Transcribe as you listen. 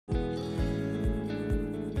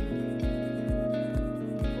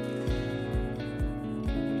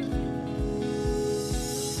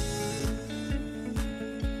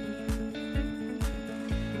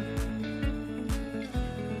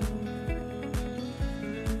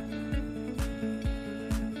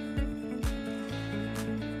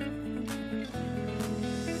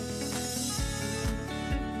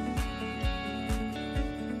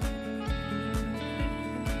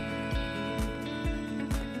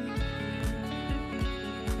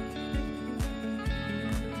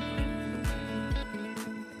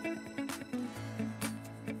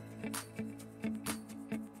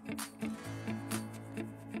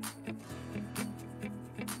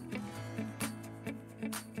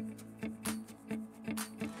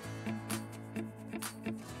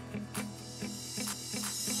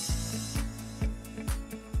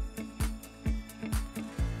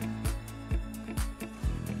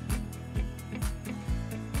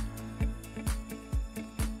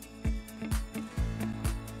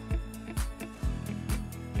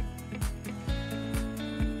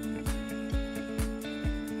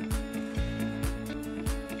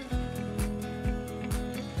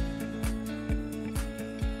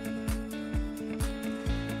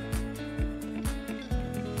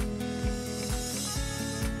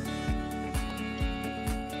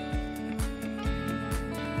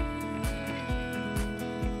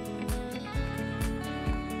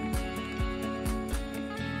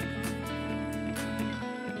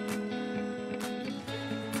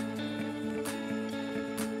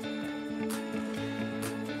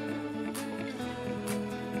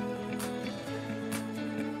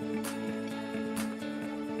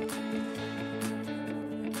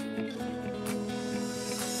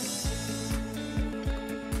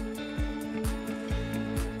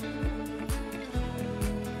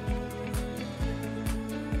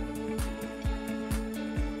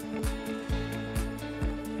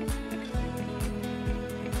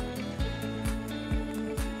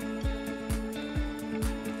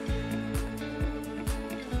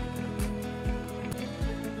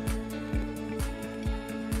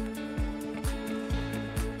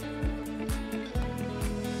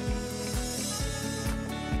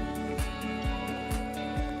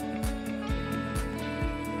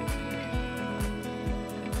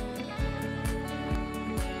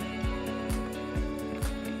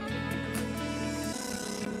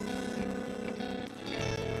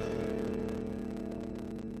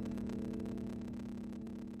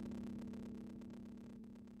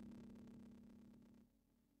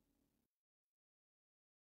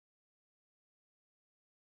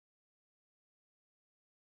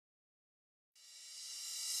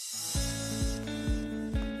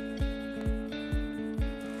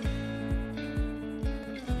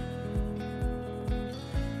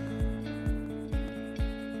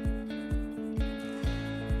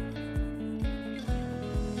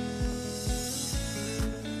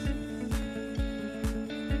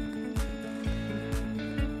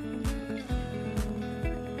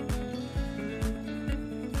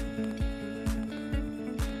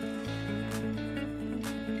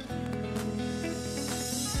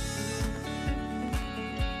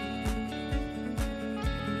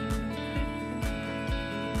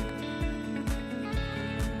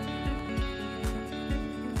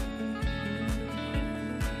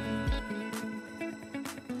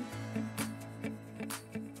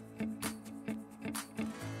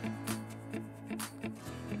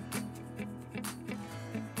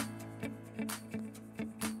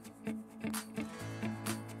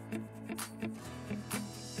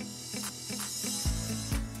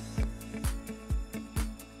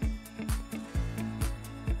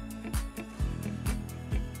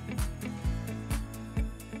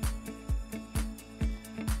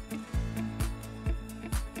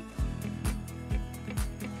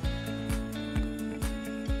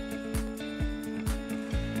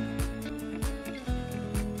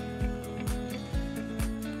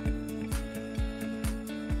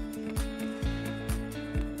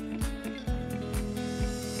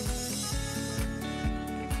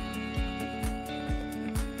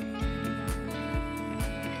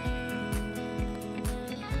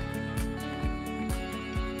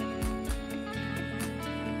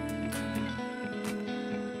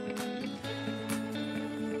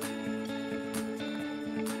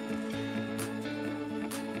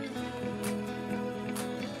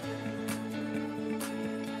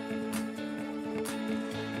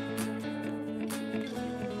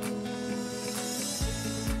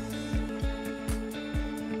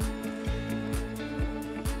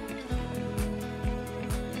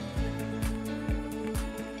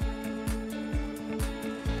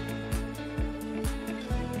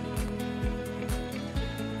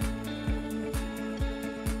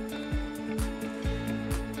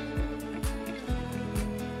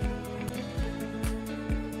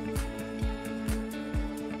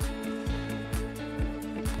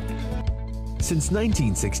Since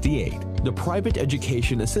 1968, the Private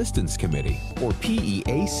Education Assistance Committee, or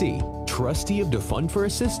PEAC, trustee of the Fund for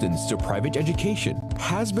Assistance to Private Education,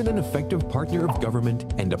 has been an effective partner of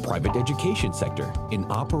government and the private education sector in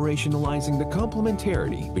operationalizing the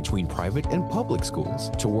complementarity between private and public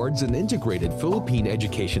schools towards an integrated Philippine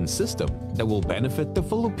education system that will benefit the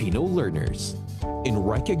Filipino learners. In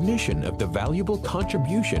recognition of the valuable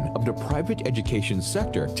contribution of the private education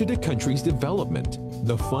sector to the country's development,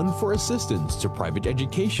 the Fund for Assistance to Private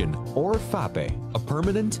Education, or FAPE, a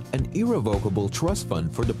permanent and irrevocable trust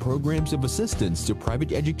fund for the programs of assistance to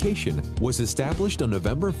private education, was established on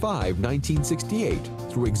November 5, 1968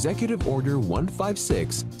 through Executive Order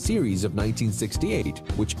 156, Series of 1968,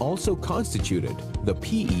 which also constituted the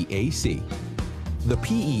PEAC. The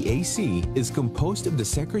PEAC is composed of the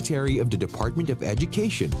Secretary of the Department of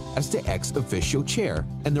Education as the ex officio chair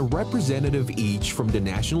and a representative each from the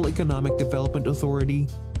National Economic Development Authority,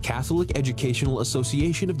 Catholic Educational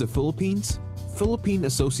Association of the Philippines, Philippine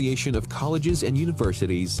Association of Colleges and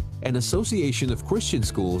Universities, and Association of Christian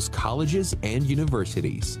Schools, Colleges, and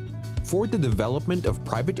Universities. For the development of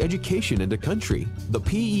private education in the country, the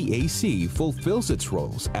PEAC fulfills its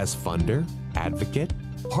roles as funder, advocate,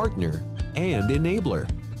 partner, and enabler.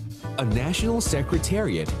 A national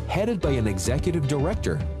secretariat headed by an executive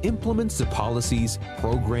director implements the policies,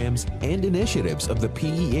 programs, and initiatives of the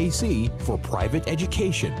PEAC for private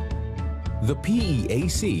education. The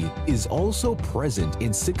PEAC is also present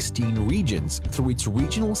in 16 regions through its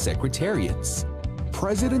regional secretariats.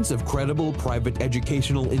 Presidents of credible private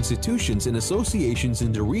educational institutions and associations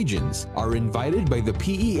in the regions are invited by the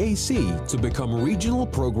PEAC to become regional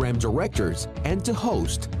program directors and to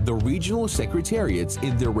host the regional secretariats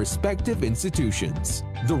in their respective institutions.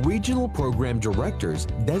 The regional program directors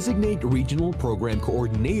designate regional program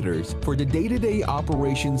coordinators for the day-to-day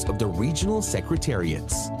operations of the regional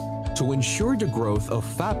secretariats. To ensure the growth of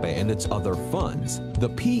FAPE and its other funds, the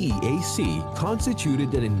PEAC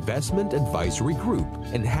constituted an investment advisory group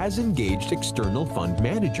and has engaged external fund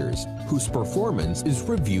managers whose performance is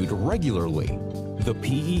reviewed regularly. The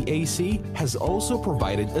PEAC has also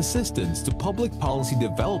provided assistance to public policy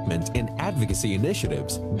development and advocacy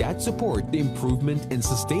initiatives that support the improvement and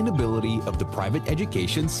sustainability of the private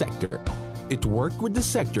education sector. It worked with the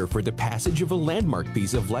sector for the passage of a landmark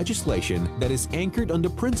piece of legislation that is anchored on the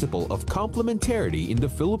principle of complementarity in the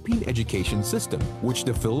Philippine education system, which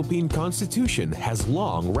the Philippine Constitution has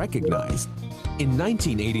long recognized. In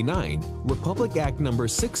 1989, Republic Act No.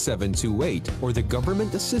 6728, or the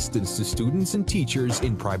Government Assistance to Students and Teachers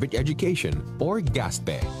in Private Education, or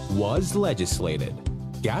GASPE, was legislated.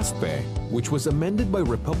 GASPE, which was amended by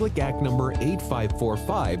Republic Act No.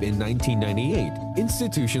 8545 in 1998,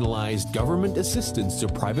 institutionalized government assistance to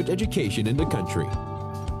private education in the country.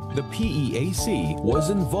 The PEAC was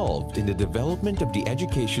involved in the development of the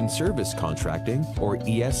Education Service Contracting, or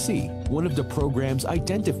ESC, one of the programs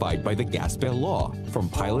identified by the GASPE law, from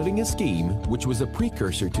piloting a scheme which was a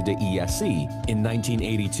precursor to the ESC in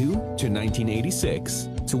 1982 to 1986,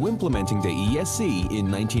 to implementing the ESC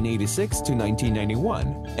in 1986 to 1991,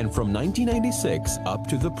 and from 1996 up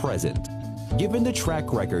to the present. Given the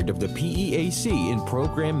track record of the PEAC in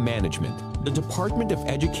program management, the Department of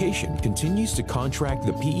Education continues to contract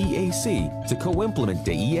the PEAC to co-implement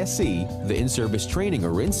the ESC, the In-Service Training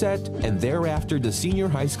or INSET, and thereafter the Senior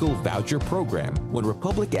High School Voucher Program when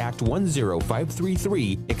Republic Act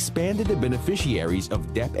 10533 expanded the beneficiaries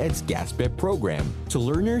of DepEd's GASPE program to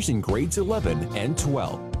learners in grades 11 and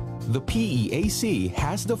 12. The PEAC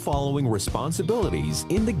has the following responsibilities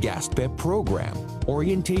in the GASPE program: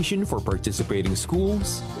 orientation for participating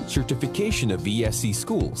schools, certification of ESC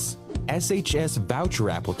schools, SHS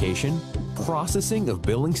voucher application, processing of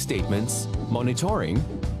billing statements, monitoring,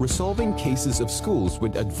 resolving cases of schools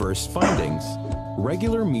with adverse findings,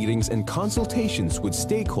 regular meetings and consultations with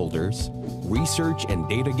stakeholders, research and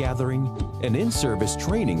data gathering, and in-service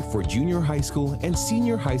training for junior high school and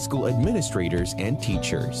senior high school administrators and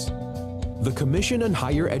teachers. The Commission on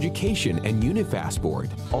Higher Education and UNIFAS Board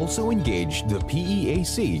also engaged the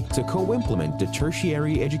PEAC to co-implement the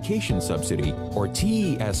Tertiary Education Subsidy, or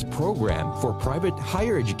TES, program for private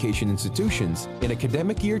higher education institutions in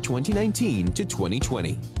academic year 2019 to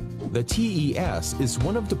 2020. The TES is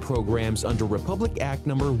one of the programs under Republic Act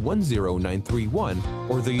No. 10931,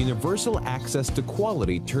 or the Universal Access to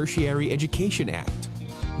Quality Tertiary Education Act.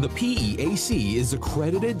 The PEAC is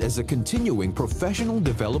accredited as a continuing professional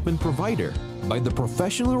development provider by the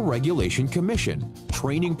Professional Regulation Commission.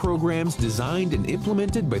 Training programs designed and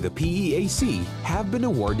implemented by the PEAC have been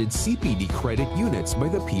awarded CPD credit units by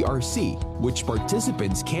the PRC, which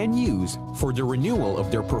participants can use for the renewal of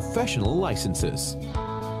their professional licenses.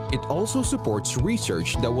 It also supports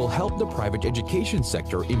research that will help the private education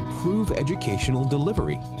sector improve educational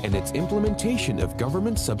delivery and its implementation of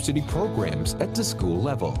government subsidy programs at the school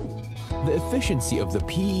level. The efficiency of the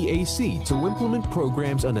PEAC to implement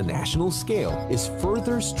programs on a national scale is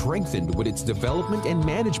further strengthened with its development and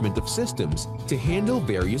management of systems to handle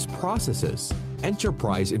various processes: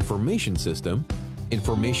 Enterprise Information System,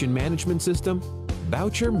 Information Management System,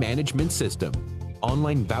 Voucher Management System,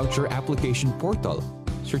 Online Voucher Application Portal,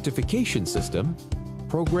 Certification System,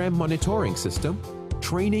 Program Monitoring System,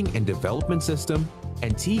 Training and Development System,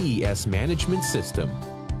 and TES Management System.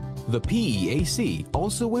 The PEAC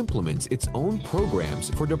also implements its own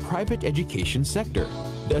programs for the private education sector,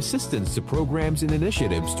 the assistance to programs and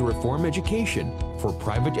initiatives to reform education for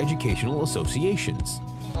private educational associations,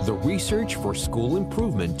 the research for school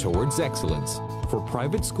improvement towards excellence for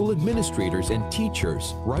private school administrators and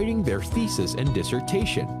teachers writing their thesis and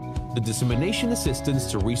dissertation, the dissemination assistance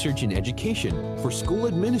to research in education for school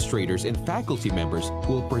administrators and faculty members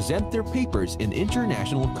who will present their papers in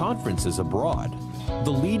international conferences abroad,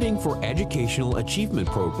 the Leading for Educational Achievement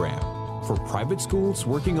Program for private schools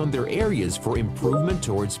working on their areas for improvement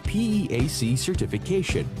towards PEAC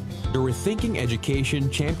certification, the Rethinking Education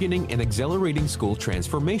Championing and Accelerating School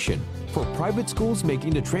Transformation for private schools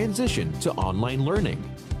making the transition to online learning,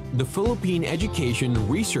 the Philippine Education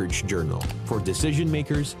Research Journal for decision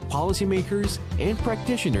makers, policymakers, and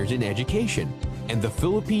practitioners in education, and the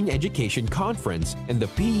Philippine Education Conference and the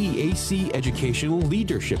PEAC Educational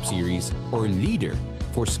Leadership Series, or LIDER,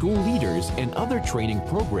 for school leaders and other training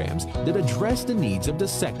programs that address the needs of the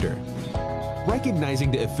sector.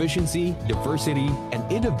 Recognizing the efficiency, diversity, and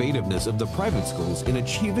innovativeness of the private schools in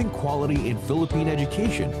achieving quality in Philippine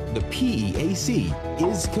education, the PEAC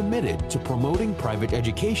is committed to promoting private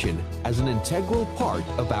education as an integral part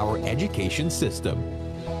of our education system.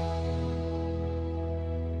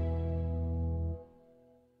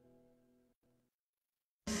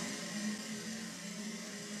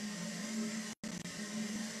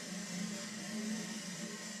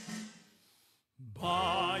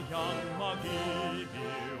 Bayang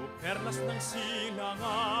magiliw, perlas ng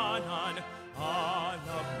silanganan,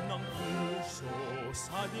 hanap ng puso,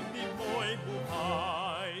 sa dibdib mo'y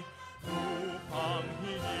buhay. Lupang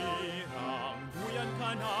hinirang, duyan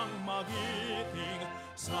ka ng magiting,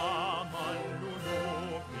 sa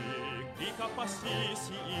manlulupig, di ka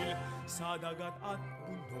pasisiil, sa dagat at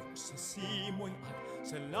bundok, sa simoy at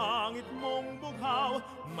sa langit mong bughaw,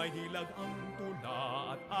 may hilag ang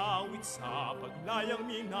tula at awit sa paglayang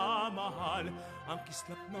minamahal. Ang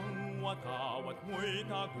kislap ng watawat mo'y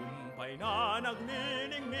tagumpay na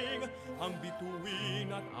nagniningning, ang bituin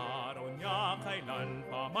at araw niya kailan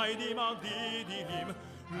pa may di magdidilim.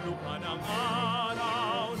 Lupa ng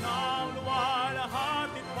araw ng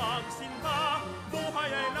luwalhatit pagsinta, buhay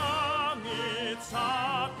ay langit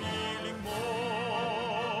sa piling mo.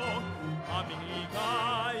 Aming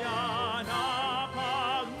ligaya na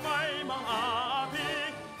pag may mga api,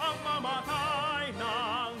 ang mamatay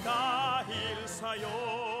ng dahil sa'yo.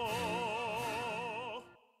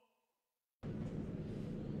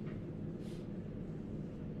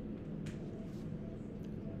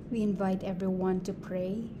 We invite everyone to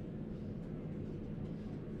pray.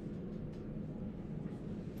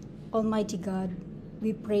 Almighty God,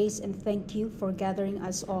 we praise and thank you for gathering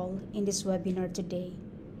us all in this webinar today.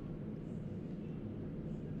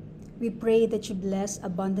 We pray that you bless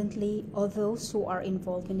abundantly all those who are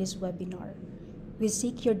involved in this webinar. We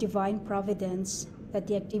seek your divine providence that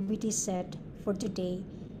the activities set for today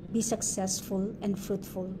be successful and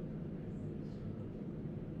fruitful.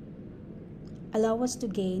 Allow us to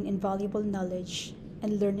gain invaluable knowledge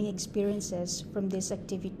and learning experiences from this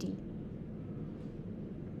activity.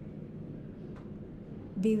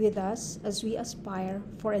 Be with us as we aspire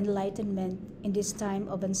for enlightenment in this time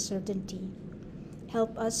of uncertainty.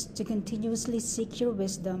 Help us to continuously seek your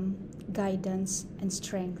wisdom, guidance, and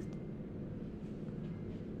strength.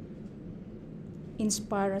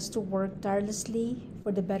 Inspire us to work tirelessly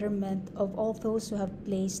for the betterment of all those who have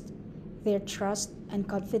placed their trust and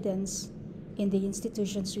confidence in the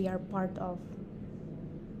institutions we are part of.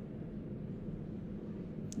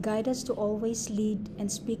 Guide us to always lead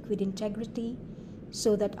and speak with integrity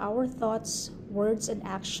so that our thoughts, words, and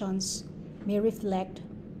actions may reflect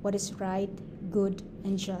what is right, good,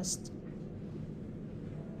 and just.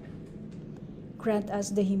 Grant us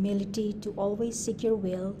the humility to always seek your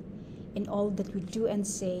will in all that we do and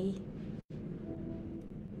say.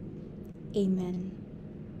 Amen.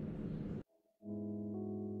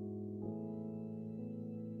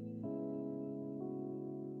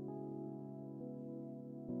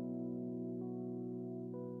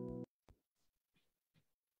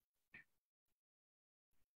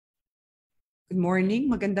 Good morning,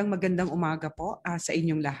 magandang umaga po sa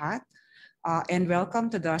inyong lahat. And welcome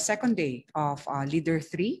to the second day of LIDER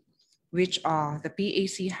 3, which the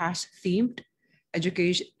PAC has themed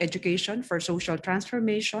education for social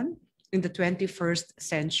transformation in the 21st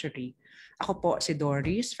century. Ako po si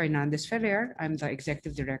Doris Fernandez Ferrer. I'm the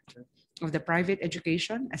Executive Director of the Private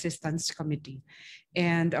Education Assistance Committee.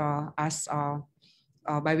 And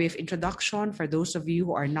by way of introduction, for those of you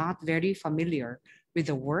who are not very familiar with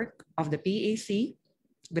the work of the PAC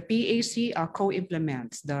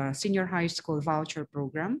co-implements the Senior High School Voucher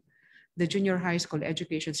Program, the Junior High School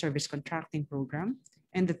Education Service Contracting Program,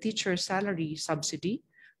 and the Teacher Salary Subsidy,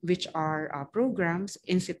 which are programs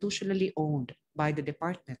institutionally owned by the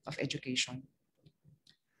Department of Education.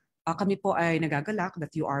 Kami po ay nagagalak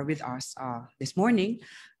that you are with us this morning,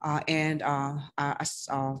 and as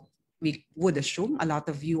we would assume, a lot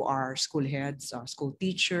of you are school heads, school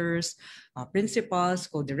teachers, principals,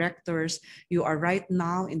 school directors. You are right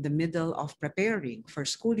now in the middle of preparing for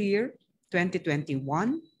school year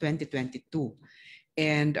 2021-2022.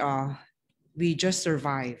 And we just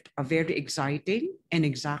survived a very exciting and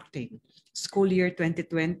exacting school year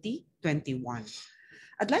 2020-21.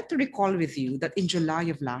 I'd like to recall with you that in July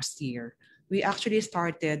of last year, we actually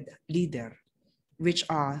started LIDER, which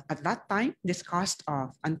at that time discussed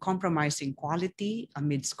uncompromising quality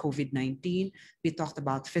amidst COVID-19. We talked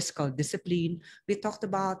about fiscal discipline. We talked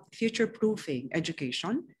about future-proofing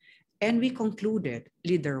education. And we concluded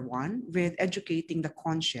LIDER 1 with educating the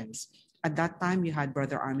conscience. At that time, we had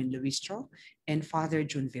Brother Armin Luistro and Father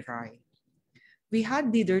Jun Viray. We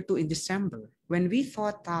had LIDER 2 in December when we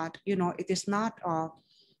thought that, it is not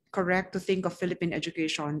correct to think of Philippine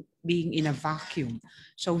education being in a vacuum.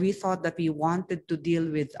 So we thought that we wanted to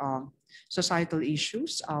deal with societal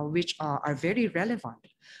issues which are very relevant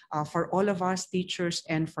for all of us teachers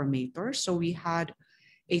and formators. So we had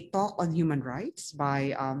a talk on human rights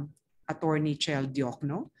by Attorney Chel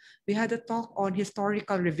Diokno. We had a talk on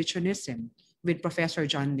historical revisionism with Professor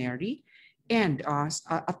John Neri, and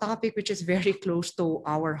a topic which is very close to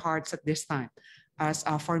our hearts at this time as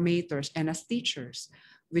formators and as teachers,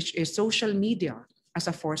 which is social media as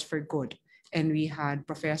a force for good. And we had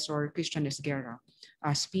Professor Christian Esguerra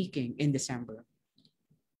speaking in December.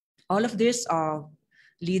 All of these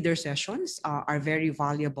LIDER sessions are very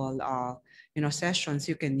valuable sessions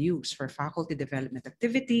you can use for faculty development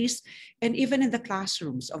activities and even in the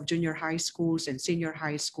classrooms of junior high schools and senior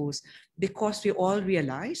high schools, because we all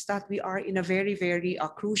realize that we are in a very, very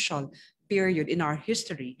crucial period in our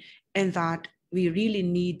history and that we really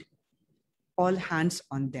need all hands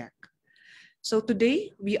on deck. So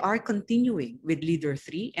today we are continuing with LIDER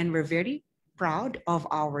 3, and we're very proud of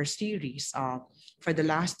our series for the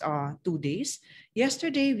last 2 days.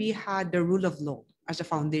 Yesterday we had the rule of law as a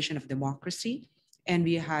foundation of democracy, and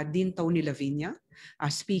we had Dean Tony Lavinia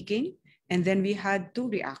speaking, and then we had two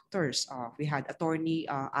reactors. We had Attorney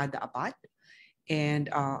Ada Abad and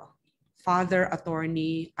Father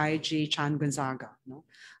Attorney I.J. Chan Gonzaga,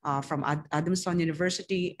 from Adamson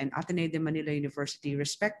University and Ateneo de Manila University,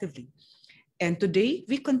 respectively. And today,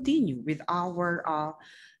 we continue with our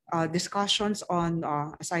discussions on,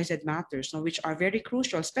 as I said, matters which are very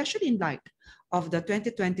crucial, especially in light of the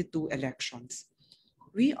 2022 elections.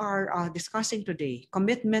 We are discussing today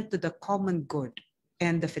commitment to the common good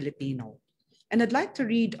and the Filipino. And I'd like to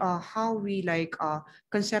read how we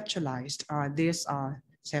conceptualized this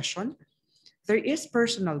session. There is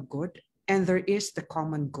personal good and there is the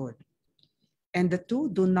common good, and the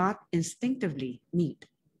two do not instinctively meet.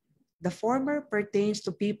 The former pertains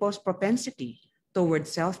to people's propensity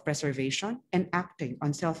towards self-preservation and acting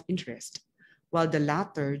on self-interest, while the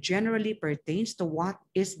latter generally pertains to what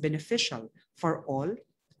is beneficial for all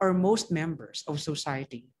or most members of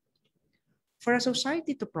society. For a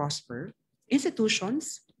society to prosper,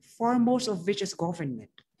 institutions, foremost of which is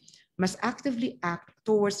government, must actively act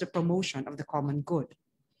towards the promotion of the common good.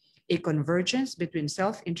 A convergence between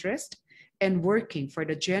self-interest and working for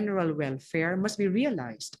the general welfare must be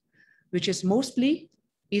realized, which is mostly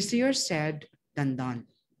easier said than done.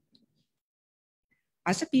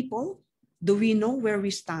 As a people, do we know where we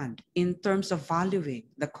stand in terms of valuing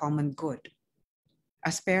the common good?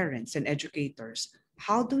 As parents and educators,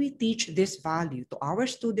 how do we teach this value to our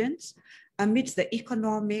students amidst the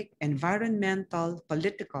economic, environmental,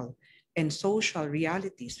 political, and social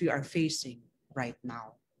realities we are facing right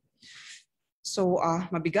now? So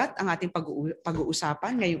mabigat ang ating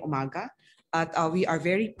pag-uusapan ngayong umaga, at we are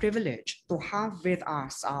very privileged to have with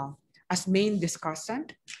us as main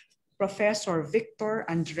discussant Professor Victor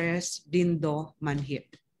Andres Dindo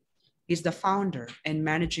Manhit. He's the founder and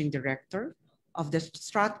managing director of the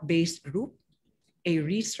Strat-based group a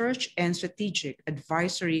research and strategic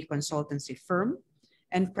advisory consultancy firm,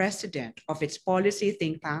 and president of its policy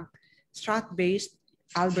think tank, Strat-based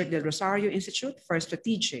Albert del Rosario Institute for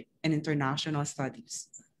Strategic and International Studies.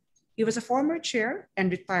 He was a former chair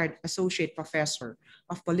and retired associate professor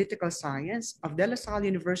of political science of De La Salle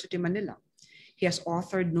University, Manila. He has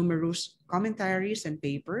authored numerous commentaries and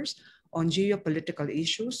papers on geopolitical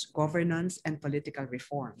issues, governance, and political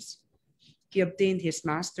reforms. He obtained his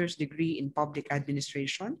master's degree in public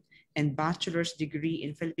administration and bachelor's degree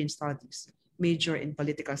in Philippine studies, major in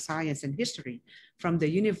political science and history from the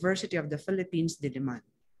University of the Philippines, Diliman.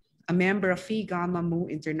 A member of Phi Gamma Mu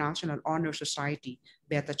International Honor Society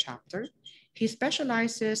Beta Chapter, he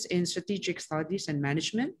specializes in strategic studies and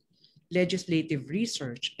management, legislative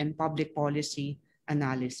research, and public policy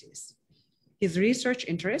analysis. His research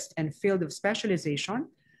interest and field of specialization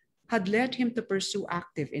had led him to pursue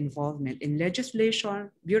active involvement in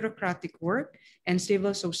legislation, bureaucratic work, and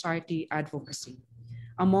civil society advocacy.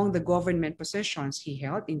 Among the government positions he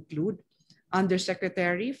held include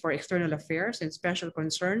Undersecretary for External Affairs and Special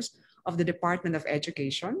Concerns of the Department of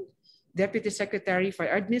Education, Deputy Secretary for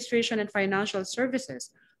Administration and Financial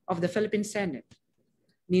Services of the Philippine Senate.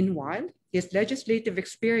 Meanwhile, his legislative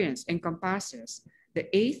experience encompasses the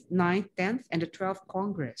 8th, 9th, 10th, and the 12th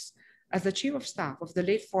Congress as the Chief of Staff of the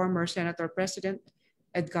late former Senator President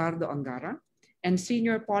Edgardo Angara and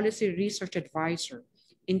Senior Policy Research Advisor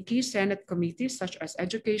in key Senate committees such as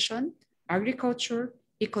Education, Agriculture,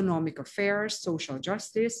 Economic Affairs, Social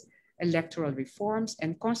Justice, Electoral Reforms,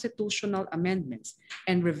 and Constitutional Amendments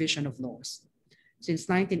and Revision of Laws. Since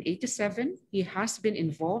 1987, he has been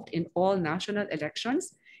involved in all national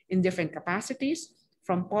elections in different capacities,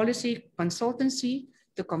 from policy consultancy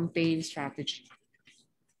to campaign strategy.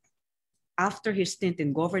 After his stint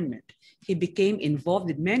in government, he became involved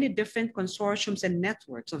in many different consortiums and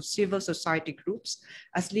networks of civil society groups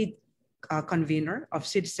as lead convener of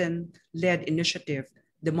citizen-led initiative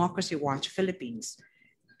Democracy Watch Philippines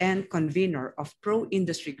and convener of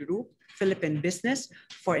pro-industry group Philippine Business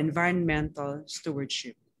for Environmental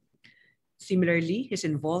Stewardship. Similarly, his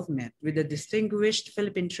involvement with the Distinguished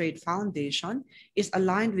Philippine Trade Foundation is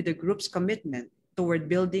aligned with the group's commitment toward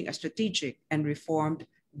building a strategic and reformed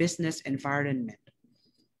business environment.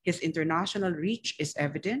 His international reach is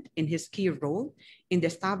evident in his key role in the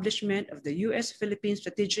establishment of the U.S.-Philippine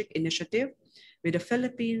Strategic Initiative with the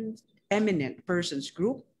Philippines Eminent Persons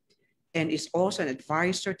Group, and is also an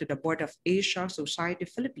advisor to the Board of Asia Society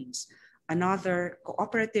Philippines, another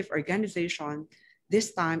cooperative organization,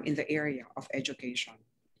 this time in the area of education.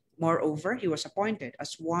 Moreover, he was appointed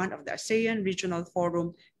as one of the ASEAN Regional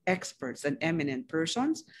Forum experts and eminent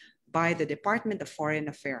persons by the Department of Foreign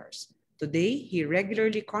Affairs. Today, he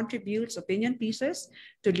regularly contributes opinion pieces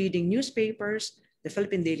to leading newspapers, the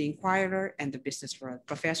Philippine Daily Inquirer, and the Business World.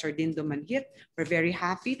 Professor Dindo Manhit, we're very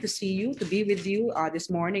happy to see you, to be with you this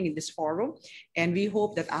morning in this forum. And we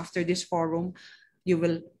hope that after this forum, you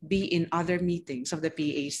will be in other meetings of the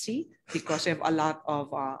PEAC because we have a lot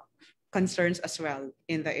of concerns as well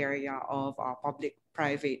in the area of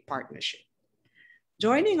public-private partnership.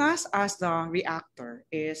 Joining us as the reactor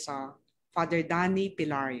is Father Danny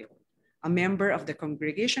Pilario, a member of the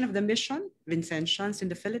Congregation of the Mission Vincentians in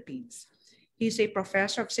the Philippines. He's a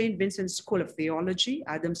professor of St. Vincent's School of Theology,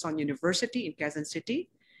 Adamson University in Quezon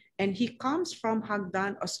City, and he comes from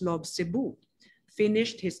Hagdan Oslob, Cebu.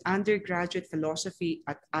 Finished his undergraduate philosophy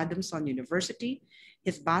at Adamson University,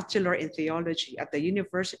 his bachelor in theology at the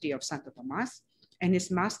University of Santo Tomas, and his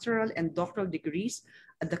masteral and doctoral degrees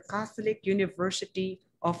at the Catholic University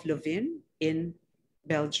of Leuven in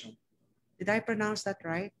Belgium. Did I pronounce that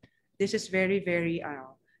right? This is very, very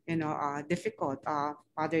difficult,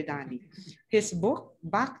 Father Danny. His book,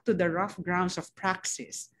 Back to the Rough Grounds of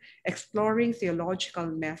Praxis, Exploring Theological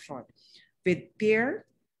Method with Pierre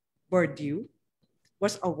Bourdieu,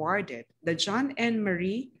 was awarded the John and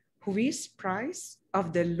Marie Huys Prize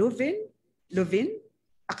of the Leuven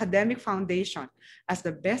Academic Foundation as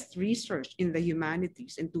the best research in the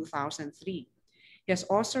humanities in 2003. He has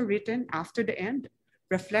also written, After the End,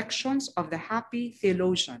 Reflections of the Happy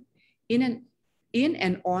Theologian in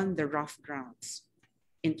and on the Rough Grounds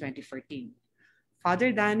in 2014.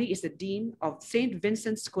 Father Danny is the Dean of St.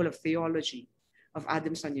 Vincent's School of Theology of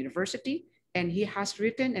Adamson University, and he has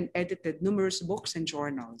written and edited numerous books and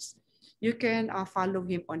journals. You can follow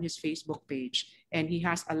him on his Facebook page, and he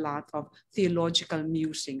has a lot of theological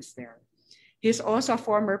musings there. He's also a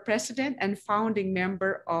former president and founding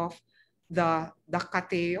member of the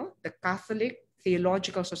CATEO, the Catholic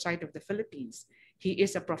Theological Society of the Philippines. He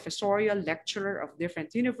is a professorial lecturer of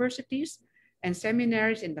different universities and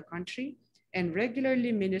seminaries in the country, and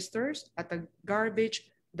regularly ministers at a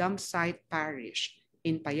garbage dump site parish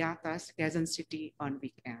in Payatas, Quezon City on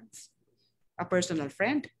weekends. A personal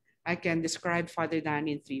friend, I can describe Father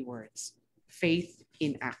Danny in 3 words: faith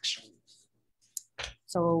in action.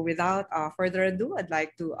 So without further ado, I'd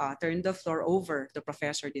like to turn the floor over to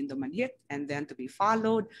Professor Dindo Manhit, and then to be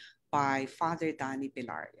followed by Father Danny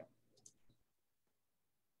Pilario.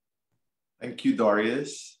 Thank you,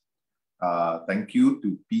 Darius. Thank you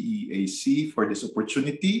to PEAC for this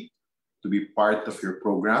opportunity to be part of your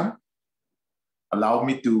program. Allow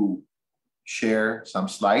me to share some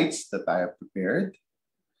slides that I have prepared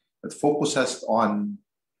that focuses on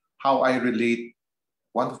how I relate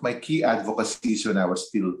one of my key advocacies when I was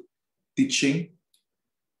still teaching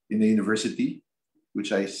in the university,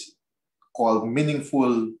 which I call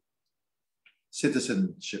meaningful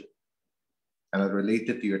citizenship. And I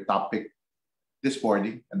related to your topic this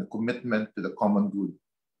morning and the commitment to the common good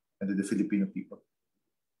and to the Filipino people.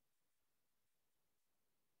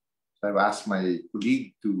 So I've asked my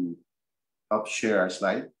colleague to help share our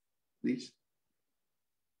slide, please.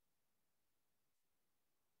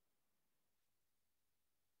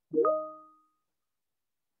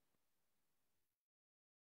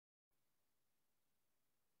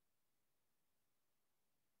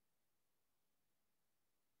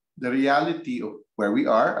 The reality of where we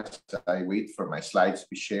are, as I wait for my slides to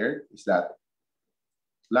be shared, is that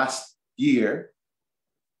last year,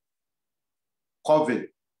 COVID,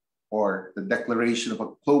 or the declaration of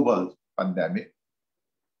a global pandemic,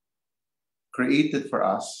 created for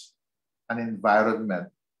us an environment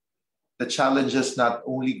that challenges not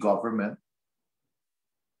only government,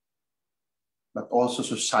 but also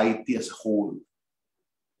society as a whole.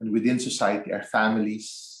 And within society, our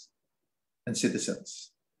families and citizens.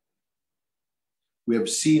 We have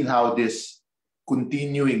seen how this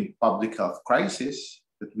continuing public health crisis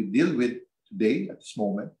that we deal with today at this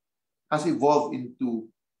moment has evolved into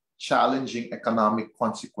challenging economic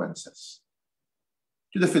consequences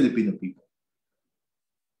to the Filipino people.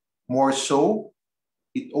 More so,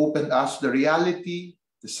 it opened us the reality,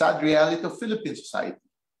 the sad reality of Philippine society,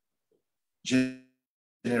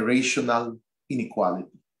 generational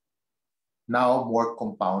inequality, now more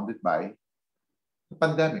compounded by the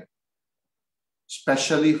pandemic.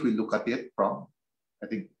 Especially if we look at it from, I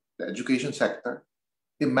think, the education sector.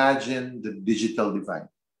 Imagine the digital divide.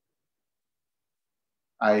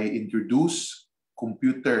 I introduced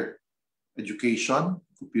computer education,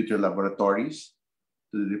 computer laboratories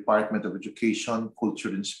to the Department of Education, Culture,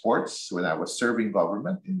 and Sports when I was serving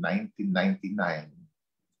government in 1999.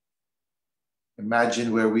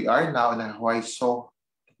 Imagine where we are now and how I saw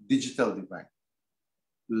digital divide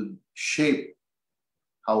will shape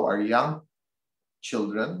how our young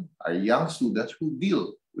children, our young students will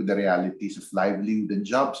deal with the realities of livelihood and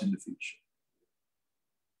jobs in the future.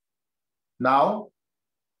 Now,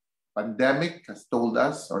 pandemic has told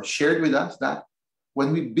us or shared with us that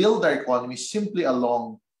when we build our economy simply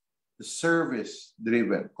along the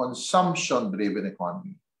service-driven, consumption-driven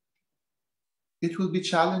economy, it will be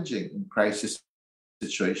challenging in crisis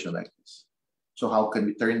situation like this. So how can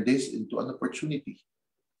we turn this into an opportunity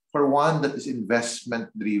for one that is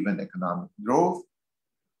investment-driven economic growth,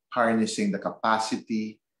 harnessing the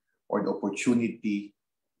capacity or the opportunity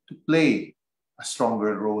to play a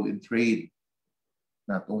stronger role in trade,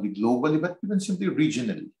 not only globally, but even simply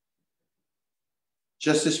regionally.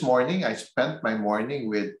 Just this morning, I spent my morning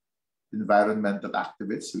with environmental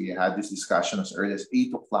activists. We had this discussion as early as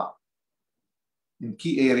 8 o'clock in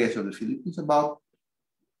key areas of the Philippines about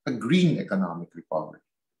a green economic recovery.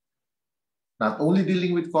 Not only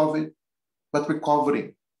dealing with COVID, but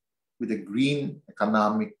recovering with a green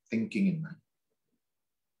economic thinking in mind.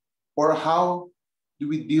 Or how do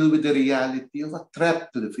we deal with the reality of a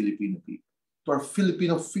threat to the Filipino people, to our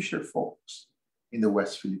Filipino fisher folks in the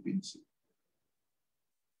West Philippine Sea?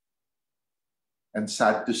 And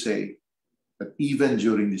sad to say that even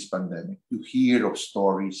during this pandemic, you hear of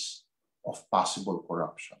stories of possible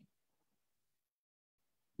corruption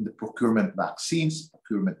in the procurement of vaccines,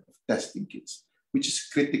 procurement of testing kits, which is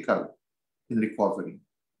critical in recovering.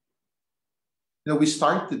 You know, we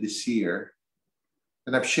started this year,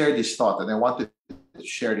 and I've shared this thought, and I wanted to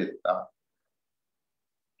share it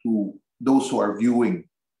to those who are viewing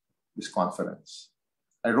this conference.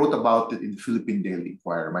 I wrote about it in the Philippine Daily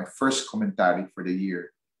Inquirer, my first commentary for the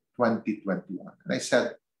year 2021. And I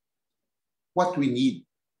said, what we need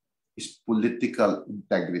is political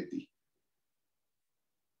integrity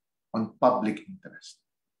on public interest.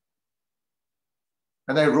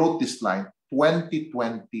 And I wrote this line,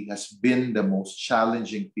 2020 has been the most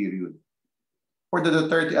challenging period for the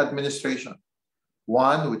Duterte administration.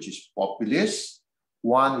 One which is populist,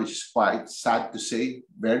 one which is quite sad to say,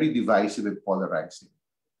 very divisive and polarizing.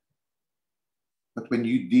 But when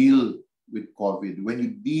you deal with COVID, when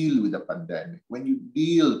you deal with the pandemic, when you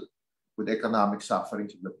deal with economic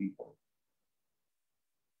sufferings of the people,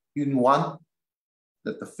 you want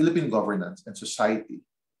that the Philippine governance and society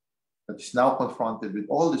that is now confronted with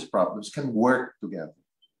all these problems can work together.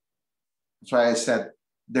 That's why I said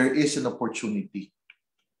there is an opportunity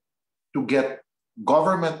to get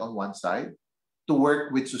government on one side to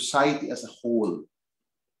work with society as a whole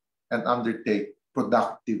and undertake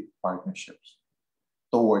productive partnerships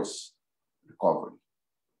towards recovery.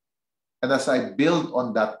 And as I build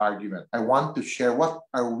on that argument, I want to share what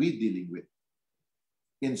are we dealing with.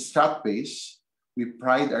 In StratBase, we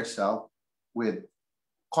pride ourselves with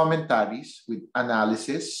commentaries, with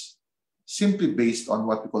analysis, simply based on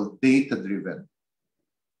what we call data-driven,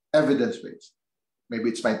 evidence-based. Maybe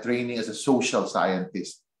it's my training as a social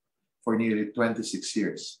scientist for nearly 26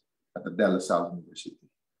 years at the De La Salle University.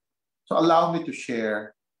 So allow me to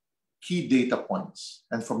share key data points.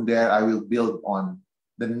 And from there, I will build on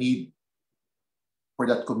the need for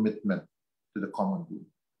that commitment to the common good.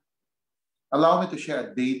 Allow me to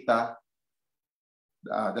share data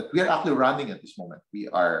that we are actually running at this moment. We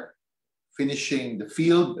are finishing the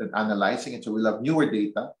field and analyzing it, so we'll have newer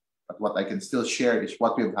data, but what I can still share is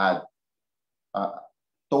what we've had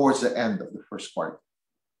towards the end of the first quarter.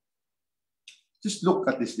 Just look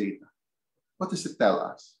at this data. What does it tell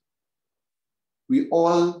us? We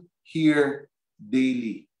all hear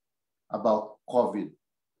daily about COVID.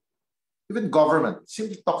 Even government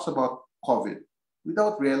simply talks about COVID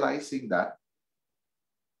without realizing that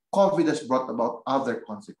COVID has brought about other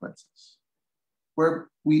consequences. Where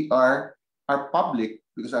our public,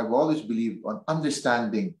 because I've always believed on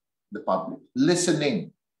understanding the public,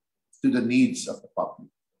 listening to the needs of the public.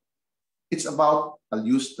 It's about, I'll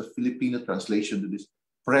use the Filipino translation to this,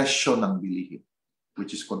 presyo ng bilihin,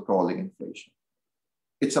 which is controlling inflation.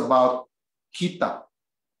 It's about kita,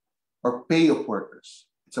 or pay of workers.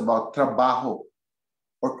 It's about trabajo,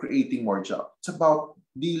 or creating more jobs. It's about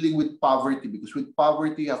dealing with poverty, because with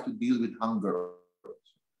poverty, you have to deal with hunger.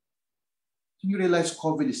 You realize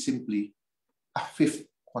COVID is simply a fifth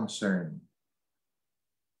concern.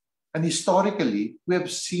 And historically, we have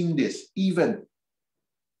seen this even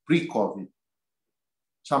pre-COVID.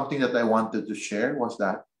 Something that I wanted to share was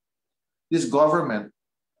that this government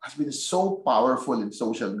has been so powerful in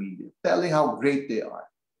social media, telling how great they are.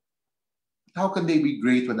 How can they be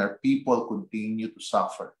great when our people continue to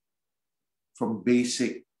suffer from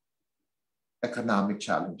basic economic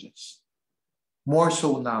challenges? More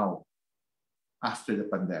so now, after the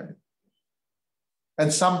pandemic.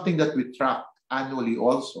 And something that we track annually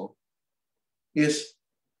also is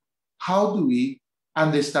how do we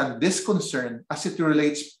understand this concern as it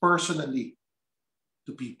relates personally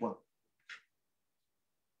to people?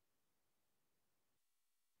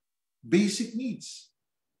 Basic needs.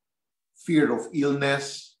 Fear of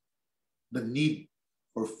illness, the need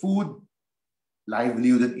for food,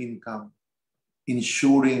 livelihood and income,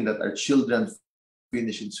 ensuring that our children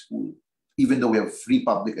finish in school, even though we have free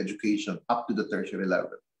public education up to the tertiary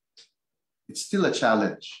level. It's still a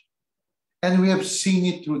challenge. And we have seen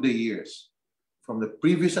it through the years, from the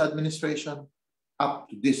previous administration up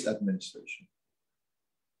to this administration.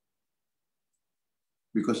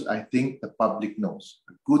 Because I think the public knows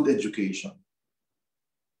a good education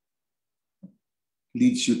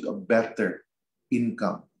leads you to a better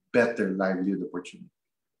income, better livelihood opportunity.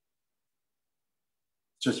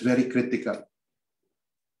 So it's very critical.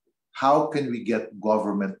 How can we get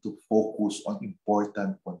government to focus on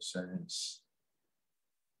important concerns,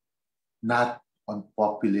 not on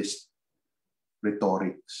populist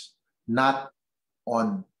rhetorics, not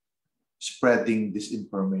on spreading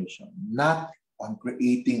disinformation, not on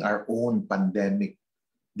creating our own pandemic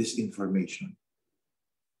disinformation?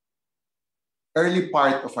 Early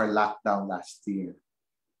part of our lockdown last year,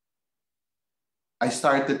 I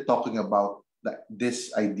started talking about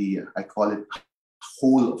this idea. I call it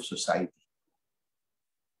whole of society.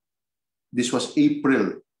 This was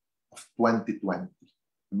April of 2020.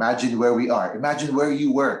 Imagine where we are. Imagine where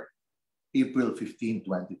you were April 15,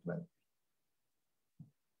 2020.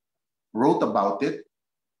 Wrote about it,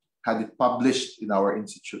 had it published in our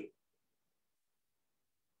institute.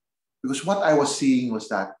 Because what I was seeing was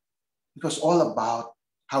that it was all about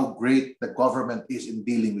how great the government is in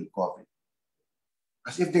dealing with COVID.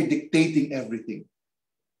 As if they're dictating everything.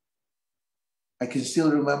 I can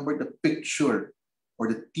still remember the picture or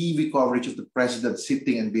the TV coverage of the president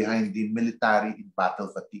sitting and behind the military in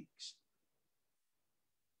battle fatigues.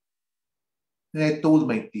 And I told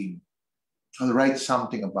my team, I'll write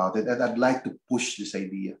something about it, and I'd like to push this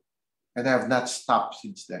idea. And I have not stopped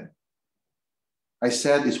since then. I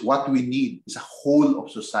said is what we need is a whole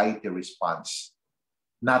of society response,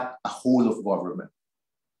 not a whole of government.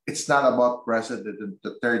 It's not about President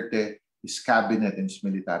Duterte, his cabinet, and his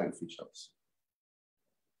military officials.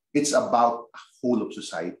 It's about a whole of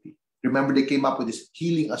society. Remember, they came up with this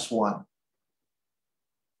healing as one.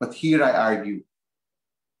 But here I argue,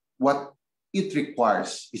 what it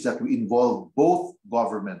requires is that we involve both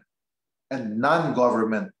government and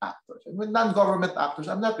non-government actors. And with non-government actors,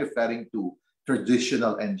 I'm not referring to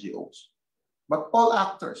traditional NGOs, but all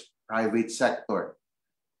actors, private sector,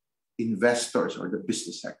 investors or the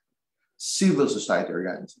business sector, civil society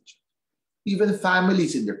organizations, even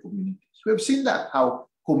families in their communities. We have seen that, how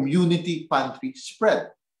community pantries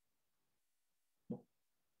spread.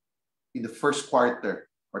 In the first quarter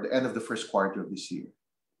or the end of the first quarter of this year.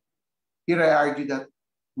 Here I argue that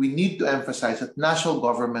we need to emphasize that national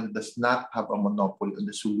government does not have a monopoly on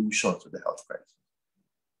the solution to the health crisis.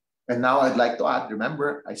 And now I'd like to add,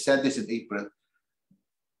 remember, I said this in April,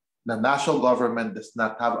 the national government does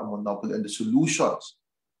not have a monopoly on the solutions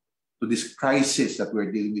to this crisis that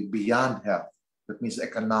we're dealing with beyond health. That means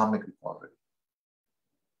economic recovery.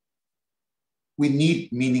 We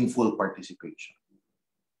need meaningful participation,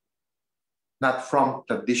 not from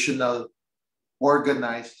traditional,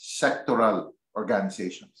 organized, sectoral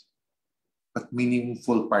organizations, but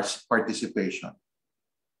meaningful participation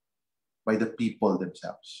by the people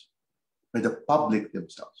themselves, by the public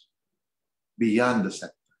themselves, beyond the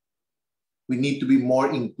sector. We need to be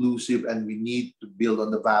more inclusive and we need to build on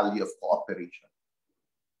the value of cooperation.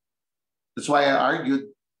 That's why I argued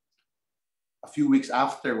a few weeks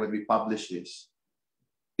after when we published this,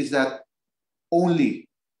 is that only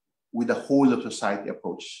with the whole of society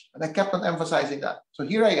approach. And I kept on emphasizing that. So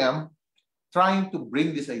here I am trying to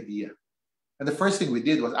bring this idea. And the first thing we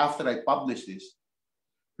did was after I published this,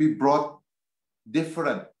 we brought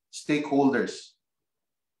different stakeholders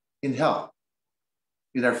in health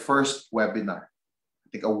in our first webinar, I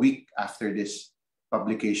think a week after this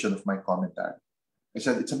publication of my commentary. I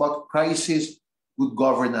said it's about crisis, good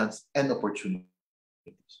governance, and opportunities.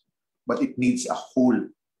 But it needs a whole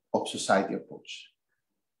of society approach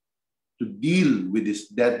to deal with this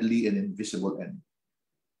deadly and invisible enemy.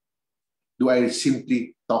 Do I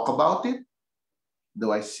simply talk about it?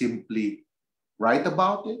 Do I simply write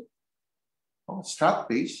about it?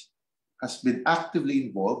 Stratbase has been actively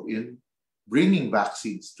involved in bringing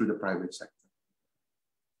vaccines to the private sector.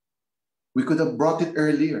 We could have brought it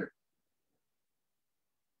earlier.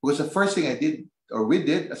 Because the first thing I did, or we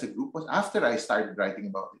did as a group, was after I started writing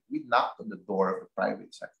about it, we knocked on the door of the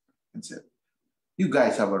private sector and said, you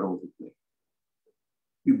guys have a role to play.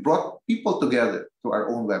 We brought people together to our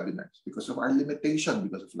own webinars because of our limitation,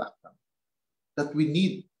 because of lockdown, that we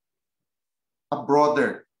need a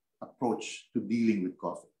broader approach to dealing with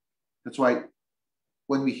COVID. That's why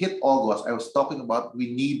when we hit August, I was talking about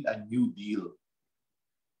we need a new deal.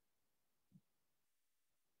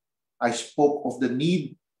 I spoke of the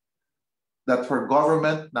need that for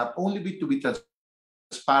government not only to be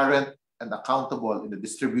transparent and accountable in the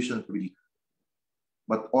distribution of relief,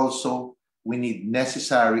 but also we need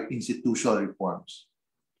necessary institutional reforms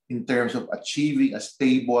in terms of achieving a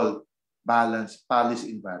stable, balanced policy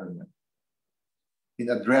environment in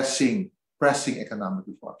addressing pressing economic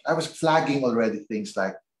reforms. I was flagging already things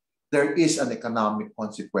like there is an economic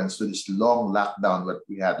consequence to this long lockdown that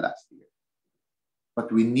we had last year.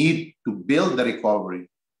 But we need to build the recovery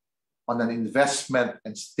on an investment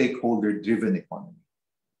and stakeholder-driven economy.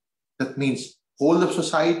 That means whole of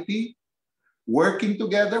society working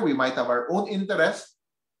together. We might have our own interests.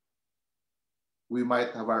 We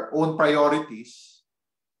might have our own priorities,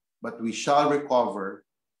 but we shall recover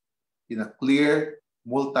in a clear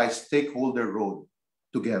multi-stakeholder road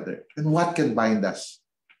together. And what can bind us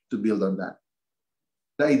to build on that?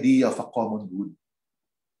 The idea of a common good.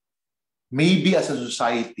 Maybe as a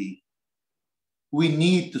society, we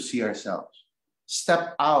need to see ourselves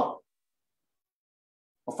step out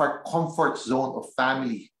of our comfort zone of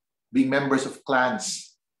family, being members of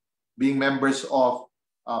clans, being members of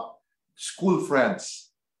school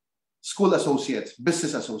friends, school associates,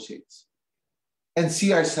 business associates, and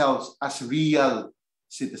see ourselves as real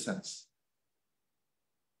citizens.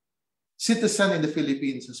 Citizen in the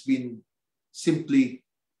Philippines has been simply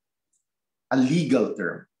a legal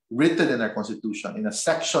term written in our constitution, in a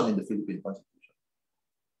section in the Philippine Constitution.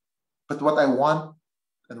 But what I want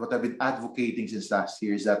and what I've been advocating since last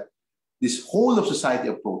year is that this whole of society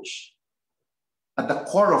approach, at the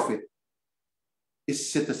core of it,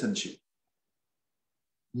 is citizenship,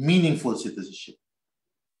 meaningful citizenship.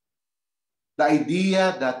 The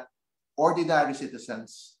idea that ordinary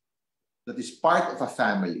citizens that is part of a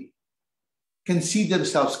family can see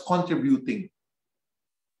themselves contributing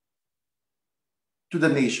to the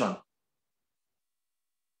nation.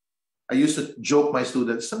 I used to joke my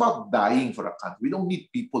students, it's about dying for a country. We don't need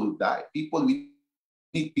people who die. We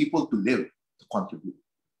need people to live, to contribute.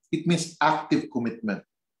 It means active commitment.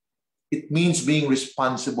 It means being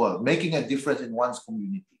responsible, making a difference in one's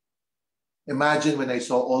community. Imagine when I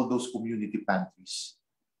saw all those community pantries,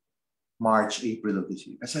 March, April of this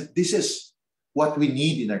year. I said, this is what we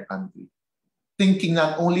need in our country. Thinking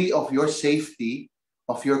not only of your safety,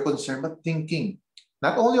 of your concern, but thinking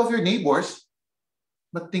not only of your neighbors,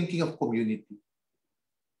 but thinking of community.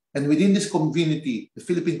 And within this community, the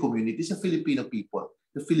Philippine community is the Filipino people,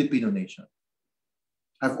 the Filipino nation.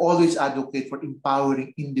 I've always advocated for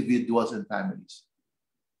empowering individuals and families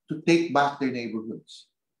to take back their neighborhoods.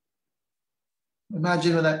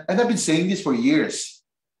 Imagine and I've been saying this for years.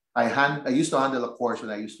 I used to handle a course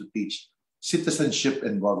when I used to teach citizenship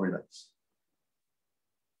and governance.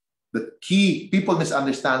 The key, people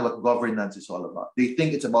misunderstand what governance is all about. They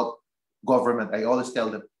think it's about government. I always tell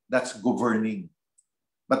them that's governing.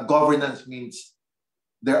 But governance means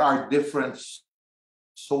there are different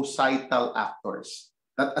societal actors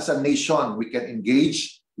that as a nation we can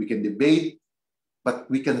engage, we can debate, but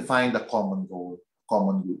we can find a common goal,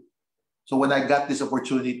 common good. So when I got this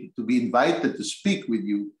opportunity to be invited to speak with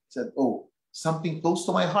you, I said, oh, something close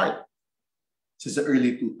to my heart since the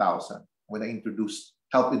early 2000s when I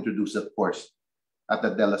helped introduce that course at the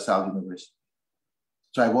De La Salle University.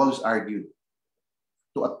 So I've always argued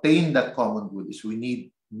to attain that common good is we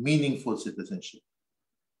need meaningful citizenship.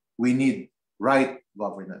 We need right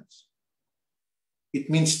governance. It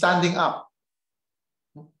means standing up,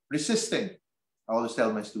 resisting. I always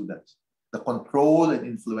tell my students, the control and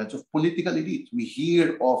influence of political elites. We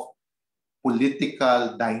hear of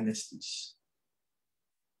political dynasties.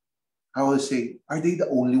 I always say, are they the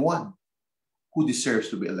only one who deserves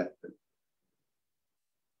to be elected?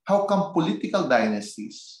 How come political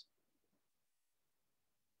dynasties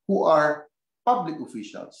who are public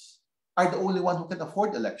officials are the only one who can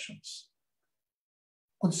afford elections?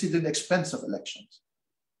 Consider the expense of elections.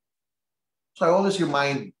 So I always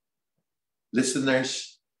remind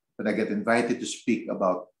listeners when I get invited to speak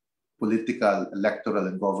about political, electoral,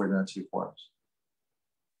 and governance reforms.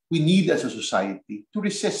 We need as a society to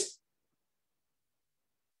resist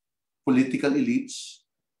political elites,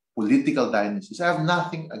 political dynasties. I have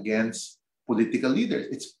nothing against political leaders.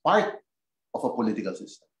 It's part of a political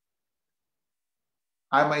system.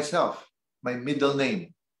 I myself, my middle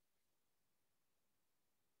name,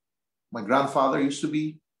 my grandfather used to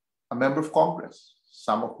be a member of Congress.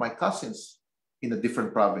 Some of my cousins in a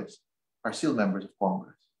different province are still members of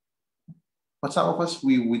Congress. But some of us,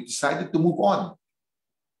 we decided to move on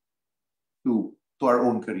to our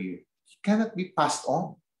own career. It cannot be passed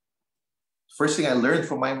on. First thing I learned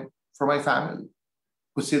from my family,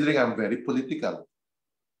 considering I'm very political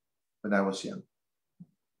when I was young.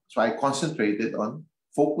 So I concentrated on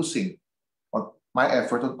focusing on my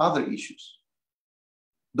effort on other issues.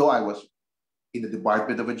 Though I was in the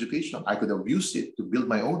Department of Education, I could have used it to build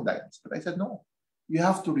my own dynasty. But I said, no, you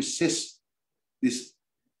have to resist this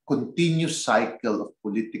continuous cycle of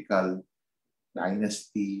political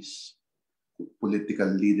dynasties, political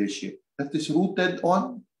leadership that is rooted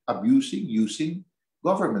on using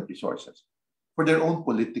government resources for their own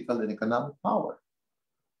political and economic power.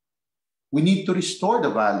 We need to restore the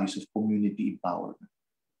values of community empowerment.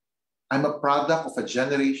 I'm a product of a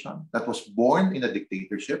generation that was born in a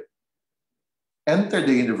dictatorship, entered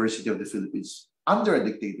the University of the Philippines under a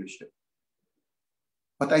dictatorship.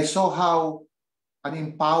 But I saw how an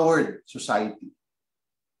empowered society,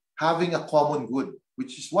 having a common good,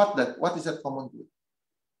 which is what is that common good?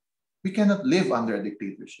 We cannot live under a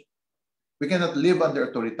dictatorship. We cannot live under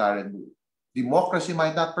authoritarian rule. Democracy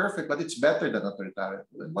might not be perfect, but it's better than authoritarian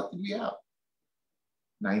rule. And what did we have?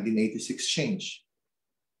 1986 change.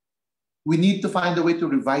 We need to find a way to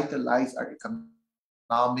revitalize our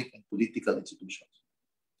economic and political institutions.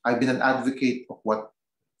 I've been an advocate of what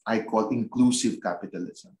I call inclusive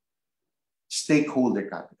capitalism, stakeholder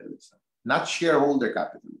capitalism, not shareholder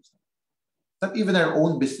capitalism. That even our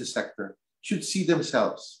own business sector should see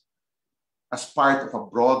themselves as part of a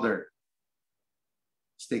broader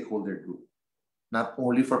stakeholder group, not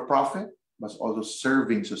only for profit, but also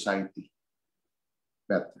serving society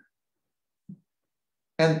better.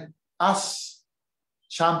 And as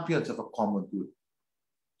champions of a common good,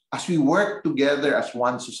 as we work together as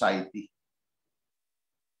one society,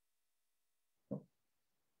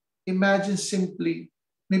 imagine simply,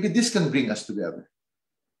 maybe this can bring us together.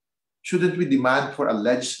 Shouldn't we demand for a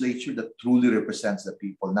legislature that truly represents the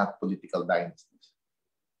people, not political dynasties?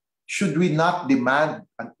 Should we not demand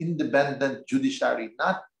an independent judiciary,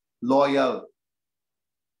 not loyal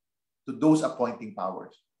to those appointing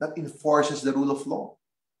powers, that enforces the rule of law?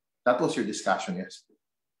 That was your discussion yesterday,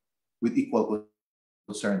 with equal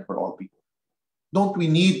concern for all people. Don't we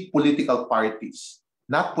need political parties,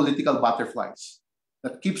 not political butterflies,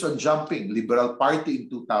 that keeps on jumping? Liberal Party in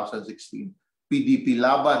 2016, PDP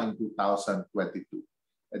Laban in 2022,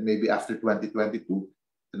 and maybe after 2022,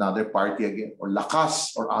 another party again, or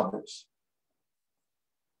Lakas or others.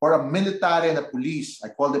 Or a military and a police, I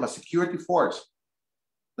call them a security force,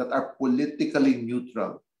 that are politically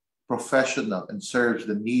neutral, professional, and serves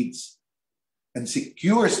the needs and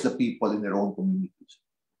secures the people in their own communities.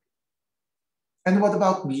 And what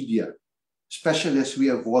about media? Especially as we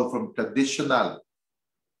evolve from traditional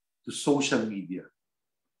to social media.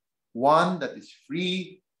 One that is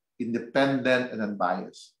free, independent, and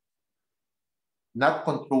unbiased. Not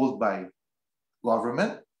controlled by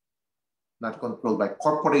government, not controlled by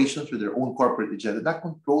corporations with their own corporate agenda, not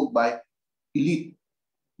controlled by elite,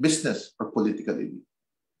 business, or political elite.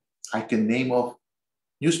 I can name off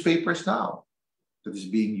newspapers now that is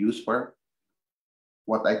being used for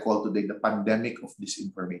what I call today the pandemic of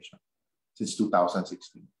disinformation since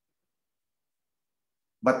 2016.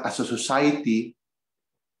 But as a society,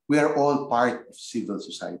 we are all part of civil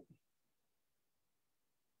society.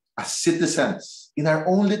 As citizens, in our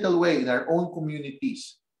own little way, in our own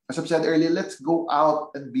communities, as I've said earlier, let's go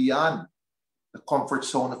out and beyond the comfort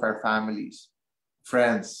zone of our families,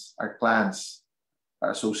 friends, our clans,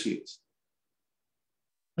 our associates,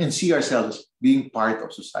 and see ourselves as being part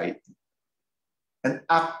of society and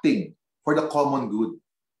acting for the common good,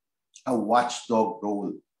 a watchdog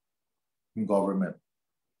role in government,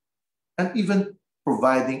 and even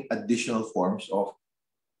providing additional forms of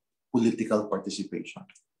political participation,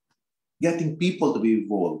 getting people to be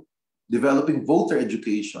involved, developing voter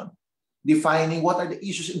education, defining what are the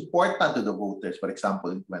issues important to the voters, for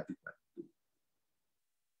example, in 2022.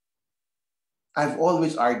 I've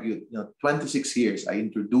always argued, 26 years, I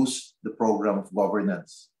introduced the program of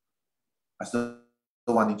governance as the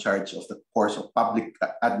one in charge of the course of public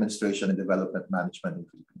administration and development management in the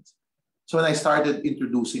Philippines. So when I started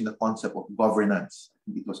introducing the concept of governance,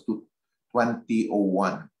 it was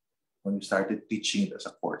 2001 when we started teaching it as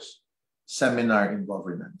a course, seminar in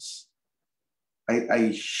governance.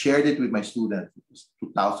 I shared it with my students. It was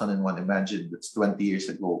 2001. Imagine, that's 20 years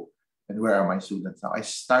ago. And where are my students now? I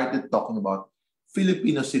started talking about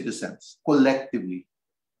Filipino citizens collectively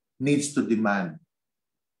needs to demand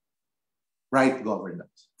right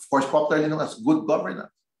governance. Of course, popularly known as good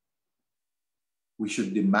governance. We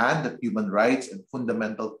should demand that human rights and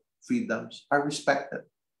fundamental freedoms are respected.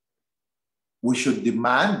 We should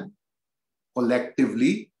demand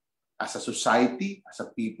collectively, as a society, as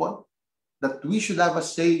a people, that we should have a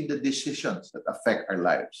say in the decisions that affect our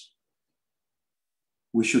lives.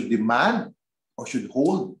 We should demand or should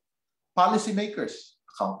hold policymakers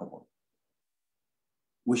accountable.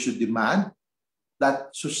 We should demand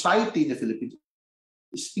that society in the Philippines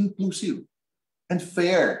is inclusive and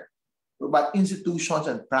fair, but institutions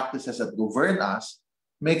and practices that govern us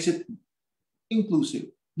makes it inclusive,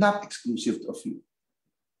 not exclusive to a few.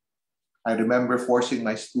 I remember forcing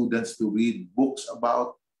my students to read books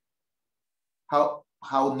about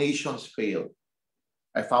how nations fail.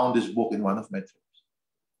 I found this book in one of my trips.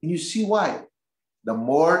 And you see why. The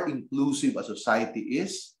more inclusive a society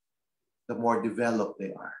is, the more developed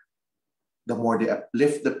they are. The more they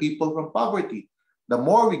uplift the people from poverty, the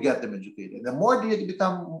more we get them educated. The more they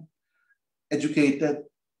become educated,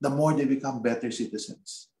 the more they become better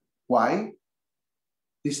citizens. Why?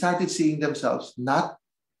 They started seeing themselves not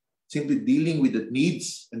simply dealing with the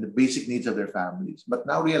needs and the basic needs of their families, but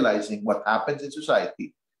now realizing what happens in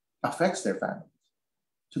society affects their families.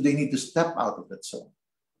 So they need to step out of that zone.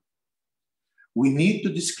 We need to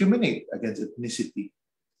discriminate against ethnicity,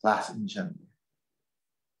 class, and gender.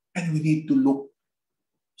 And we need to look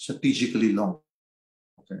strategically long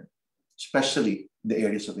term, especially in the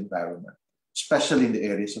areas of environment, especially in the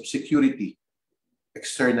areas of security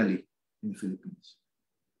externally in the Philippines.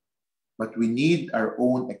 But we need our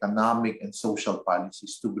own economic and social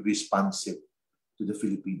policies to be responsive to the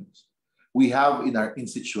Filipinos. We have in our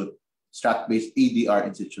institute, Strat-based ADR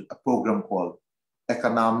Institute, a program called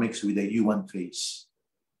Economics with a Human Face.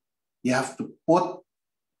 You have to put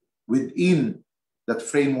within that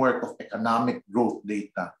framework of economic growth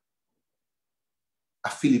data a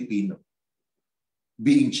Filipino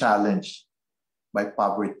being challenged by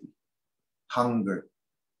poverty, hunger.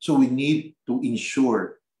 So we need to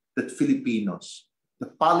ensure that Filipinos the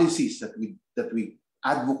policies that we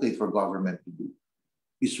advocate for government to do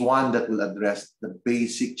is one that will address the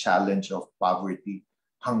basic challenge of poverty,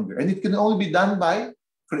 hunger. And it can only be done by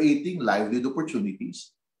creating livelihood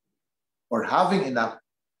opportunities or having enough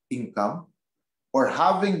income or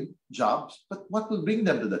having jobs. But what will bring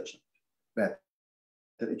them to that job? Better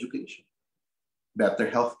education, better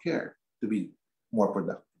healthcare to be more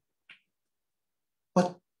productive.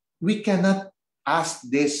 But we cannot ask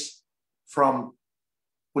this from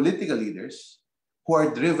political leaders who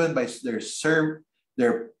are driven by their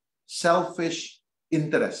selfish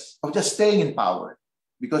interests of just staying in power.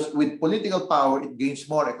 Because with political power, it gains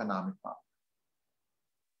more economic power.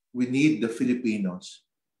 We need the Filipinos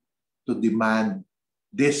to demand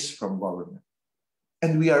this from government.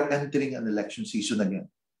 And we are entering an election season again.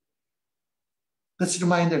 Let's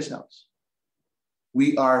remind ourselves.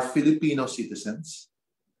 We are Filipino citizens.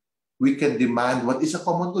 We can demand what is a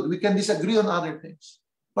common good. We can disagree on other things.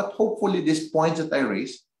 But hopefully these points that I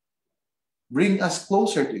raised bring us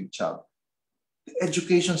closer to each other. The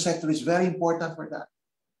education sector is very important for that.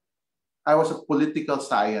 I was a political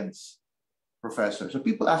science professor. So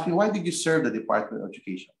people ask me, why did you serve the Department of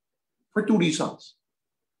Education? For two reasons.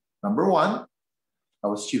 Number one, I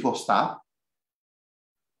was chief of staff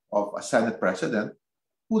of a Senate president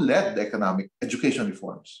who led the economic education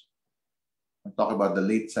reforms. I'm talking about the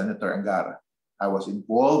late Senator Angara. I was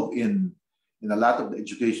involved in a lot of the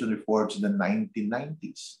education reforms in the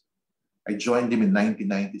 1990s. I joined him in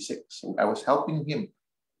 1996. So I was helping him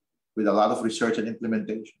with a lot of research and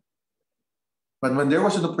implementation. But when there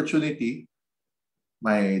was an opportunity,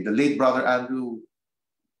 the late brother Andrew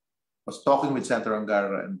was talking with Senator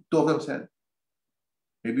Angara, and two of them said,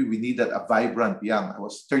 maybe we need a vibrant young. I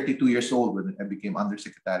was 32 years old when I became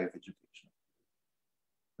Undersecretary of Education.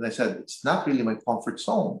 And I said, it's not really my comfort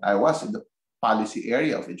zone. I was in the policy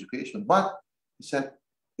area of education, but he said,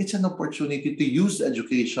 it's an opportunity to use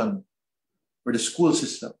education or the school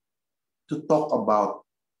system to talk about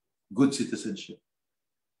good citizenship.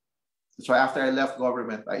 That's why after I left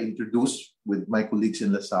government, I introduced with my colleagues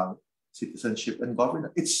in LaSalle citizenship and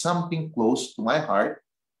governance. It's something close to my heart,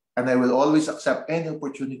 and I will always accept any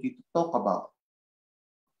opportunity to talk about.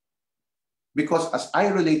 Because as I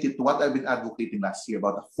related to what I've been advocating last year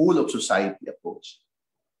about the whole of society approach,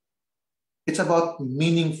 it's about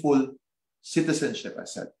meaningful citizenship, I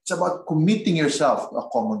said. It's about committing yourself to a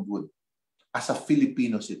common good as a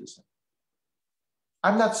Filipino citizen.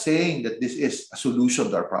 I'm not saying that this is a solution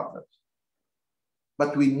to our problems,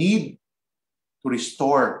 but we need to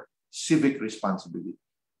restore civic responsibility.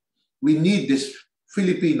 We need this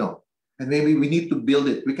Filipino, and maybe we need to build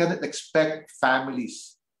it. We cannot expect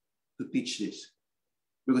families to teach this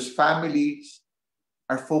because families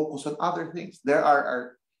are focused on other things. They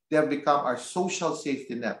have become our social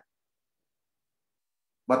safety net.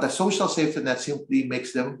 But the social safety net simply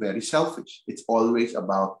makes them very selfish. It's always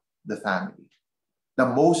about the family. The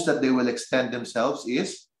most that they will extend themselves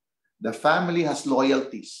is the family has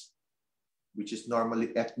loyalties, which is normally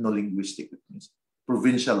ethno-linguistic, it means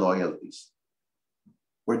provincial loyalties,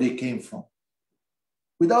 where they came from.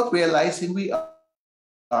 Without realizing we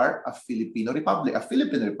are a Filipino republic, a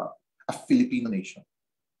Philippine republic, a Filipino nation.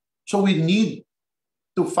 So we need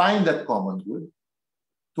to find that common good,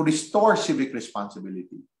 to restore civic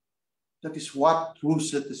responsibility. That is what true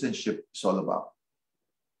citizenship is all about.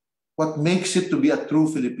 What makes it to be a true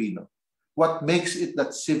Filipino? What makes it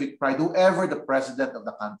that civic pride, whoever the president of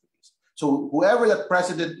the country is. So whoever that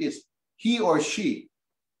president is, he or she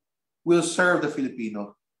will serve the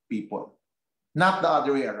Filipino people, not the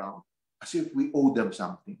other way around, as if we owe them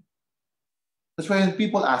something. That's why when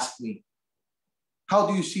people ask me, how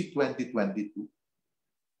do you see 2022?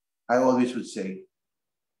 I always would say,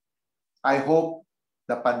 I hope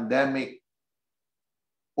the pandemic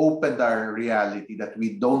opened our reality that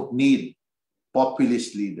we don't need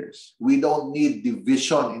populist leaders. We don't need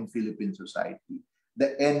division in Philippine society.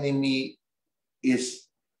 The enemy is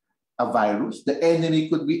a virus. The enemy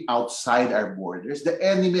could be outside our borders. The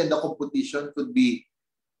enemy and the competition could be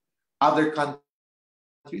other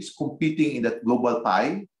countries competing in that global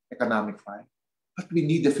pie, economic pie. But we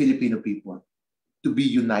need the Filipino people to be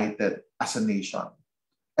united as a nation.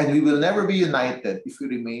 And we will never be united if we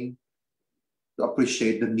remain to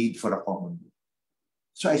appreciate the need for a common good.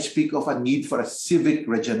 So I speak of a need for a civic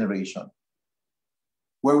regeneration,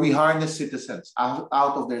 where we harness citizens out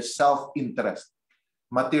of their self-interest,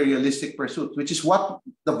 materialistic pursuit, which is what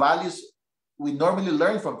the values we normally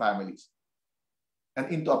learn from families,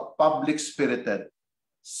 and into a public-spirited,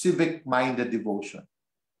 civic-minded devotion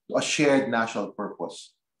to a shared national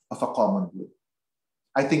purpose of a common good.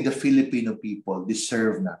 I think the Filipino people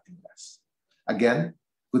deserve nothing less. Again,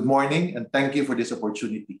 good morning and thank you for this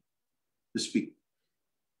opportunity to speak.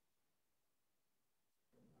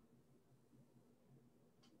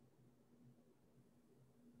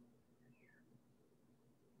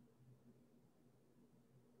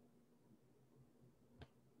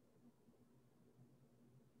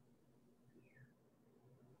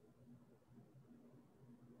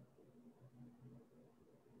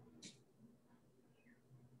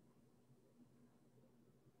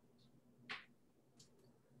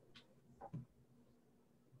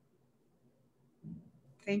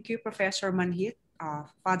 Thank you, Professor Manhit.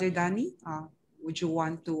 Father Danny, would you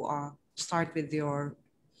want to start with your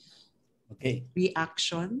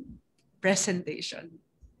reaction presentation?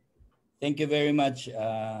 Thank you very much,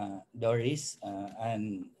 Doris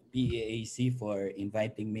and PEAC for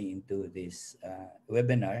inviting me into this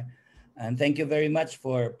webinar. And thank you very much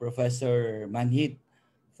for Professor Manhit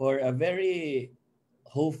for a very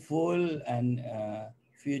hopeful and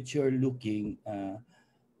future-looking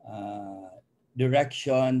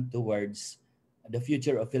direction towards the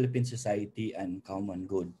future of Philippine society and common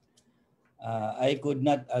good. I could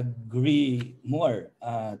not agree more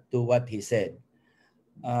to what he said.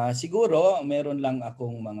 Siguro, meron lang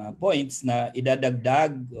akong mga points na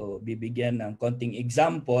idadagdag o bibigyan ng konting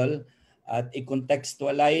example at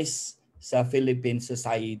i-contextualize sa Philippine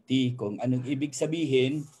society kung anong ibig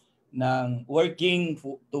sabihin ng working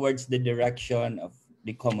towards the direction of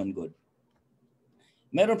the common good.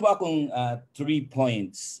 Meron po akong 3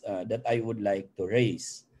 points that I would like to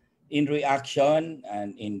raise in reaction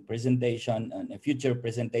and in presentation and a future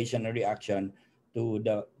presentation and reaction to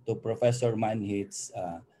Professor Manhit's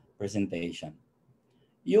presentation.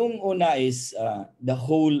 Yung una is the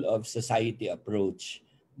whole of society approach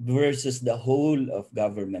versus the whole of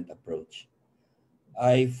government approach.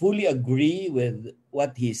 I fully agree with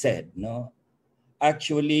what he said. No,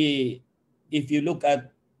 actually, if you look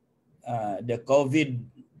at the COVID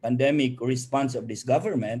pandemic response of this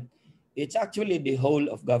government, it's actually the whole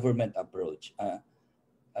of government approach.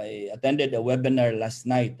 I attended a webinar last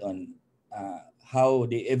night on how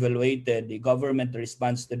they evaluated the government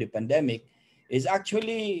response to the pandemic is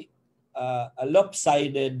actually a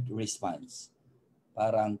lopsided response.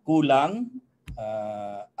 Parang kulang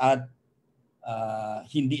at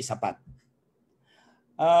hindi sapat.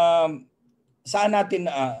 Saan natin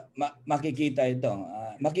makikita ito?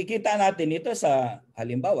 Makikita natin ito sa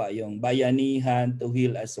halimbawa yung Bayanihan to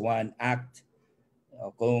Heal as One Act.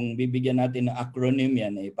 Kung bibigyan natin ng acronym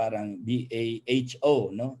yan ay parang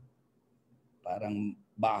BAHO, no? Parang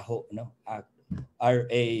baho, no? Act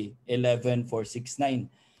RA 11469.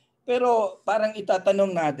 Pero parang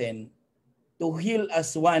itatanong natin, to heal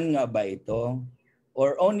as one nga ba ito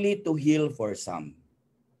or only to heal for some?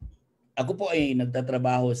 Ako po ay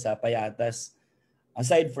nagtatrabaho sa Payatas.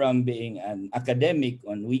 Aside from being an academic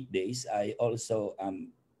on weekdays, I also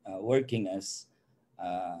am working as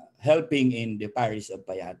helping in the parish of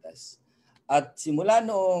Payatas. At simula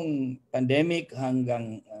noong pandemic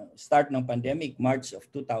hanggang start ng pandemic, March of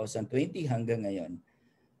 2020 hanggang ngayon,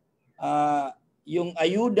 yung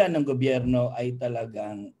ayuda ng gobyerno ay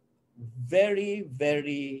talagang very,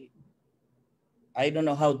 very, I don't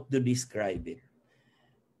know how to describe it.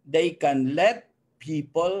 They can let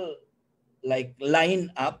people like line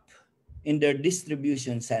up in their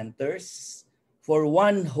distribution centers for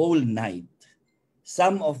one whole night.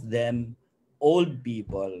 Some of them old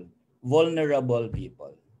people, vulnerable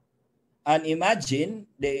people. And imagine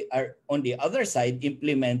they are on the other side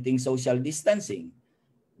implementing social distancing.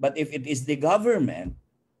 But if it is the government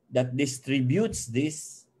that distributes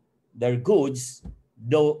their goods,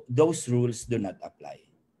 those rules do not apply.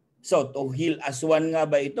 So to heal as one nga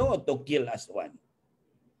ba ito o to kill as one?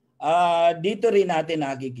 Dito rin natin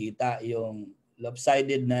nakikita yung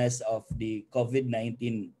lopsidedness of the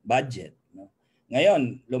COVID-19 budget. No?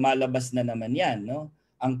 Ngayon, lumalabas na naman yan, no?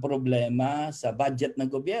 Ang problema sa budget ng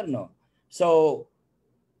gobyerno. So,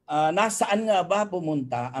 nasaan nga ba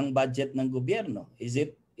pumunta ang budget ng gobyerno? Is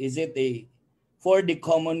it for the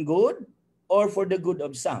common good or for the good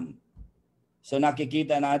of some? So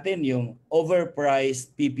nakikita natin yung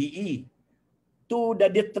overpriced PPE to the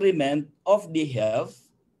detriment of the health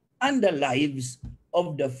and the lives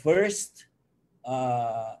of the first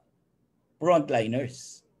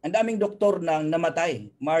frontliners. Ang daming doktor nang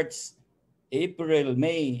namatay. March, April,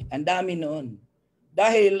 May, ang dami noon.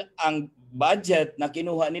 Dahil ang budget na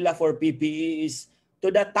kinuha nila for PPE is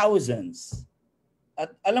to the thousands.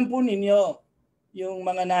 At alam po ninyo, yung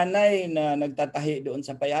mga nanay na nagtatahi doon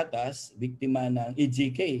sa Payatas, biktima ng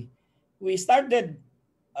EGK, we started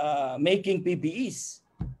making PPEs.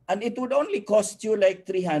 And it would only cost you like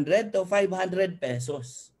 300 to 500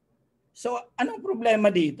 pesos. So anong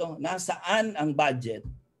problema dito? Nasaan ang budget?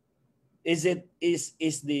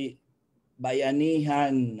 Is the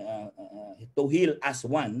bayanihan to heal as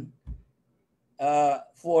one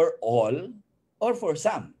for all or for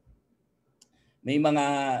some? May mga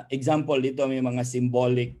example dito, may mga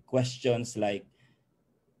symbolic questions like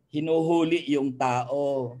hinuhuli yung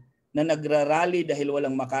tao na nagrarally dahil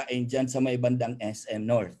walang makain dyan sa may bandang SM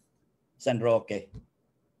North, San Roque.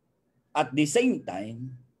 At the same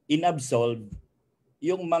time, inabsolve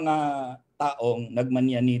yung mga taong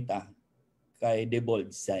nagmanyanita kay Debold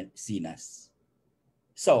Sinas.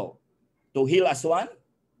 So, to heal as one,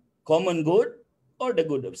 common good, or the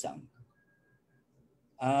good of some?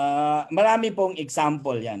 Marami pong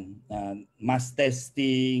example yan. Mass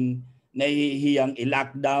testing, nahihiyang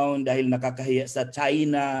i-lockdown dahil nakakahiya sa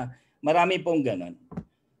China. Marami pong ganon.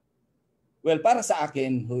 Well, para sa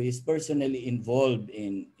akin, who is personally involved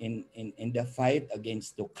in the fight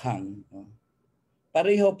against Tukang,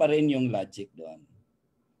 pareho pa rin yung logic doon.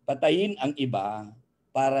 Patayin ang iba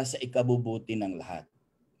para sa ikabubuti ng lahat.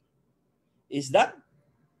 Is that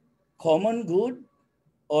common good?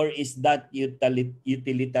 Or is that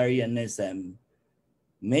utilitarianism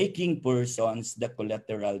making persons the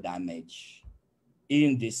collateral damage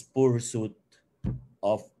in this pursuit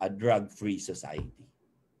of a drug-free society?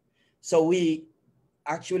 So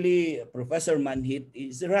Professor Manhit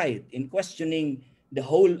is right in questioning the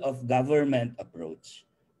whole of government approach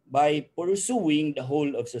by pursuing the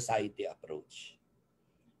whole of society approach.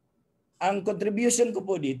 Ang contribution ko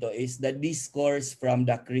po dito is the discourse from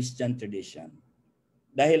the Christian tradition.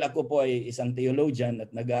 Dahil ako po ay isang theologian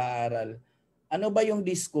at nag-aaral, ano ba yung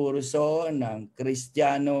diskurso ng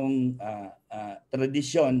Kristiyanong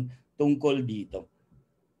tradisyon tungkol dito?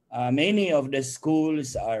 Many of the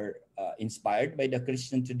schools are inspired by the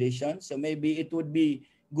Christian tradition, so maybe it would be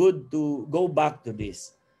good to go back to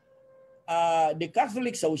this. The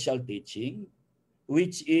Catholic social teaching,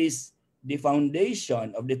 which is the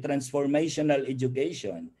foundation of the transformational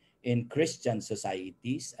education in Christian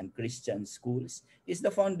societies and Christian schools, has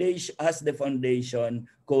the foundation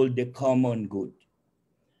called the common good.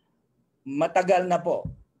 Matagal na po,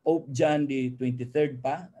 Pope John the 23rd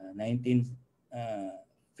pa,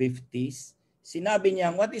 1950s, sinabi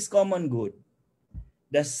niya, what is common good?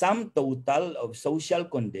 The sum total of social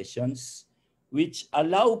conditions which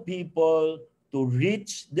allow people to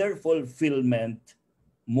reach their fulfillment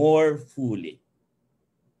more fully.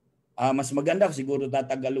 Mas maganda siguro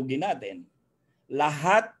tatagalogin natin.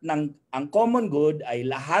 Ang common good ay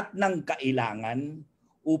lahat ng kailangan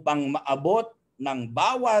upang maabot ng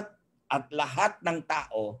bawat at lahat ng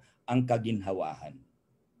tao ang kaginhawahan.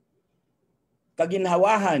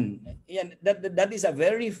 Kaginhawahan, that is a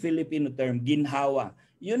very Filipino term, ginhawa.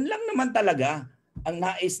 Yun lang naman talaga ang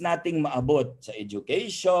nais nating maabot sa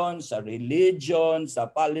education, sa religion, sa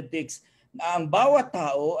politics, na ang bawat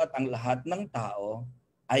tao at ang lahat ng tao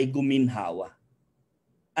ay guminhawa.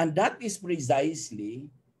 And that is precisely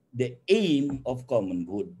the aim of common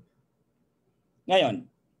good. Ngayon,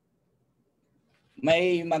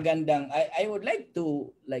 may magandang, I would like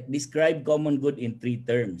to describe common good in 3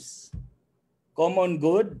 terms. Common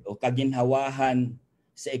good o kaginhawahan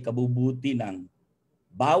sa ikabubuti ng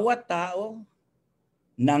bawat tao,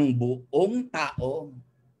 ng buong tao,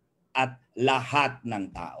 at lahat ng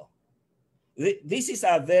tao. This is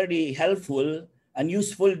a very helpful and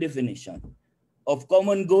useful definition of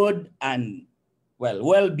common good and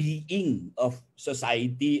well-being of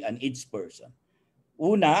society and each person.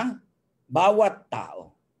 Una, bawat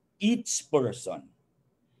tao, each person,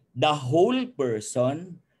 the whole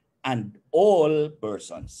person, and all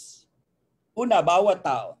persons. Una, bawat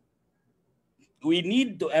tao. We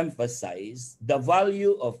need to emphasize the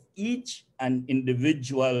value of each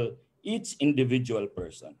individual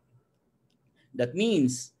person. That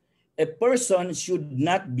means a person should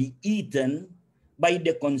not be eaten by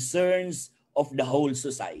the concerns of the whole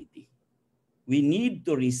society. We need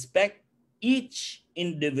to respect each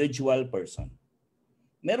individual person.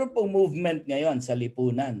 Meron pong movement ngayon sa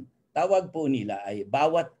lipunan. Tawag po nila ay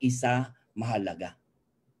bawat isa mahalaga.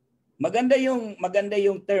 Maganda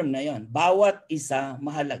yung term na yon. Bawat isa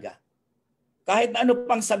mahalaga. Kahit ano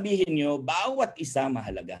pang sabihin nyo, bawat isa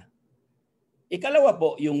mahalaga. Ikalawa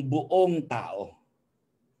po, yung buong tao.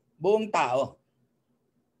 Buong tao.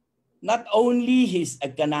 Not only his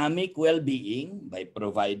economic well-being by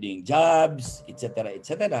providing jobs, etc.,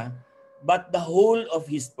 but the whole of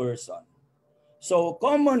his person. So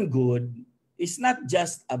common good is not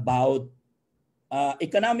just about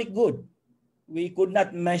economic good. We could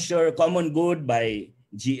not measure common good by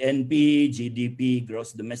GNP, GDP,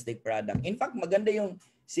 gross domestic product. In fact, maganda yung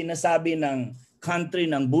sinasabi ng country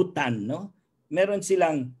ng Bhutan, no? Meron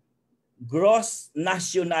silang Gross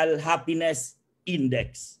National Happiness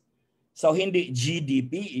Index. So hindi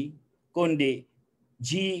GDP, kundi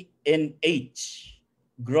GNH,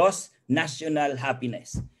 Gross National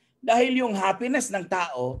Happiness. Dahil yung happiness ng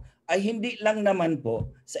tao ay hindi lang naman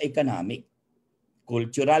po sa economic,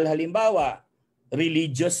 cultural halimbawa,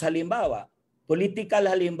 religious halimbawa, political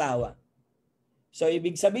halimbawa. So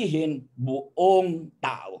ibig sabihin, buong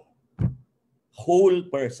tao, whole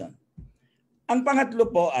person. Ang pangatlo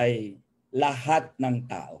po ay lahat ng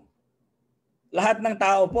tao. Lahat ng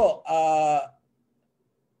tao po,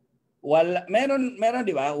 meron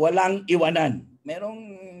di ba? Walang iwanan. Merong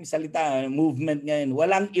salita, movement ngayon,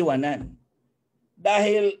 walang iwanan.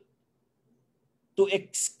 Dahil to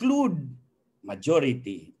exclude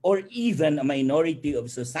majority or even a minority of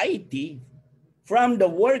society from the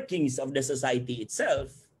workings of the society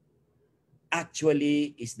itself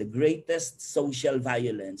actually is the greatest social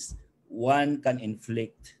violence one can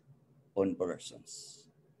inflict on persons.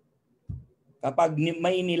 Kapag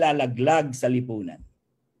may nilalaglag sa lipunan,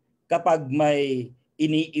 kapag may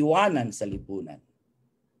iniiwanan sa lipunan,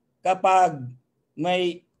 kapag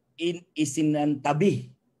may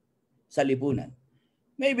isinantabi sa lipunan,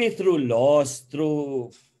 maybe through laws,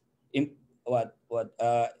 through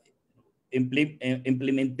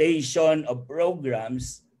implementation of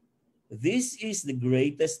programs, this is the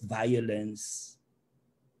greatest violence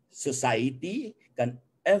society can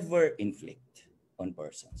ever inflict on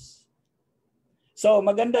persons. So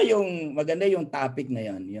maganda yung topic na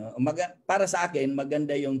yon. Para sa akin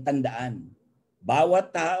maganda yung tandaan.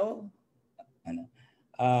 Bawat tao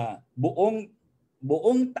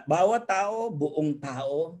bawat tao, buong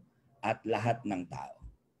tao at lahat ng tao.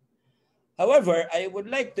 However, I would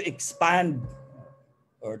like to expand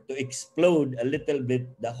or to explode a little bit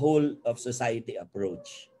the whole of society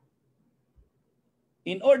approach.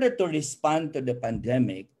 In order to respond to the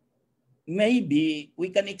pandemic, maybe we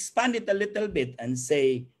can expand it a little bit and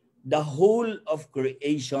say the whole of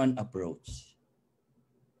creation approach.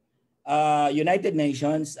 United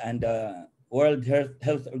Nations and the World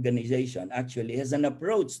Health Organization actually has an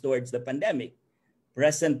approach towards the pandemic,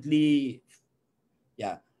 presently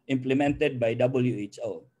implemented by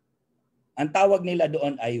WHO. Ang tawag nila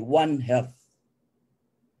doon ay One Health.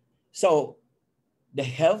 So, the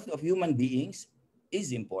health of human beings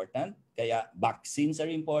is important. Kaya vaccines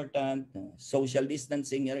are important, social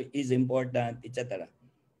distancing is important, etc.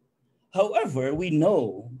 However, we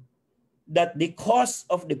know that the cause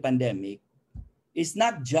of the pandemic is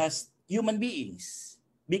not just human beings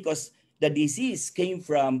because the disease came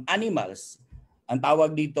from animals. Ang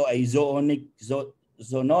tawag dito ay zoonotic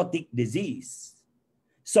disease.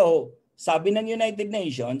 So, sabi ng United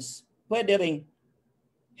Nations, pwede ring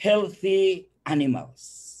healthy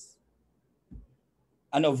animals.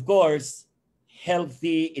 And of course,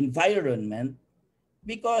 healthy environment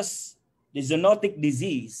because the zoonotic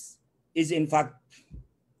disease is in fact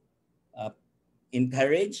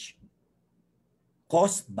encouraged,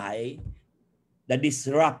 caused by the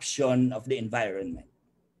disruption of the environment.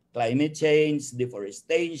 Climate change,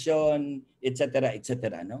 deforestation, etc.,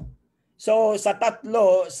 etc. No? So sa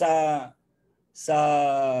tatlo sa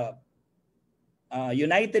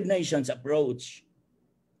United Nations approach,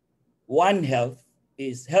 One Health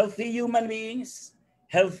is healthy human beings,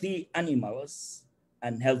 healthy animals,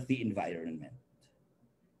 and healthy environment.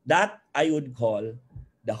 That I would call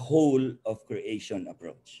the whole of creation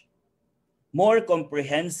approach. More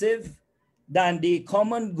comprehensive than the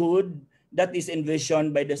common good that is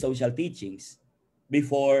envisioned by the social teachings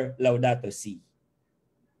before Laudato Si.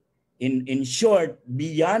 In short,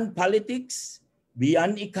 beyond politics,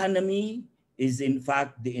 beyond economy, is in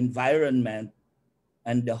fact the environment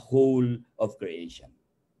and the whole of creation.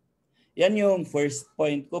 Yan yung first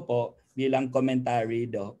point ko po bilang commentary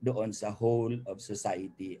doon sa whole of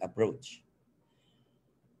society approach.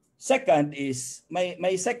 Second is,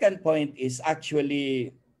 my second point is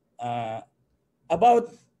actually about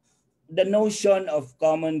the notion of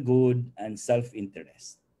common good and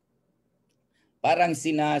self-interest. Parang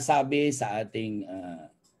sinasabi sa ating,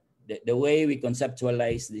 the way we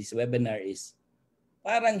conceptualize this webinar is,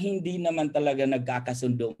 parang hindi naman talaga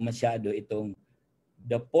nagkakasundo masyado itong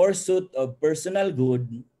the pursuit of personal good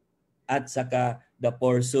at saka the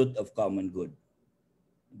pursuit of common good.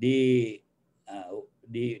 The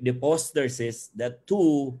poster says that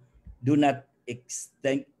two do not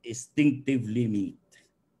instinctively meet.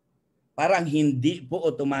 Parang hindi po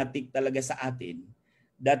automatic talaga sa atin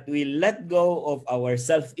that we let go of our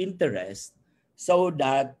self-interest so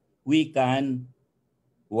that we can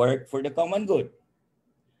work for the common good.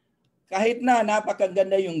 kahit na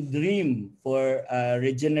napakaganda yung dream for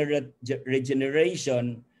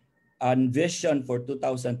regeneration and vision for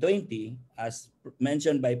 2020, as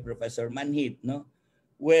mentioned by Professor Manhit, no,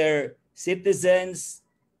 where citizens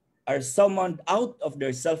are summoned out of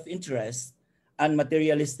their self-interest and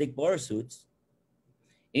materialistic pursuits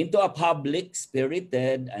into a public,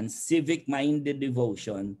 spirited, and civic-minded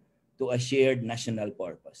devotion to a shared national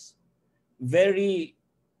purpose.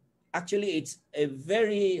 Actually, it's a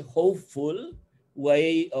very hopeful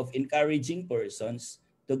way of encouraging persons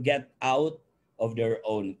to get out of their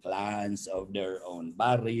own clans, of their own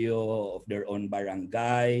barrio, of their own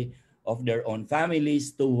barangay, of their own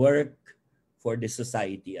families to work for the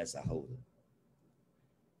society as a whole.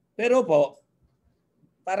 Pero po,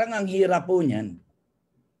 parang ang hirap po niyan.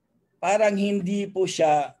 Parang hindi po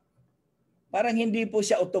siya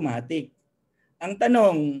automatic. Ang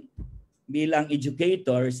tanong bilang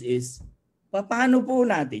educators is, paano po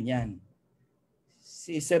natin yan?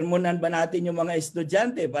 Sermonan ba natin yung mga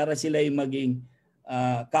estudyante para sila ay maging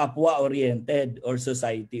kapwa-oriented or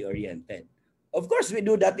society-oriented? Of course, we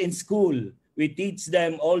do that in school. We teach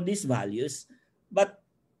them all these values. But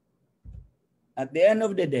at the end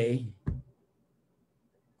of the day,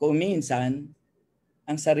 kung minsan,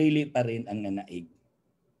 ang sarili pa rin ang nanaig.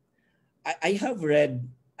 I have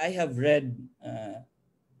read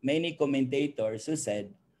many commentators who said,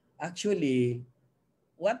 actually,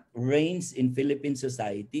 what reigns in Philippine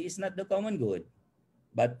society is not the common good,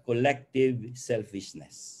 but collective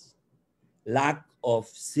selfishness, lack of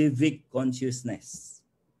civic consciousness,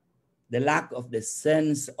 the lack of the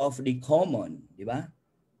sense of the common, di ba?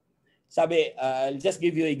 Sabi, I'll just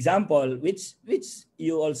give you an example, which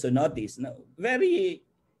you also notice, no? Very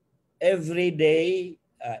everyday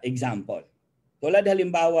example. Tulad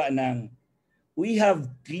halimbawa ng, we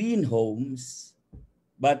have clean homes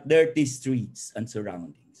but dirty streets and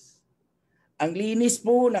surroundings. Ang linis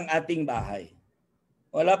po ng ating bahay.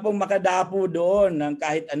 Wala pong makadapo doon ng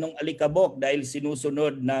kahit anong alikabok dahil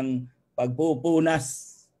sinusunod ng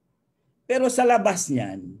pagpupunas. Pero sa labas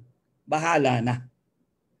niyan, bahala na.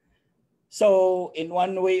 So, in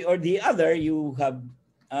one way or the other, you have,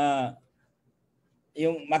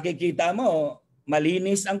 yung makikita mo,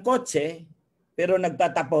 malinis ang kotse, pero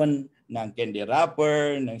nagtatapon ng candy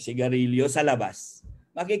wrapper, ng sigarilyo sa labas.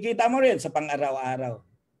 Makikita mo rin sa pang-araw-araw.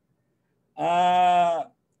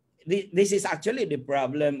 This is actually the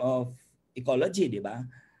problem of ecology, di ba?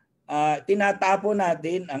 Tinatapon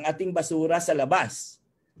natin ang ating basura sa labas.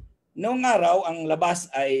 Noong araw, ang labas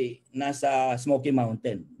ay nasa Smoky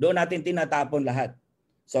Mountain. Doon natin tinatapon lahat.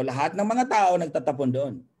 So lahat ng mga tao nagtatapon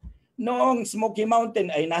doon. Noong Smoky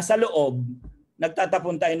Mountain ay nasa loob,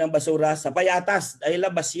 nagtatapon tayo ng basura sa Payatas ay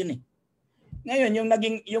labas yun eh. Ngayon,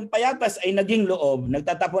 yung Payatas ay naging loob,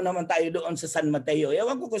 nagtatapon naman tayo doon sa San Mateo.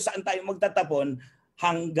 Ewan ko kung saan tayo magtatapon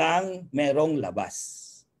hanggang merong labas.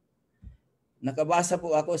 Nakabasa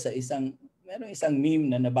po ako sa merong isang meme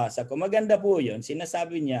na nabasa ko. Maganda po yun.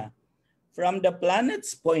 Sinasabi niya, from the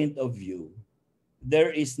planet's point of view,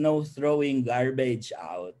 there is no throwing garbage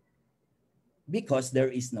out because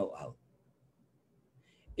there is no out.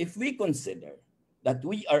 If we consider that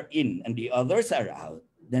we are in and the others are out,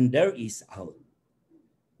 then there is out.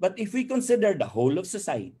 But if we consider the whole of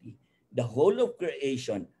society, the whole of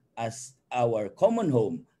creation as our common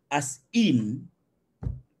home, as in,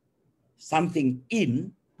 something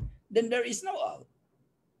in, then there is no out.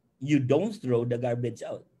 You don't throw the garbage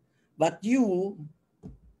out. But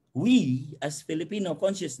we as Filipino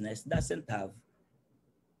consciousness doesn't have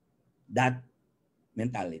that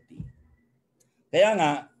mentality. Kaya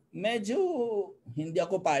nga, medyo hindi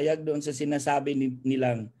ako payag doon sa sinasabi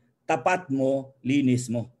nilang tapat mo, linis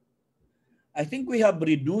mo. I think we have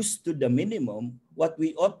reduced to the minimum what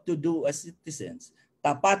we ought to do as citizens.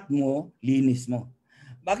 Tapat mo, linis mo.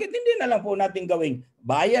 Bakit hindi na lang po natin gawing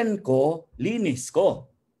bayan ko, linis ko?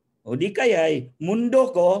 O di kaya'y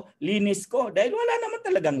mundo ko, linis ko. Dahil wala naman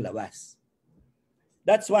talagang labas.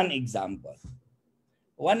 That's one example.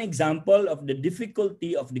 One example of the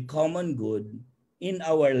difficulty of the common good in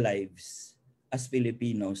our lives as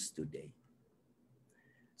Filipinos today.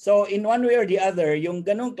 So in one way or the other, yung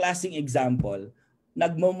ganong klaseng example,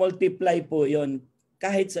 nagmo-multiply po yon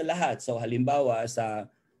kahit sa lahat. So halimbawa sa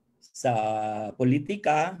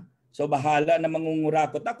politika, so bahala na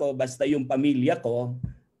mangungurakot ako basta yung pamilya ko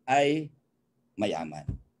ay mayaman.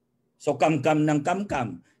 So kamkam ng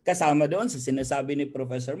kamkam. Kasama doon sa sinasabi ni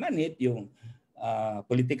Professor Manhit, yung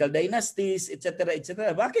political dynasties, etc.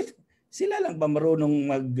 etc. Bakit? Sila lang ba marunong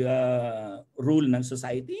mag-rule ng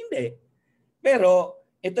society? Hindi. Pero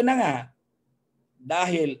ito na nga,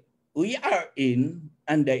 dahil we are in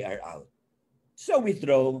and they are out. So we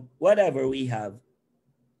throw whatever we have,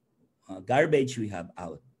 garbage we have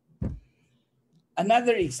out.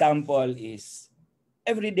 Another example is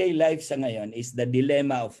everyday life sa ngayon is the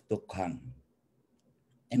dilemma of tukhang.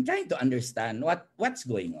 I'm trying to understand what's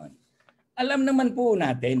going on. Alam naman po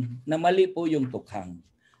natin na mali po yung tukhang.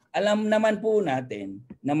 Alam naman po natin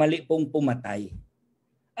na mali pong pumatay.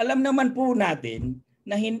 Alam naman po natin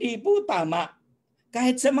na hindi po tama.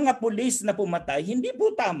 Kahit sa mga pulis na pumatay, hindi po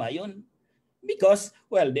tama yun. Because,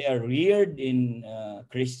 well, they are reared in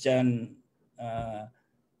Christian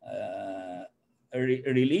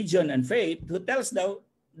religion and faith who tells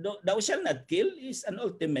thou shalt not kill is an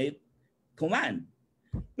ultimate command.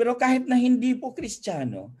 Pero kahit na hindi po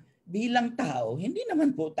Kristiyano, bilang tao, hindi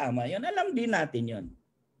naman po tama yun. Alam din natin yun.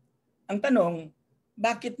 Ang tanong,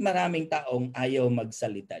 bakit maraming taong ayaw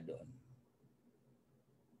magsalita doon?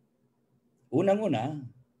 Unang-una,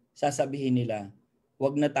 sasabihin nila,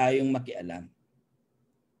 huwag na tayong makialam.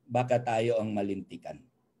 Baka tayo ang malintikan.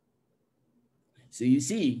 So you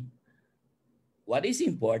see, what is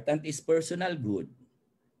important is personal good.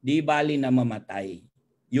 Di bali na mamatay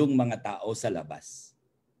yung mga tao sa labas.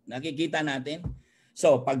 Nakikita natin?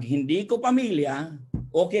 So, pag hindi ko pamilya,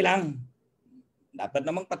 okay lang. Dapat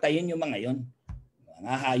namang patayin yung mga yon.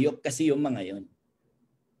 Mga hayop kasi yung mga yon.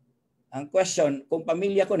 Ang question, kung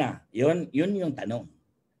pamilya ko na, yun yung tanong.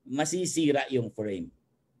 Masisira yung frame.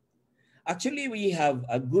 Actually, we have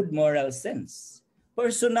a good moral sense.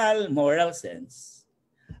 Personal moral sense.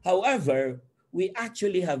 However, we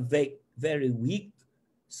actually have very weak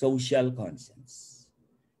social conscience.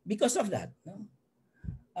 Because of that, no?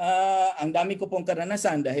 Ang dami ko pong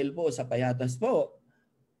karanasan dahil po sa payatas po,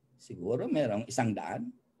 siguro merong 100,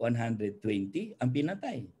 120 ang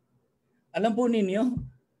pinatay. Alam po ninyo,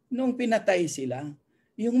 nung pinatay sila,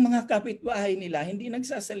 yung mga kapitbahay nila hindi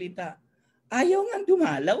nagsasalita. Ayaw nga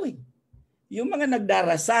dumalaw eh. Yung mga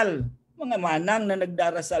nagdarasal, mga manang na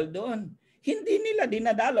nagdarasal doon, hindi nila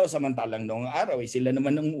dinadalaw samantalang noong araw, sila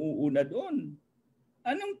naman ang uuna doon.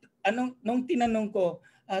 Nung tinanong ko,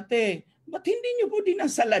 ate, ba't hindi niyo po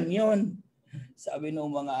dinasalan yon? Sabi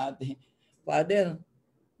ng mga ate, Father,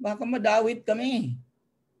 baka madawit kami.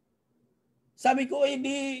 Sabi ko,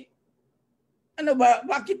 ano ba,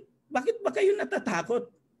 bakit ba kayo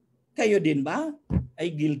natatakot? Kayo din ba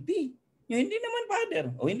ay guilty? Yung hindi naman, Father.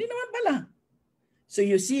 O hindi naman pala. So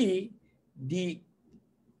you see, the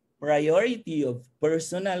priority of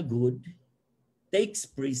personal good takes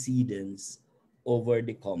precedence over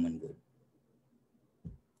the common good.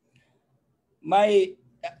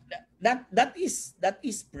 That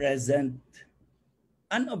is present,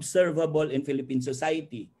 unobservable in Philippine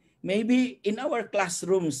society. Maybe in our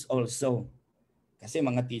classrooms also. Kasi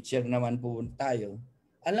mga teacher naman po tayo.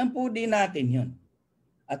 Alam po din natin yun.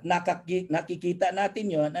 At nakikita natin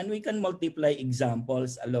yun and we can multiply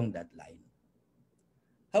examples along that line.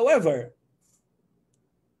 However,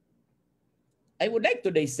 I would like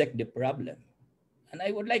to dissect the problem. And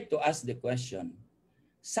I would like to ask the question,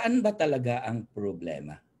 saan ba talaga ang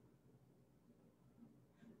problema?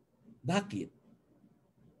 Bakit?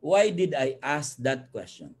 Why did I ask that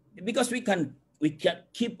question? Because we can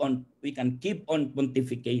keep on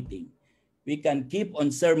pontificating. We can keep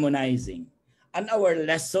on sermonizing. And our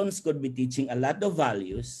lessons could be teaching a lot of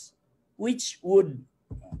values which would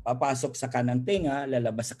papasok sa kanang tenga,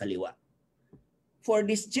 lalabas sa kaliwa. For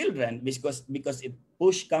these children, because if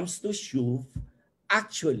push comes to shove,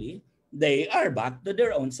 actually, they are back to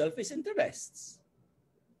their own selfish interests.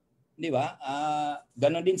 Di ba?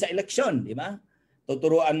 Ganon din sa eleksyon, di ba?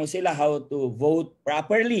 Tuturuan mo sila how to vote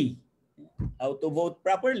properly. How to vote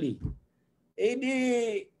properly. Eh di,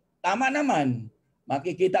 tama naman.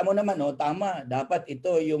 Makikita mo naman, tama, dapat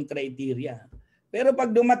ito yung criteria. Pero pag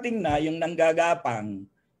dumating na yung nanggagapang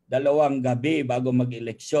 2 gabi bago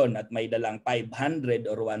mag-eleksyon at may dalang 500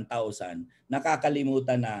 or 1,000,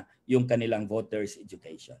 nakakalimutan na yung kanilang voters'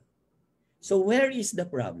 education. So where is the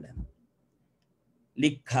problem?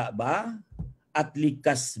 Likha ba at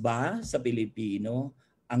likas ba sa Pilipino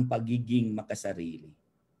ang pagiging makasarili?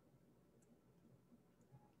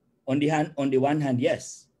 On the one hand,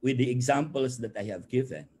 yes, with the examples that I have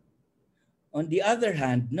given. On the other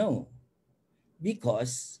hand, no.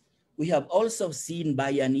 Because we have also seen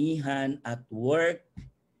bayanihan at work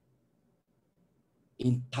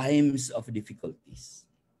in times of difficulties.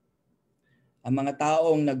 Ang mga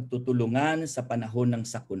taong nagtutulungan sa panahon ng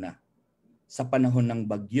sakuna, sa panahon ng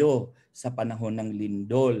bagyo, sa panahon ng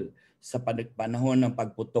lindol, sa panahon ng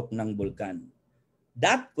pagputok ng bulkan.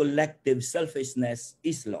 That collective selfishness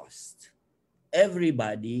is lost.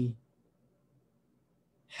 Everybody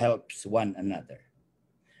helps one another.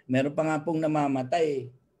 Meron pa nga pong namamatay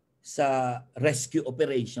sa rescue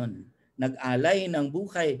operation. Nag-alay ng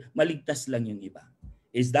buhay, maligtas lang yung iba.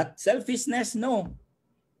 Is that selfishness? No.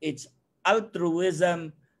 It's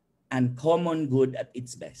altruism and common good at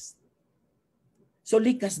its best. So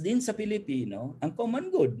likas din sa Pilipino ang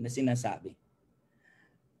common good na sinasabi.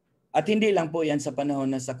 At hindi lang po yan sa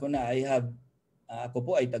panahon na sakuna. Ako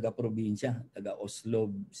po ay taga-probinsya,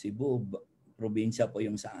 taga-Oslo, Cebu, probinsya po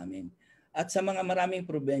yung sa amin. At sa mga maraming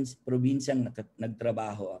probinsyang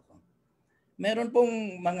nagtrabaho ako, meron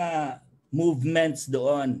pong mga movements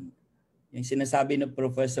doon. Yung sinasabi ng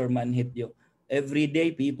Professor Manhit, yung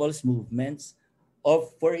everyday people's movements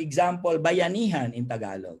of, for example, bayanihan in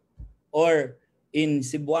Tagalog, or in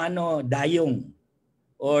Cebuano, dayong,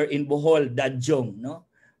 or in Bohol, dadyong, no?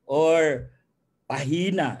 Or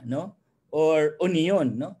pahina, no? Or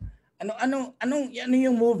union, no? Ano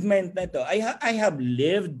yung movement na ito? I have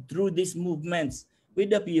lived through these movements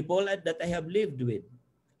with the people that I have lived with.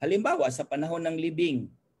 Halimbawa, sa panahon ng libing.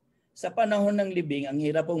 Sa panahon ng libing, ang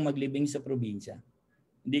hirap pong maglibing sa probinsya.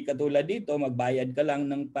 Hindi katulad dito, magbayad ka lang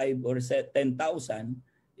ng 5 or 10,000,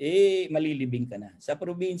 malilibing ka na. Sa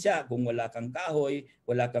probinsya, kung wala kang kahoy,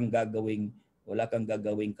 wala kang gagawing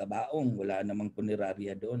kabaong, wala namang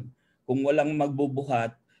punerarya doon. Kung walang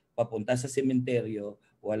magbubuhat, papunta sa sementeryo,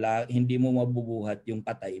 hindi mo mabubuhat yung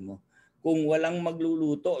patay mo. Kung walang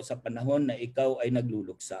magluluto sa panahon na ikaw ay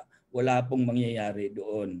nagluluksa, wala pong mangyayari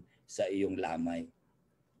doon sa iyong lamay.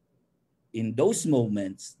 In those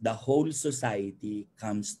moments, the whole society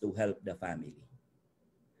comes to help the family.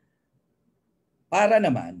 Para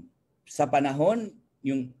naman, sa panahon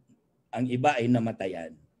ang iba ay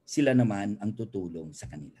namatayan, sila naman ang tutulong sa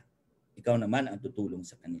kanila. Ikaw naman ang tutulong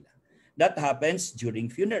sa kanila. That happens during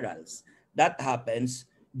funerals. That happens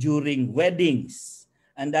during weddings.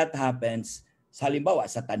 And that happens, halimbawa,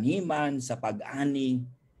 sa taniman, sa pag-ani.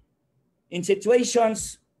 In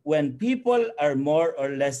situations when people are more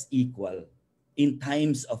or less equal in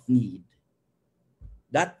times of need,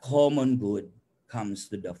 that common good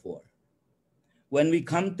comes to the fore. When we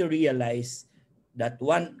come to realize that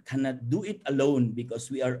one cannot do it alone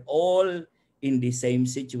because we are all in the same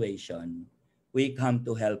situation, we come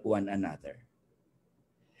to help one another.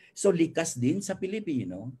 So likas din sa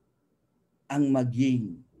Pilipino ang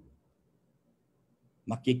maging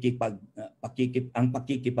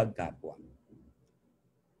pakikipagkapwa.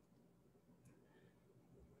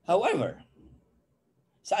 However,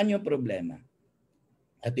 saan yung problema?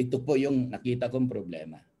 At ito po yung nakita kong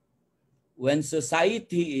problema. When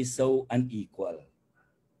society is so unequal,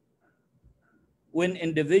 when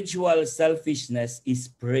individual selfishness is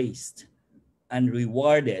praised and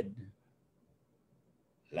rewarded,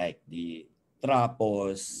 like the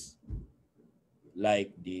trapos,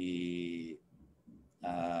 like the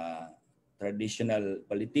traditional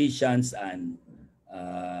politicians and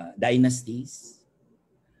dynasties,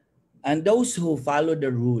 and those who follow the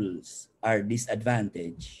rules are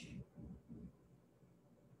disadvantaged,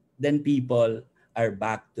 then people are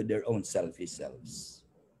back to their own selfish selves.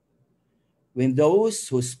 When those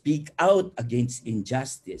who speak out against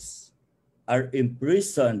injustice are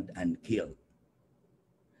imprisoned and killed,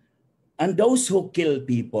 and those who kill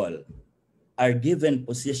people are given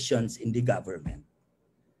positions in the government,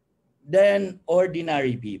 then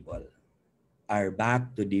ordinary people are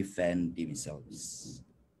back to defend themselves.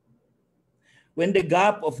 When the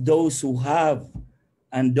gap of those who have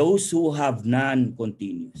and those who have none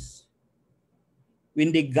continues,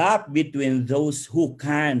 when the gap between those who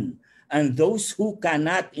can and those who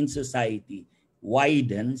cannot in society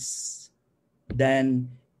widens, then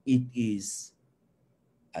it is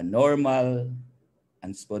a normal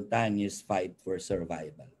and spontaneous fight for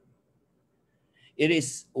survival. It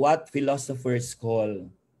is what philosophers call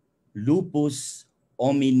lupus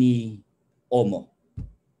homini homo.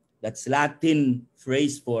 That's Latin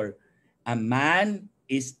phrase for a man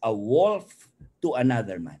is a wolf to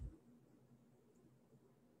another man.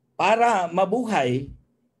 Para mabuhay,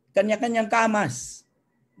 kanya-kanyang kamas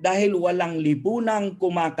dahil walang lipunang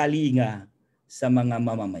kumakalinga sa mga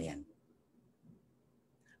mamamayan.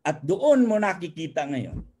 At doon mo nakikita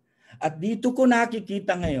ngayon, at dito ko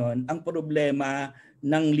nakikita ngayon ang problema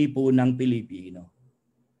ng lipunang Pilipino.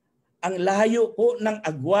 Ang layo po ng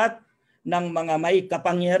agwat ng mga may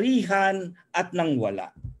kapangyarihan at ng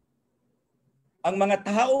wala. Ang mga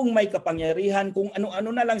taong may kapangyarihan kung ano-ano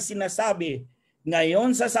na lang sinasabi,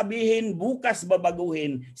 ngayon sasabihin, bukas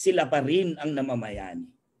babaguhin, sila pa rin ang namamayani.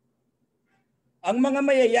 Ang mga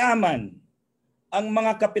mayayaman, ang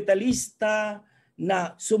mga kapitalista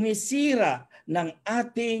na sumisira ng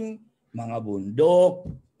ating mga bundok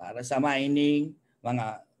para sa mining,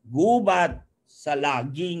 mga gubat sa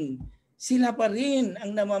laging Sila pa rin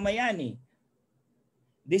ang namamayani.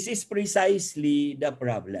 This is precisely the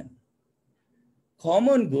problem.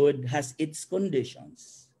 Common good has its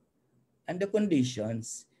conditions. And the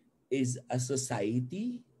conditions is a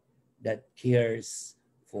society that cares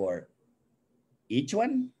for each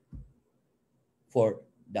one, for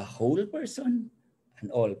the whole person,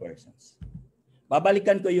 and all persons.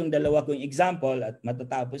 Babalikan ko yung dalawa kong example at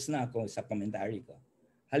matatapos na ako sa commentary ko.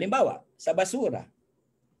 Halimbawa, sa basura.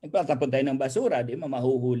 Nagpatapon tayo ng basura, di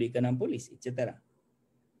mahuhuli ka ng pulis, etc.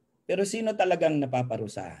 Pero sino talagang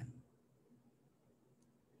napaparusahan?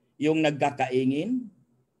 Yung nagkakaingin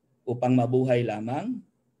upang mabuhay lamang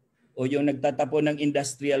o yung nagtatapon ng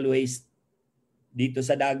industrial waste dito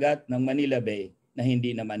sa dagat ng Manila Bay na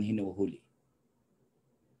hindi naman hinuhuli?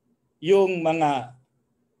 Yung mga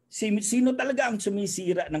sino talaga ang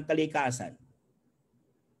sumisira ng kalikasan?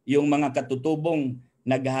 Yung mga katutubong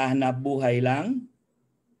naghahanap buhay lang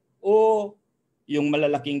o yung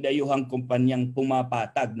malalaking dayuhang kumpanyang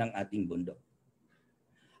pumapatag ng ating bundok?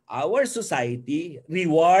 Our society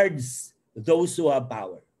rewards those who have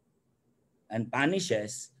power and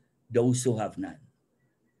punishes those who have none.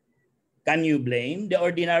 Can you blame the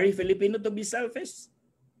ordinary Filipino to be selfish?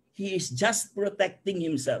 He is just protecting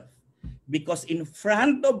himself because in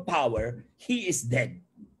front of power, he is dead.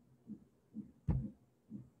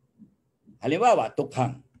 Halimbawa,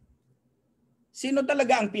 tukhang. Sino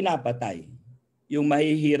talaga ang pinapatay? Yung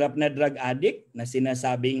mahihirap na drug addict na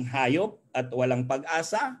sinasabing hayop at walang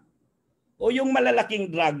pag-asa? O yung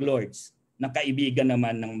malalaking drug lords na kaibigan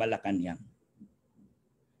naman ng Malacanang?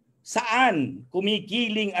 Saan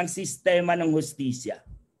kumikiling ang sistema ng hustisya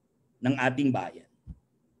ng ating bayan?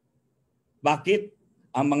 Bakit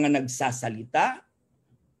ang mga nagsasalita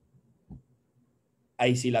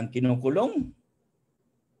ay silang kinukulong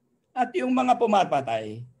at yung mga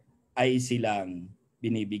pumapatay ay silang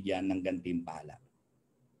binibigyan ng gantimpala?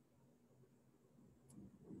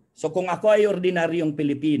 So kung ako ay ordinaryong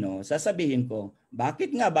Pilipino, sasabihin ko,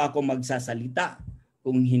 bakit nga ba ako magsasalita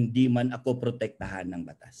kung hindi man ako protektahan ng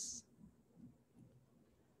batas?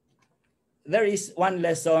 There is one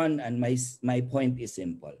lesson and my point is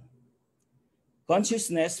simple.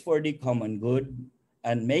 Consciousness for the common good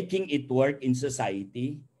and making it work in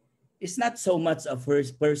society is not so much a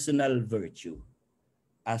personal virtue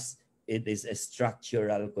as it is a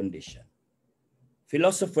structural condition.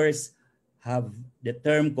 Philosophers have the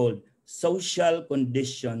term called social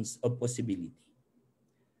conditions of possibility.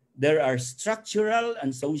 There are structural and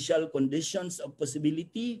social conditions of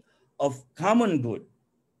possibility of common good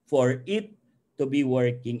for it to be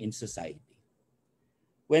working in society.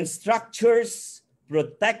 When structures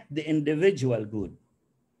protect the individual good,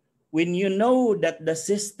 when you know that the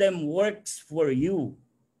system works for you,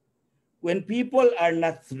 when people are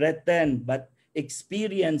not threatened but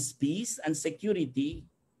experience peace and security,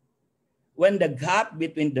 when the gap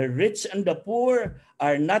between the rich and the poor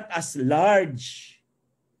are not as large,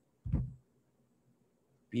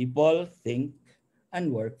 people think and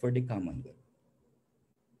work for the common good.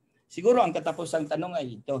 Siguro ang katapusang tanong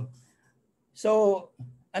ay ito. So,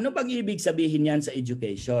 ano bang ibig sabihin yan sa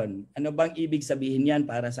education? Ano bang ibig sabihin yan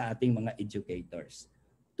para sa ating mga educators?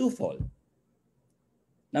 Twofold.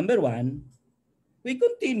 Number one, we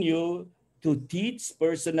continue to teach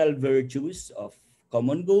personal virtues of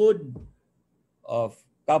common good, of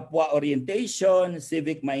kapwa orientation,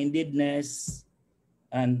 civic mindedness,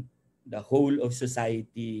 and the whole of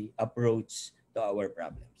society approach to our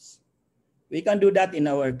problems. We can do that in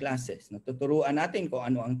our classes. Natuturuan natin kung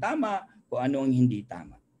ano ang tama, kung ano ang hindi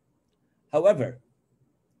tama. However,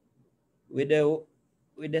 with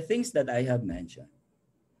the things that I have mentioned,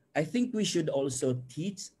 I think we should also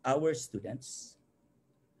teach our students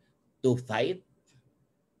to fight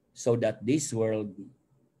so that this world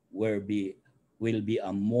will be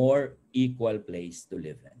a more equal place to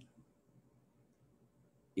live in.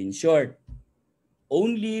 In short,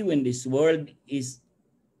 only when this world is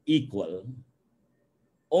equal,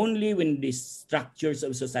 only when these structures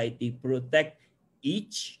of society protect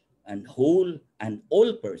each and whole and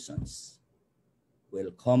all persons,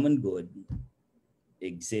 will common good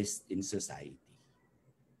exist in society.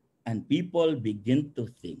 And people begin to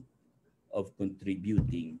think of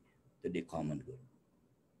contributing to the common good.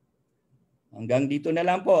 Hanggang dito na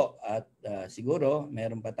lang po at siguro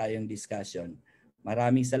meron pa tayong discussion.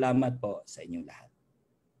 Maraming salamat po sa inyong lahat.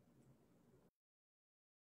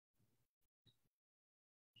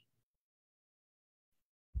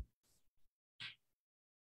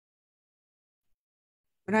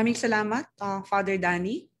 Maraming salamat, Father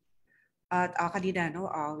Danny. At kanina,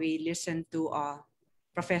 we listened to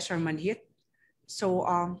Professor Manhit. So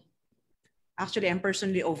Actually, I'm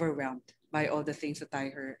personally overwhelmed by all the things that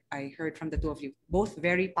I heard from the two of you. Both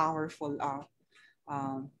very powerful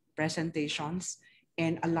presentations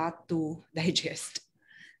and a lot to digest.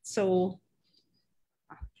 So,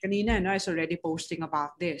 kanina, no, I was already posting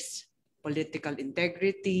about this. Political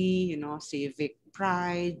integrity, civic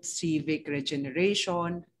pride, civic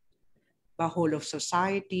regeneration, the whole of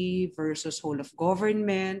society versus whole of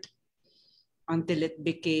government, until it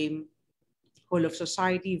became whole of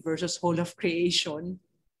society versus whole of creation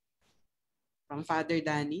from Father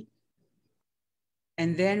Danny.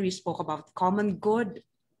 And then we spoke about common good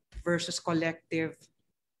versus collective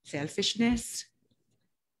selfishness.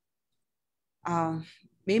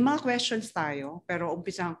 May mga questions tayo, pero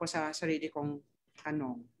umpisahan ko sa sarili kong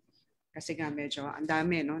tanong. Kasi nga medyo ang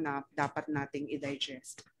dami na dapat nating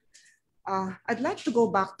i-digest. I'd like to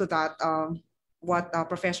go back to that, what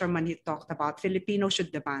Professor Manhit talked about. Filipinos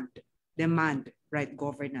should demand right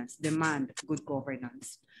governance, demand good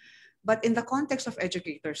governance. But in the context of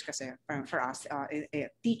educators, kasi for us,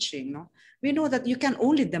 teaching, we know that you can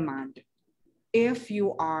only demand if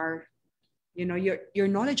you are, you're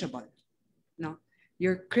knowledgeable,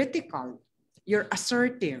 you're critical, you're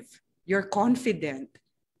assertive, you're confident.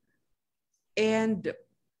 And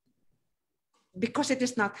because it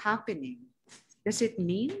is not happening, does it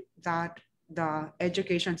mean that the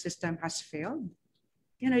education system has failed?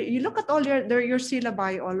 You look at all your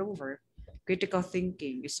syllabi all over. Critical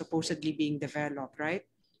thinking is supposedly being developed, right?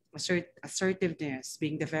 Assertiveness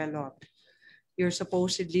being developed. You're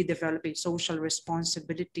supposedly developing social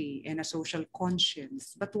responsibility and a social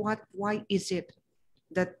conscience. But why is it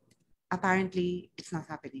that apparently it's not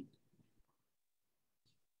happening?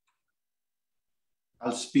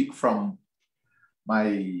 I'll speak from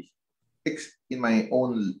in my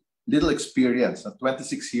own little experience of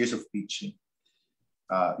 26 years of teaching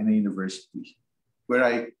in a university, where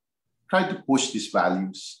I tried to push these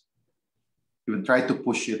values, even tried to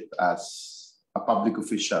push it as a public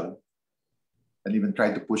official, and even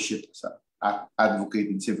tried to push it as an advocate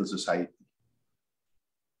in civil society.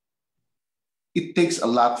 It takes a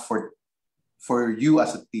lot for you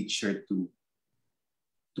as a teacher to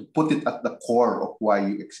put it at the core of why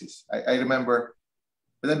you exist. I remember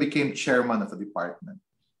when I became chairman of a department,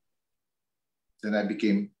 then I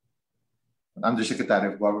became an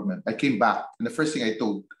undersecretary of government. I came back, and the first thing I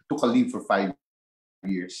took a leave for 5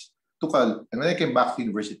 years. And when I came back to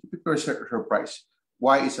university, people were surprised.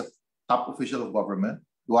 Why is a top official of government,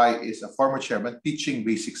 why is a former chairman teaching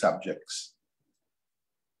basic subjects?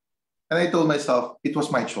 And I told myself, it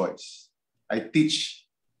was my choice. I teach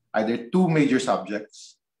either 2 major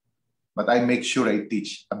subjects, but I make sure I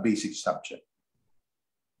teach a basic subject.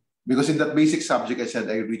 Because in that basic subject, I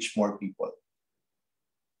said I reach more people.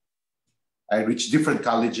 I reach different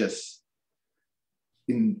colleges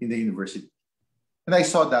in the university. And I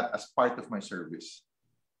saw that as part of my service.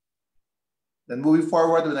 Then moving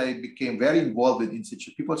forward, when I became very involved in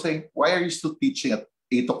institute, people saying, why are you still teaching at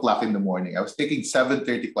 8 o'clock in the morning? I was taking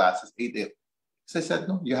 7:30 classes, 8 a.m. So I said,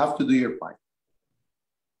 no, you have to do your part.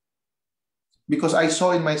 Because I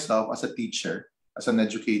saw in myself as a teacher, as an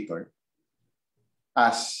educator,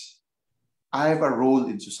 as I have a role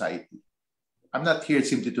in society. I'm not here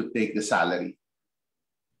simply to take the salary.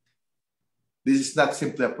 This is not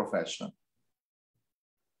simply a profession,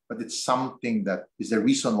 but it's something that is the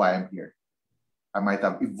reason why I'm here. I might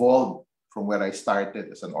have evolved from where I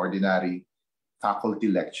started as an ordinary faculty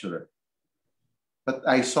lecturer. But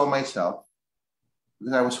I saw myself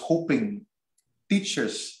because I was hoping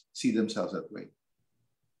teachers see themselves that way.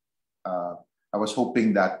 I was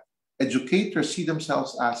hoping that educators see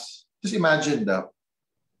themselves as, just imagine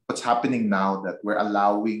what's happening now, that we're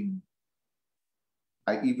allowing,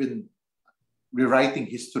 even rewriting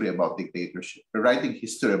history about dictatorship, rewriting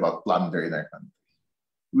history about plunder in our country.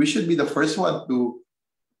 We should be the first one to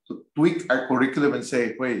tweak our curriculum and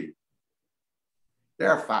say, wait, there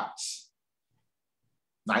are facts.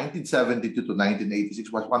 1972 to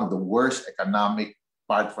 1986 was one of the worst economic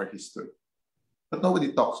part for history. But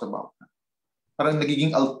nobody talks about that. Parang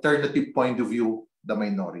nagiging alternative point of view, the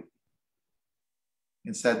minority.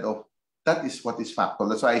 Instead of, that is what is factual.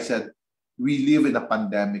 That's why I said, we live in a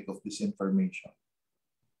pandemic of disinformation.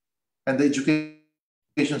 And the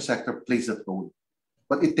education sector plays that role.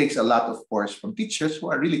 But it takes a lot, of course, from teachers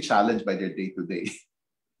who are really challenged by their day-to-day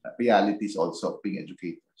realities also of being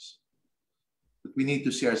educators. But we need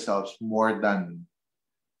to see ourselves more than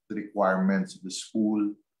the requirements of the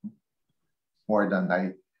school, more than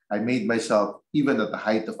I made myself, even at the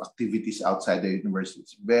height of activities outside the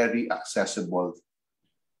university, very accessible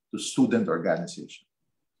to student organization.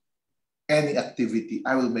 Any activity,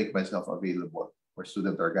 I will make myself available or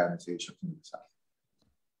student organizations in the South.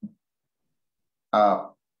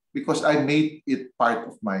 Because I made it part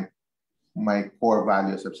of my core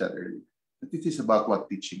values, I've said earlier, that it is about what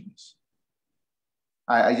teaching is.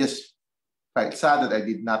 I just felt sad that I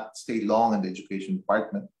did not stay long in the education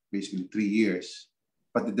department, basically 3 years.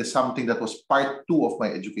 But it is something that was part 2 of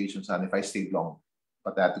my education son if I stayed long.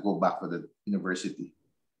 But I had to go back to the university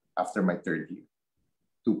after my 3rd year.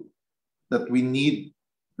 2, that we need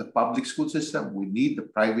the public school system, we need the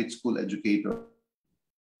private school educators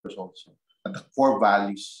also, and the core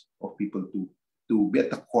values of people to be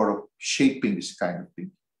at the core of shaping this kind of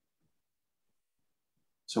thing.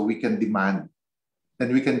 So we can demand,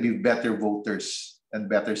 then we can be better voters and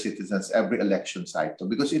better citizens every election cycle,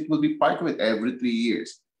 because it will be part of it every 3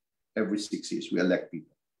 years, every 6 years, we elect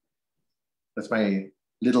people. That's my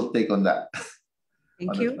little take on that.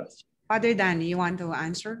 Thank you. Father Danny, you want to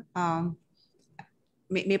answer?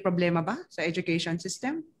 May problema ba sa education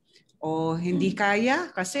system? O hindi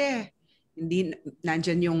kaya kasi hindi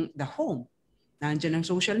nandyan yung the home, nandyan ang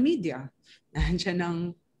social media, nandyan ang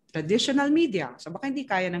traditional media. So baka hindi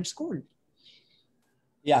kaya ng school.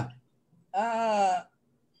 Yeah.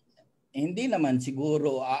 Hindi naman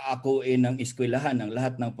siguro aakuin ng eskwelahan ang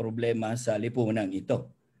lahat ng problema sa lipunan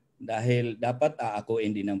ito. Dahil dapat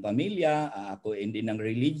aakuin din ng pamilya, aakuin din ng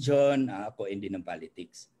religion, aakuin din ng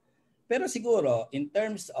politics. Pero siguro, in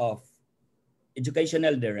terms of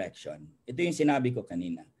educational direction, ito yung sinabi ko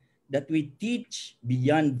kanina, that we teach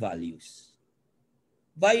beyond values.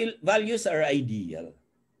 Values are ideal,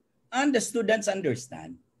 and the students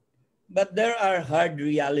understand. But there are hard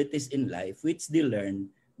realities in life which they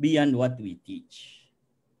learn beyond what we teach.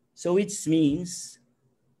 So which means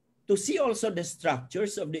to see also the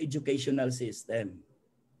structures of the educational system,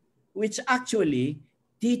 which actually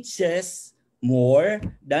teaches more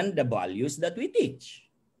than the values that we teach.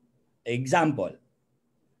 Example,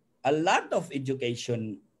 a lot of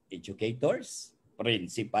educators,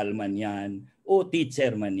 principal man yan, o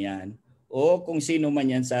teacher man yan, o kung sino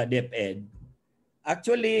man yan sa DepEd,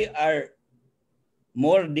 actually are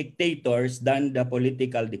more dictators than the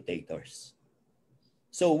political dictators.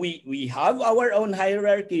 So we have our own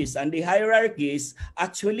hierarchies, and the hierarchies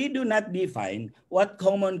actually do not define what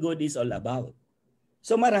common good is all about.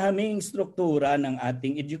 So maraming struktura ng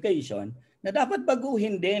ating education na dapat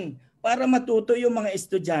baguhin din para matuto yung mga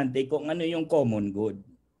estudyante kung ano yung common good.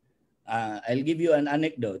 I'll give you an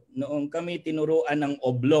anecdote. Noong kami tinuruan ng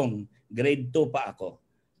oblong, grade 2 pa ako.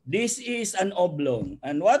 This is an oblong.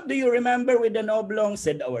 And what do you remember with an oblong?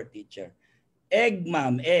 Said our teacher. Egg,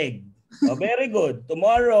 ma'am, egg. Oh, very good.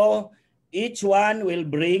 Tomorrow, each one will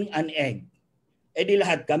bring an egg. Eh di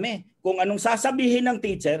lahat kami. Kung anong sasabihin ng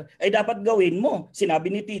teacher, ay dapat gawin mo.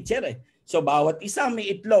 Sinabi ni teacher eh. So bawat isa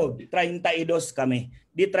may itlog. 32 kami.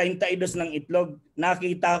 Di 32 ng itlog.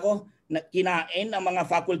 Nakita ko, na kinain ang mga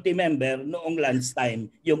faculty member noong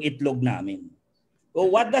lunchtime yung itlog namin. So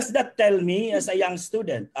what does that tell me as a young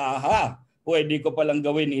student? Aha, pwede ko palang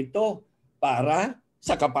gawin ito para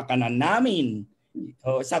sa kapakanan namin.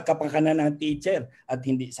 O, sa kapakanan ng teacher at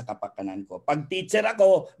hindi sa kapakanan ko. Pag teacher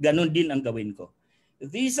ako, ganun din ang gawin ko.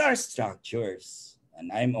 These are structures,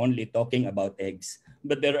 and I'm only talking about eggs,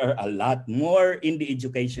 but there are a lot more in the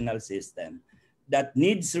educational system that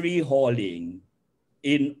needs rehauling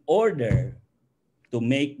in order to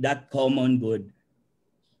make that common good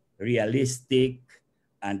realistic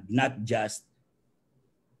and not just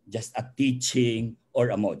a teaching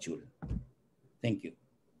or a module. Thank you.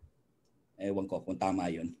 Ewan ko kung tama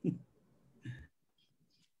yun.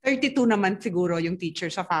 32 naman siguro yung teacher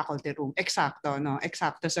sa faculty room. Eksakto, no?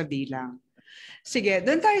 Eksakto sa bilang. Sige,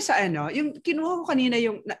 doon tayo sa ano, yung kinuha ko kanina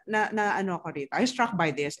yung ano ko rito. I was struck by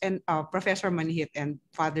this, and Professor Manhit and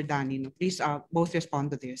Father Danny, no, please both respond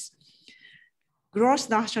to this. Gross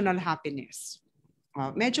national happiness.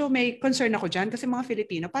 Medyo may concern ako dyan kasi mga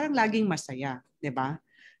Filipino parang laging masaya, di ba?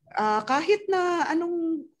 Kahit na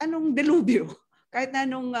anong delubyo, kahit na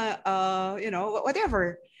anong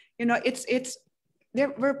whatever,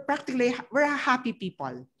 we're a happy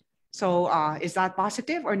people. So is that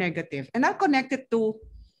positive or negative? And I'll connect it to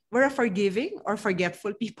we're a forgiving or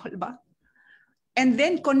forgetful people ba? And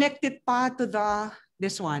then connect it pa to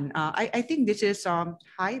this one. I think this is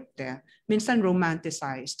hyped, minsan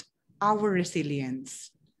romanticized. Our resilience.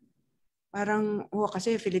 Parang,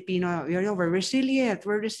 kasi Filipino, we're resilient,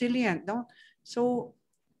 no? So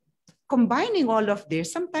combining all of this,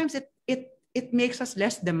 sometimes it makes us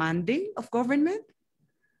less demanding of government.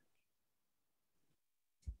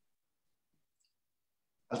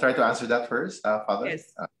 I'll try to answer that first, Father.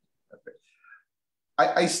 Yes.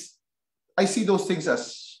 I see those things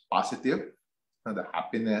as positive, the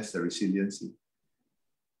happiness, the resiliency.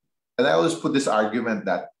 And I always put this argument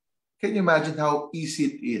that, can you imagine how easy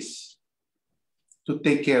it is to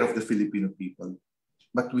take care of the Filipino people,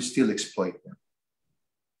 but we still exploit them?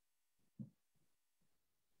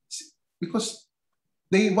 Because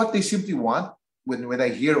what they simply want, when I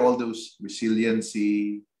hear all those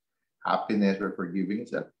resiliency, happiness, or forgiving, is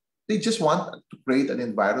that they just want to create an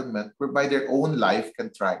environment whereby their own life can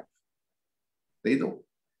thrive. They don't.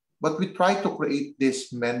 But we try to create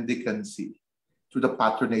this mendicancy through the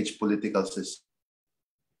patronage political system.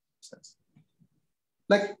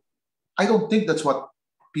 Like, I don't think that's what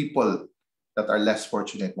people that are less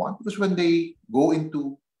fortunate want, because when they go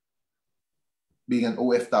into being an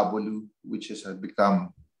OFW, which has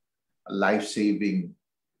become a life-saving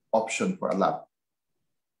option for a lot,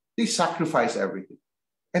 they sacrifice everything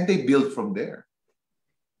and they build from there.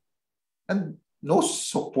 And no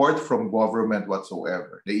support from government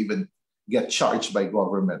whatsoever. They even get charged by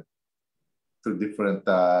government through different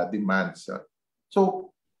demands.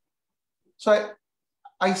 So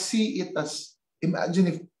I see it as, imagine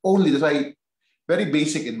if only, that's why very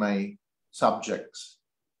basic in my subjects.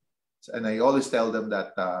 And I always tell them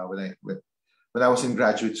that when I was in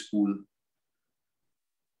graduate school,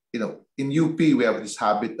 in UP, we have this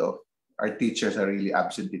habit of our teachers are really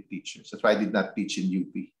absentee teachers. That's why I did not teach in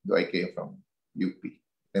UP, though I came from UP.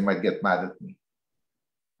 They might get mad at me.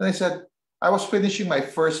 And I said, I was finishing my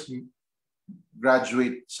first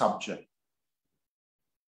graduate subject.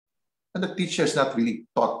 And the teachers not really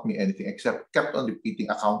taught me anything except kept on repeating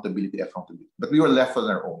accountability. But we were left on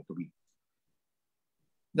our own to read.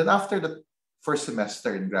 Then after the first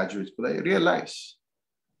semester in graduate school, I realized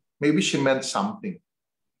maybe she meant something.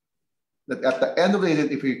 That at the end of the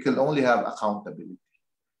day, if we can only have accountability.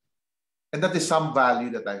 And that is some value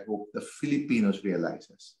that I hope the Filipinos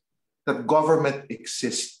realizes. That government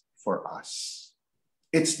exists for us.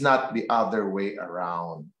 It's not the other way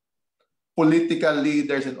around. Political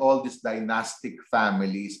leaders and all these dynastic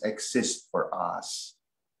families exist for us.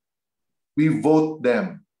 We vote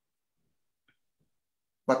them.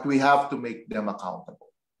 But we have to make them accountable.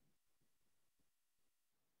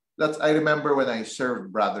 I remember when I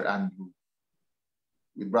served Brother Andrew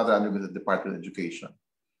with the Department of Education.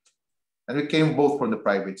 And we came both from the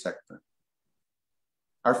private sector.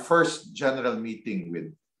 Our first general meeting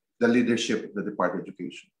with the leadership of the Department of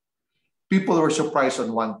Education. People were surprised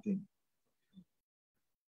on one thing.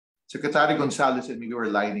 Secretary Gonzalez and me were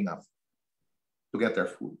lining up to get our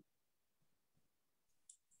food.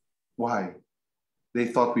 Why? They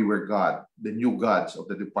thought we were God, the new gods of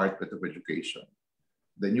the Department of Education,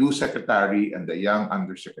 the new secretary and the young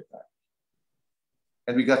undersecretary.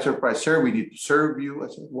 And we got surprised, sir, we need to serve you. I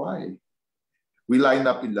said, why? We line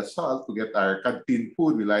up in LaSalle to get our canteen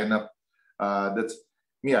food. We line up, that's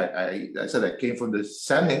me. I said, I came from the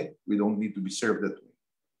Senate. We don't need to be served that way.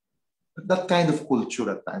 But that kind of culture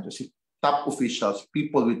at times, you see, top officials,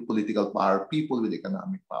 people with political power, people with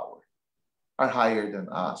economic power are higher than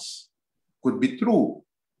us. Could be true,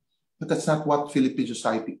 but that's not what Philippine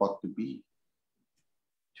society ought to be.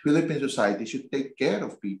 Philippine society should take care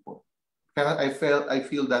of people. I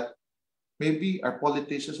feel that maybe our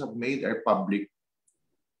politicians have made our public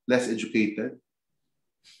less educated,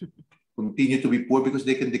 continue to be poor because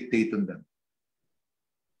they can dictate on them.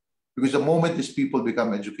 Because the moment these people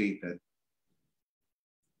become educated,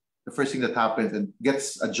 the first thing that happens and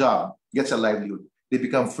gets a job, gets a livelihood, they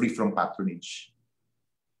become free from patronage.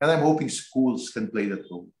 And I'm hoping schools can play that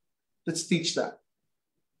role. Let's teach that.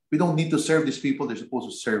 We don't need to serve these people, they're supposed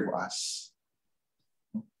to serve us.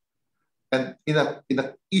 And in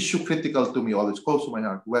a issue critical to me, always close to my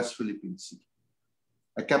heart, West Philippine Sea.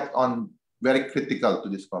 I kept on very critical to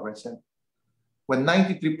this cover. I said, when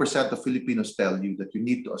 93% of Filipinos tell you that you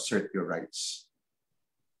need to assert your rights,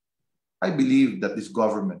 I believe that this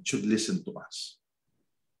government should listen to us.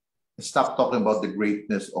 And stop talking about the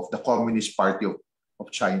greatness of the Communist Party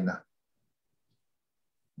of China.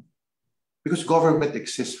 Because government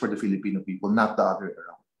exists for the Filipino people, not the other way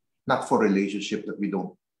around. Not for relationship that we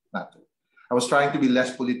don't matter. I was trying to be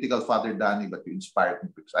less political, Father Danny, but you inspired me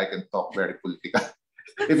because I can talk very political.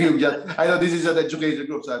 If you just, I know this is an education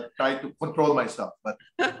group, so I try to control myself. But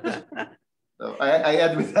so I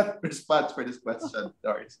end with that response for this question,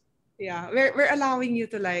 Doris. Yeah, we're allowing you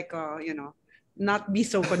to not be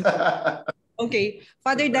so controlled. Okay,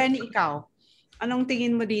 Father Danny, ikaw, anong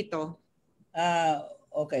tingin mo dito?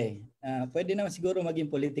 Okay. Pwede naman siguro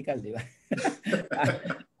maging political, di ba?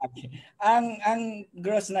 Okay. Ang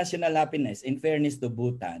gross national happiness, in fairness to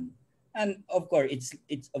Bhutan, and of course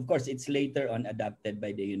it's later on adopted by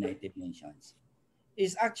the United Nations,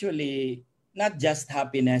 is actually not just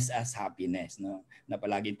happiness as happiness, no? Na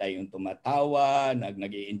palagi tayong tumatawa,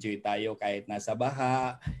 nag-i-enjoy tayo kahit nasa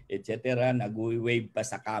baha, etc. Nag-wave pa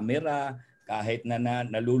sa camera, kahit na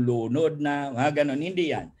nalulunod na, mga ganon.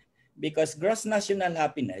 Hindi yan. Because gross national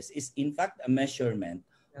happiness is in fact a measurement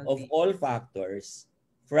of all factors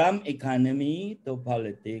from economy to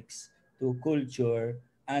politics to culture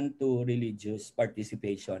and to religious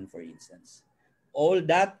participation, for instance. All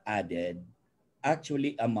that added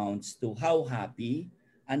actually amounts to how happy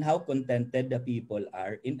and how contented the people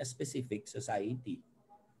are in a specific society.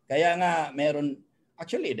 Kaya nga meron,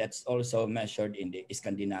 actually that's also measured in the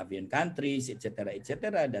Scandinavian countries, etc.,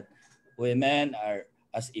 etc., that women are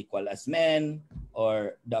as equal as men,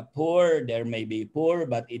 or the poor, there may be poor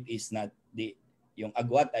but it is not yung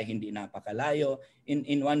agwat ay hindi napakalayo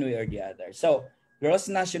in one way or the other. So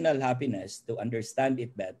gross national happiness, to understand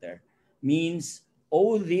it better, means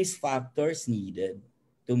all these factors needed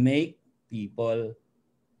to make people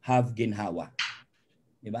have ginhawa.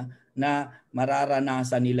 Diba? Na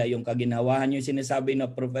mararanasan nila yung kaginhawahan. Yung sinasabi na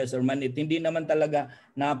Professor Manhit, hindi naman talaga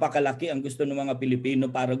napakalaki ang gusto ng mga Pilipino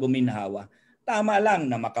para guminhawa. Tama lang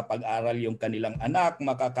na makapag-aral yung kanilang anak,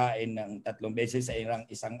 makakain ng 3 beses sa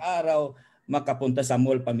isang araw, makapunta sa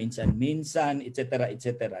mall paminsan-minsan, etc.,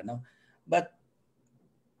 etc. No? But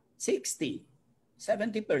 70%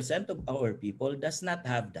 of our people does not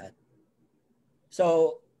have that.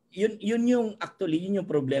 So, yun yung actually yun yung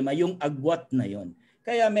problema, yung agwat na yun.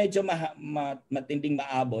 Kaya medyo matinding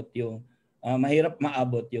maabot yung mahirap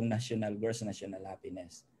maabot yung gross national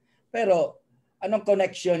happiness. Pero anong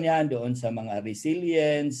connection yan doon sa mga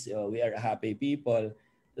resilience, we are happy people?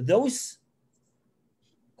 Those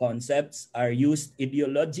concepts are used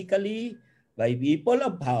ideologically by people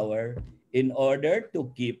of power in order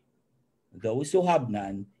to keep those who have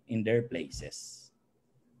none in their places.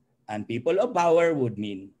 And people of power would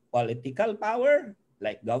mean political power,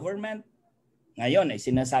 like government. Ngayon ay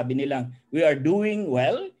sinasabi nilang, we are doing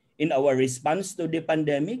well in our response to the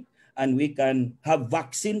pandemic and we can have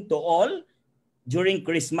vaccine to all during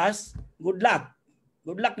Christmas. Good luck.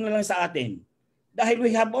 Good luck na lang sa atin. Dahil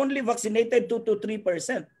we have only vaccinated 2 to 3%.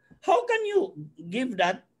 How can you give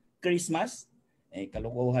that Christmas? Eh,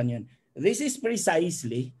 kalokohan yun. This is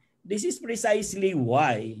precisely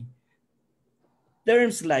why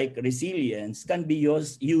terms like resilience can be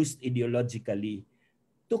used ideologically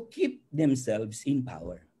to keep themselves in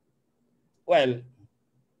power. Well,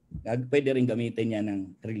 pwede rin gamitin niya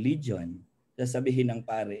ng religion. Sasabihin ng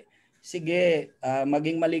pare, sige,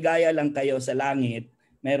 maging maligaya lang kayo sa langit,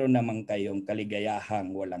 meron naman kayong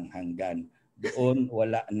kaligayahang walang hanggan. Doon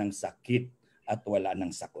wala ng sakit at wala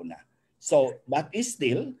ng sakuna. So, that is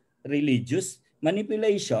still religious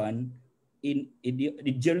manipulation in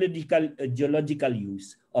ideological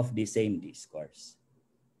use of the same discourse.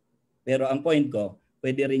 Pero ang point ko,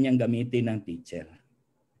 pwede rin niyang gamitin ng teacher.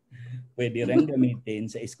 Pwede rin gamitin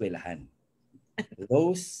sa eskwelahan.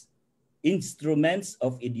 Those instruments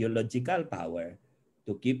of ideological power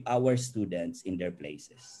to keep our students in their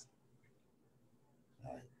places.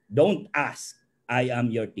 Don't ask, I am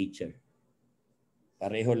your teacher.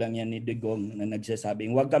 Pareho lang yan ni Digong na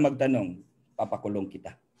nagsasabing, huwag ka magtanong, papakulong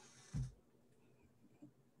kita.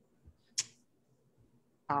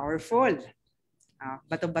 Powerful.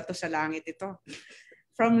 Bato-bato sa langit ito.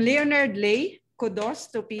 From Leonard Lay, kudos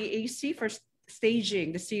to PEAC for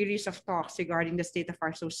staging the series of talks regarding the state of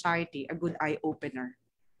our society, a good eye-opener.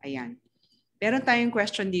 Ayan. Meron tayong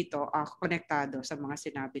question dito, konektado sa mga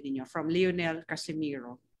sinabi ninyo. From Lionel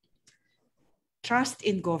Casimiro. Trust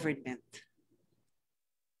in government.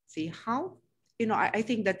 See how? I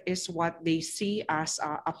think that is what they see as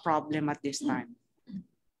a problem at this time.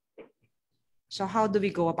 So how do we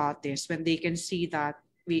go about this when they can see that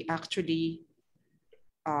we actually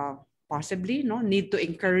possibly need to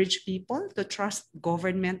encourage people to trust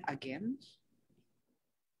government again?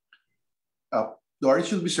 Dory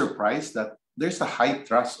should be surprised that there's a high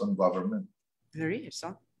trust on government. There is,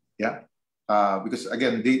 huh? Yeah, because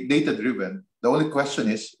again, data-driven. The only question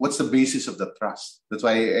is, what's the basis of the trust? That's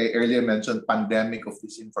why I earlier mentioned pandemic of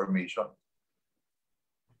disinformation.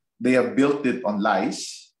 They have built it on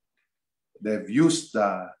lies. They've used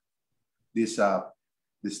this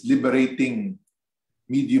liberating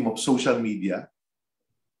medium of social media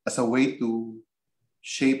as a way to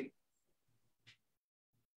shape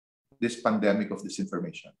this pandemic of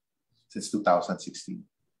disinformation since 2016.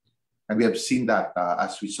 And we have seen that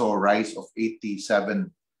as we saw a rise of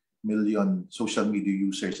 87 million social media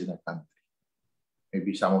users in our country.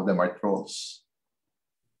 Maybe some of them are trolls,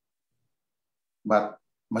 but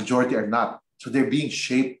majority are not. So they're being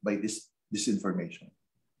shaped by this disinformation.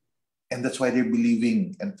 And that's why they're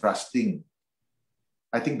believing and trusting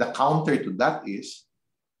I think the counter to that is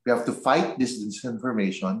we have to fight this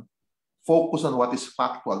disinformation, focus on what is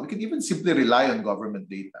factual. We can even simply rely on government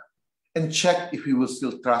data and check if we will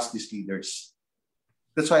still trust these leaders.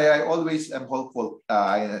 That's why I always am hopeful.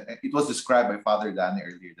 It was described by Father Danny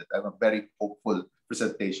earlier that I'm a very hopeful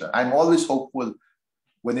presentation. I'm always hopeful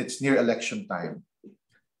when it's near election time.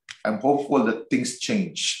 I'm hopeful that things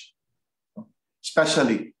change,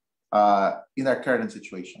 especially in our current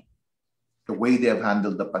situation. The way they have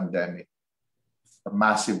handled the pandemic, the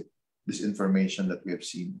massive disinformation that we have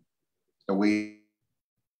seen, the way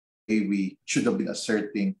we should have been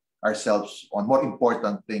asserting ourselves on more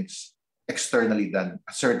important things externally than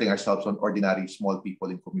asserting ourselves on ordinary small people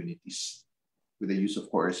in communities with the use of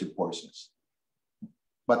coercive forces.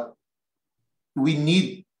 But we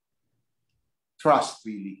need trust,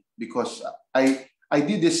 really, because I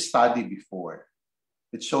did this study before.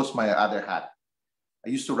 It shows my other hat. I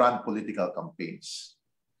used to run political campaigns.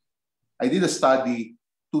 I did a study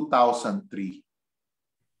 2003,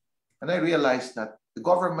 and I realized that the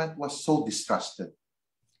government was so distrusted.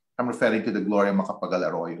 I'm referring to the Gloria Macapagal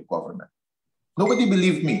Arroyo government. Nobody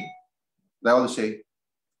believed me. I always say,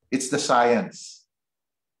 it's the science.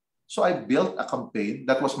 So I built a campaign.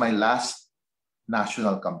 That was my last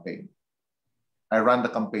national campaign. I ran the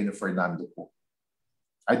campaign of Fernando Po.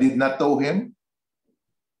 I did not know him.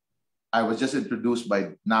 I was just introduced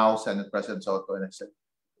by now Senate President Soto, and I said,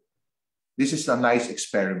 this is a nice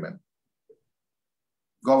experiment.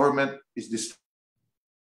 Government is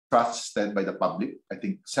distrusted by the public. I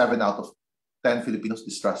think 7 out of 10 Filipinos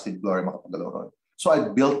distrusted Gloria Macapagal-Arroyo. So I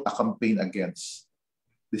built a campaign against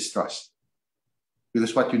distrust.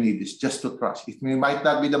 Because what you need is just to trust. It might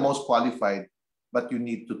not be the most qualified, but you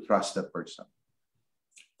need to trust that person.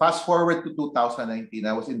 Fast forward to 2019,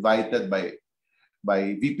 I was invited by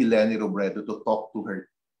VP Lenny Robredo to talk to her,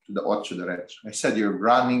 to the Ocho Derecho. I said, you're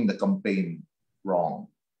running the campaign wrong.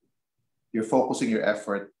 You're focusing your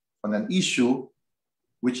effort on an issue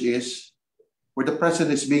which is where the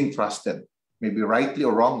president is being trusted, maybe rightly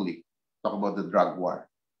or wrongly. Talk about the drug war.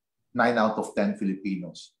 9 out of 10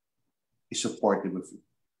 Filipinos is supportive of it.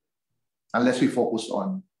 Unless we focus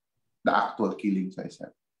on the actual killings, I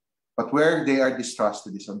said. But where they are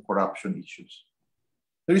distrusted is on corruption issues.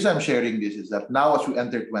 The reason I'm sharing this is that now as we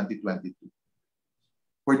enter 2022,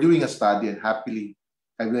 we're doing a study, and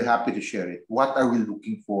I'm very happy to share it. What are we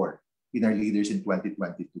looking for in our leaders in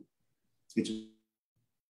 2022? It's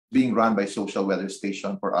being run by Social Weather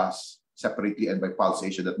Station for us separately and by Pulse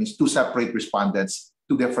Asia. That means 2 separate respondents,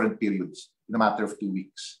 2 different periods in a matter of 2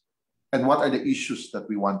 weeks. And what are the issues that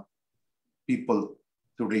we want people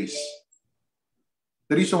to raise?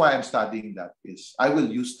 The reason why I'm studying that is I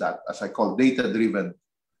will use that as I call data-driven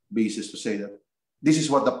basis to say that this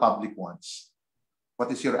is what the public wants.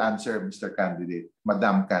 What is your answer, Mr. Candidate,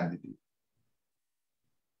 Madam Candidate?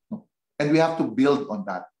 And we have to build on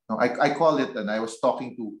that. I call it, and I was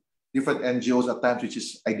talking to different NGOs at times, which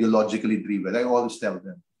is ideologically driven. I always tell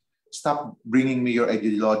them, stop bringing me your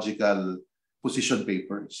ideological position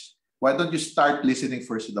papers. Why don't you start listening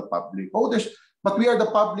first to the public? Oh, but we are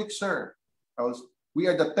the public, sir. We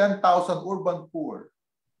are the 10,000 urban poor.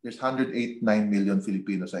 There's 108.9 million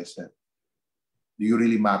Filipinos, I said. Do you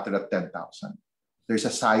really matter at 10,000? There's a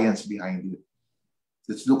science behind it.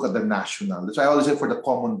 Let's look at the national. That's why I always say for the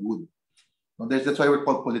common good. That's why we're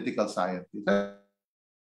called political scientists.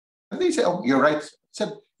 And they say, oh, you're right. I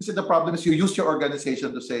said the problem is you use your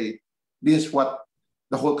organization to say, this is what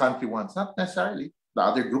the whole country wants. Not necessarily. The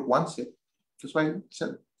other group wants it.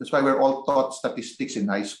 That's why we're all taught statistics in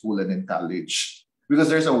high school and in college. Because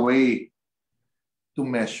there's a way to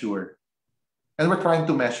measure. And we're trying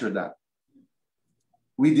to measure that.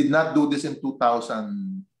 We did not do this in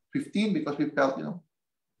 2015 because we felt,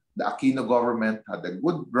 the Aquino government had a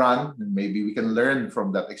good run, and maybe we can learn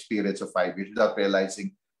from that experience of 5 years without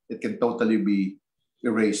realizing it can totally be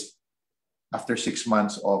erased after 6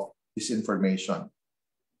 months of disinformation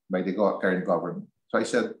by the current government. So I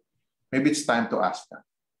said, maybe it's time to ask that.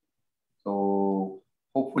 So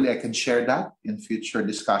hopefully I can share that in future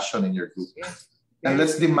discussion in your group. Yes. And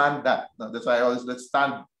let's demand that. That's why let's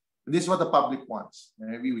stand. This is what the public wants.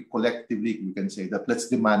 Maybe we collectively we can say that let's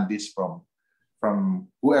demand this from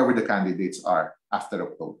whoever the candidates are after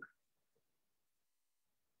October.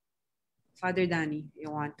 Father Danny,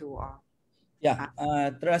 you want to?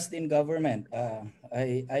 Trust in government.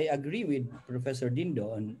 I agree with Professor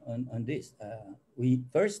Dindo on this. We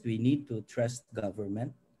need to trust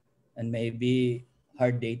government, and maybe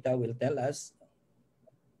hard data will tell us.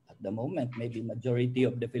 At the moment, maybe majority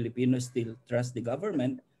of the Filipinos still trust the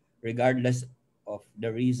government, regardless of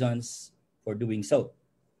the reasons for doing so.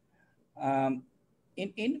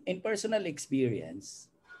 in personal experience,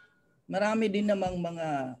 marami din namang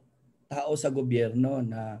mga tao sa gobyerno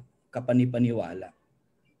na kapanipaniwala.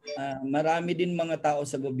 Marami din mga tao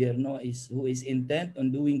sa gobyerno who is intent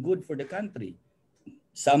on doing good for the country.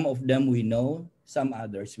 Some of them we know, some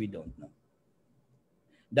others we don't know.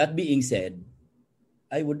 That being said,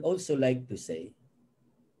 I would also like to say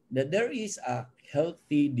that there is a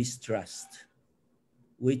healthy distrust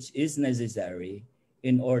which is necessary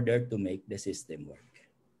in order to make the system work.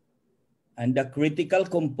 And the critical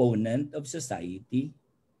component of society,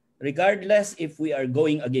 regardless if we are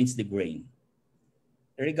going against the grain,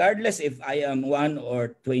 regardless if I am 1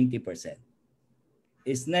 or 20%,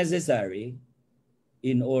 is necessary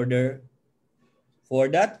in order for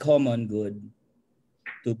that common good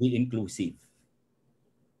to be inclusive.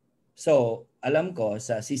 So, alam ko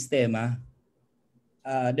sa sistema,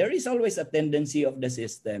 there is always a tendency of the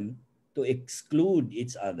system to exclude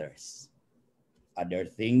its others. Other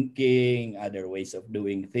thinking, other ways of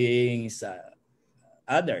doing things,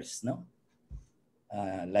 others, no?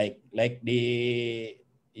 Like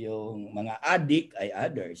yung mga addict ay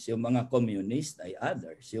others, yung mga communist ay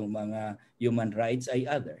others, yung mga human rights ay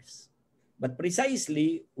others. But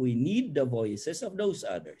precisely, we need the voices of those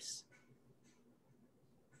others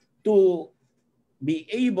to be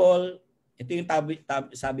able, ito yung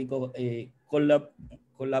sabi ko,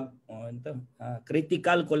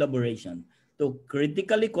 critical collaboration, to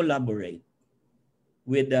critically collaborate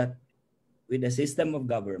with the system of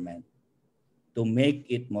government to make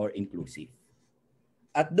it more inclusive.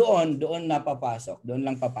 At doon lang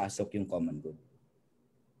papasok yung common good.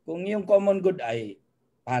 Kung yung common good ay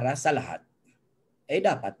para sa lahat,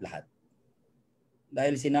 dapat lahat.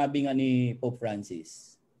 Dahil sinabi nga ni Pope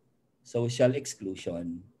Francis, social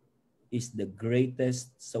exclusion is the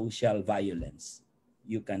greatest social violence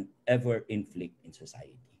you can ever inflict in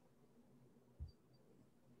society.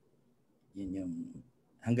 Yun yung,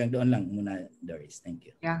 hanggang doon lang muna, Doris. Thank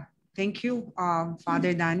you. Yeah, thank you,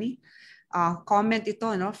 Father Danny. Comment ito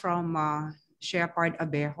from Shepherd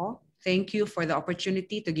Abejo. Thank you for the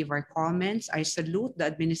opportunity to give our comments. I salute the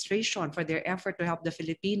administration for their effort to help the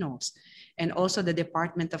Filipinos and also the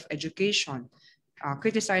Department of Education.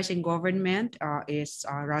 Criticizing government is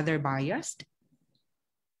rather biased,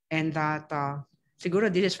 and that siguro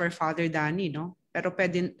this is for Father Danny, no? Pero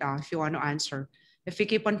pwede, if you want to answer, if we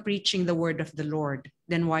keep on preaching the word of the Lord,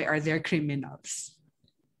 then why are there criminals?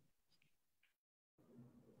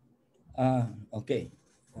 Okay.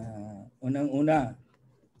 Unang-una,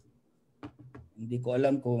 hindi ko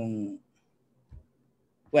alam kung,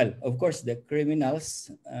 well, of course, the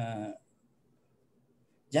criminals,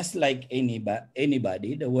 just like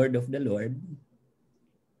anybody, the word of the Lord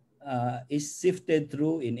is sifted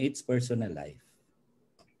through in its personal life.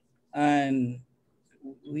 And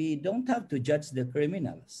we don't have to judge the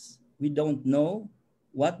criminals. We don't know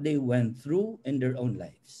what they went through in their own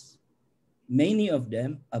lives. Many of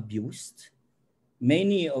them abused,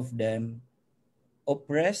 many of them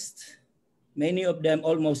oppressed, many of them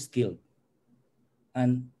almost killed.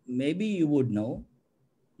 And maybe you would not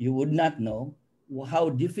know how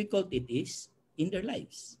difficult it is in their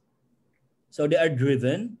lives. So they are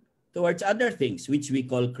driven towards other things which we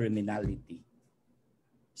call criminality.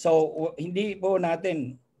 So hindi po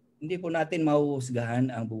natin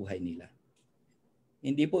mahuhusgahan ang buhay nila.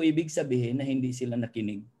 Hindi po ibig sabihin na hindi sila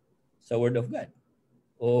nakinig sa Word of God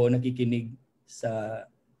o nakikinig sa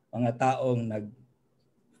mga taong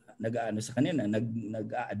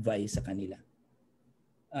nag-a-advise sa kanila.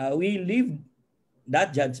 We leave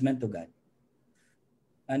that judgment to God.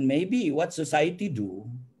 And maybe what society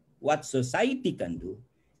can do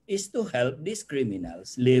is to help these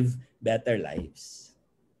criminals live better lives.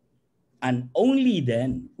 And only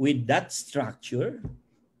then, with that structure,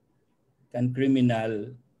 can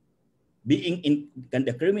the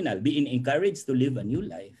criminal being encouraged to live a new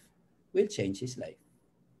life will change his life.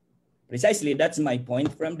 Precisely, that's my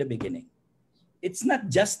point from the beginning. It's not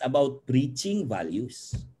just about preaching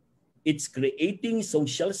values. It's creating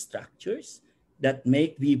social structures that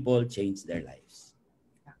make people change their lives.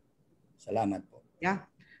 Salamat po. Yeah,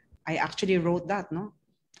 I actually wrote that, no?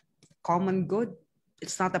 Common good.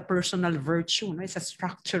 It's not a personal virtue, no? It's a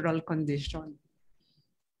structural condition.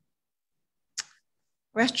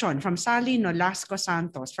 Question from Sally Nolasco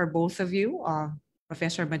Santos. For both of you,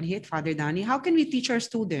 Professor Manhit, Father Danny, how can we teach our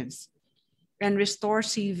students and restore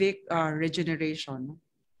civic regeneration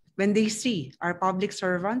when they see our public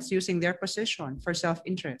servants using their position for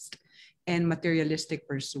self-interest and materialistic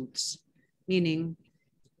pursuits? Meaning,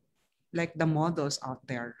 like the models out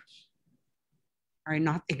there are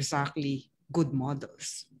not exactly good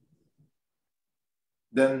models.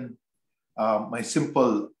 Then My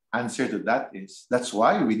simple answer to that is that's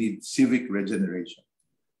why we need civic regeneration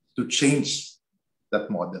to change that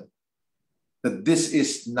model. That this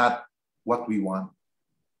is not what we want.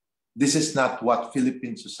 This is not what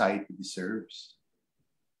Philippine society deserves.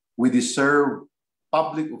 We deserve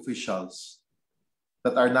public officials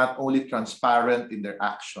that are not only transparent in their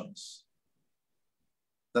actions,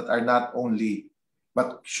 that are not only,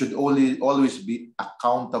 but should always be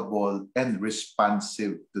accountable and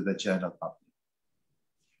responsive to the general public.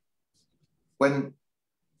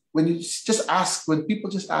 When you just ask, when people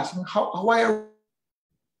just ask, why are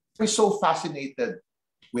we so fascinated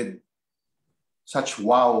with such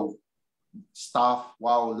wow stuff,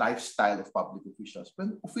 wow lifestyle of public officials,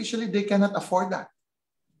 when officially they cannot afford that?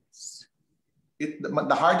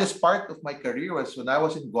 The hardest part of my career was when I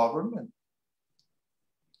was in government.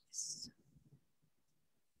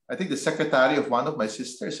 I think the secretary of one of my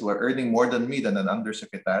sisters were earning more than me than an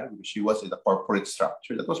undersecretary because she was in a corporate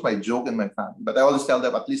structure. That was my joke in my family. But I always tell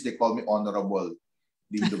them, at least they call me Honorable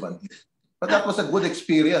Dindo Manhit. But that was a good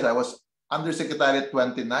experience. I was undersecretary at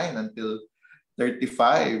 29 until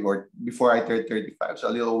 35 or before I turned 35. So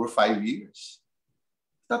a little over 5 years.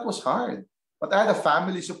 That was hard. But I had a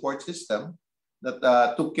family support system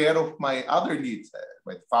that took care of my other needs.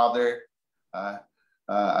 My father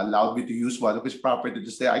allowed me to use one of his property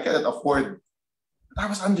to say, I cannot afford. I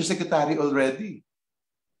was undersecretary already.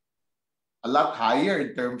 A lot higher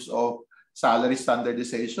in terms of salary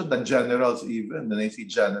standardization than generals even, than I see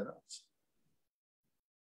generals.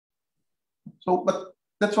 So, but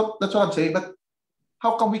that's what I'm saying. But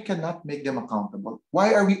how come we cannot make them accountable?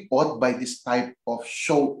 Why are we awed by this type of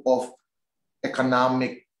show of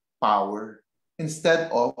economic power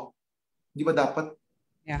instead of, di ba dapat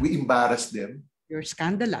we embarrass them? You're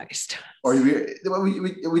scandalized. Or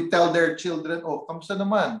we tell their children, oh, kamusta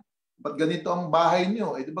naman? Ba't ganito ang bahay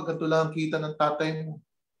niyo? Eh, di ba ganito lang ang kita ng tatay mo?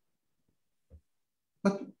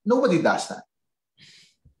 But nobody does that.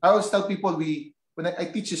 I always tell people, when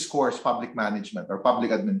I teach this course, public management or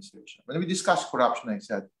public administration, when we discuss corruption, I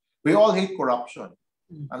said, we all hate corruption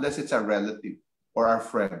unless it's our relative or our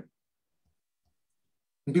friend.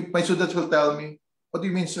 And my students will tell me, what do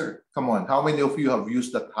you mean, sir? Come on, how many of you have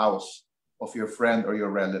used that house of your friend or your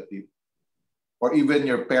relative? Or even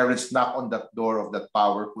your parents knock on that door of that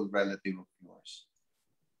powerful relative of yours.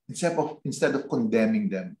 Instead of condemning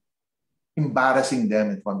them, embarrassing them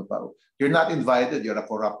in front of power. You're not invited, you're a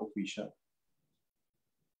corrupt official.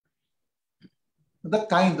 That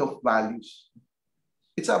kind of values.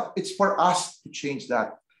 It's for us to change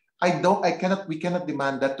that. We cannot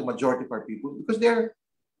demand that to majority of our people because they're,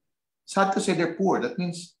 sad to say, they're poor. That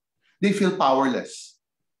means they feel powerless.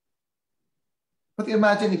 But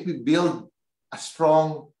imagine if we build a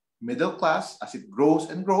strong middle class as it grows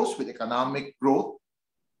and grows with economic growth.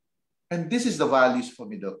 And this is the values for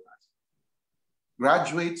middle class.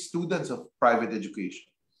 Graduate students of private education.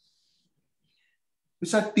 We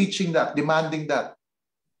start teaching that, demanding that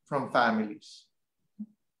from families.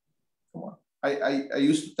 Come on. I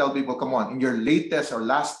used to tell people, come on, in your latest or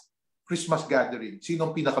last Christmas gathering,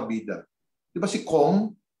 sinong pinakabida? Di ba si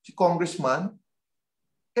Kong, si congressman?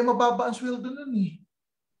 Eh, mababa ang sweldo nun eh.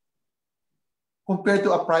 Compared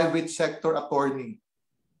to a private sector attorney.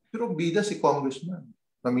 Pero bida si congressman.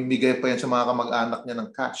 Mamimigay pa yan sa mga kamag-anak niya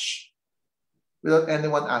ng cash. Without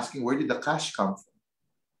anyone asking, where did the cash come from?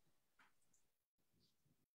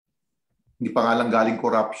 Hindi pa nga lang galing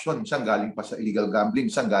corruption. Isang galing pa sa illegal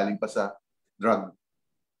gambling. Isang galing pa sa drug.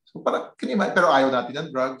 So pero ayaw natin ng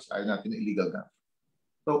drugs. Ayaw natin ng illegal gambling.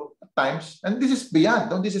 So at times, and this is beyond.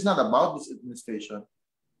 This is not about this administration.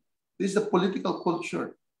 This is the political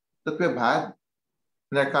culture that we have had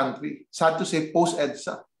in our country. Sad to say,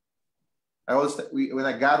 post-EDSA. When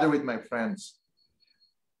I gather with my friends,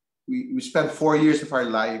 we spent 4 years of our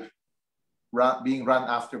life being run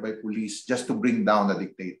after by police just to bring down the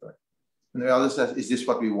dictator. And we always say, is this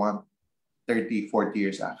what we want 30, 40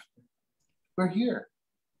 years after? We're here.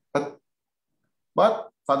 But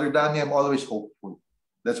Father Danny, I'm always hopeful.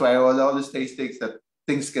 That's why I always say that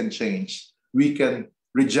things can change. We can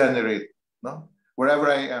regenerate. No?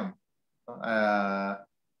 Wherever I am.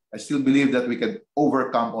 I still believe that we can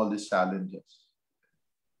overcome all these challenges.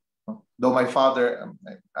 Though my father,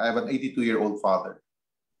 I have an 82-year-old father.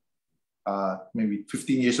 Maybe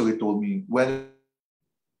 15 years ago, he told me, when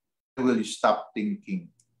will you stop thinking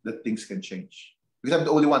that things can change? Because I'm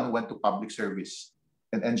the only one who went to public service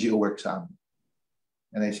and NGO work.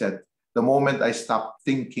 And I said, the moment I stop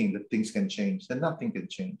thinking that things can change, then nothing can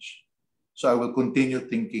change. So I will continue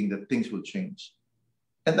thinking that things will change.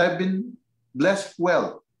 And I've been blessed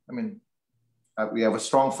well. I mean, we have a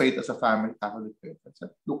strong faith as a family, Catholic faith. I said,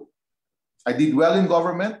 look, I did well in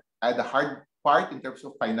government. I had a hard part in terms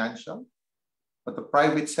of financial, but the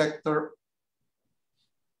private sector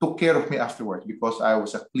took care of me afterwards because I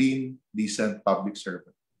was a clean, decent public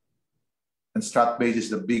servant. And Stratbase is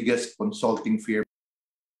the biggest consulting firm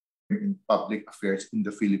in public affairs in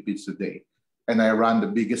the Philippines today. And I run the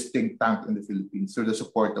biggest think tank in the Philippines through the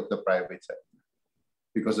support of the private sector.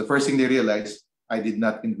 Because the first thing they realized, I did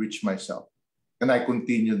not enrich myself. And I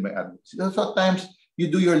continued my advocacy. So at times, you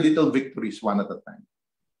do your little victories one at a time.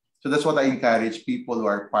 So that's what I encourage people who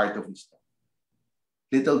are part of this.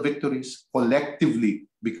 Little victories collectively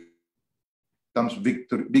becomes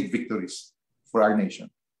big victories for our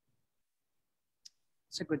nation.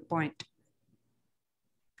 That's a good point.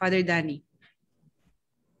 Father Danny.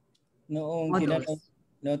 Noong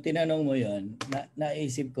tinanong mo yon,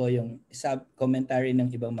 naisip ko yung commentary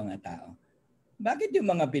ng ibang mga tao. Bakit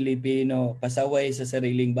yung mga Pilipino pasaway sa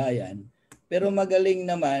sariling bayan, pero magaling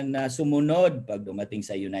naman na sumunod pag dumating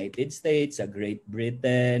sa United States, sa Great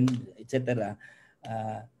Britain, etc.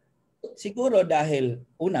 Siguro dahil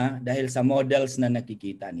sa models na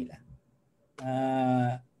nakikita nila.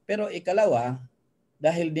 Pero ikalawa,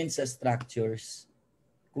 dahil din sa structures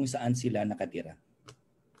kung saan sila nakatira.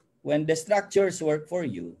 When the structures work for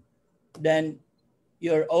you, then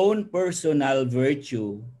your own personal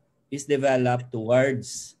virtue is developed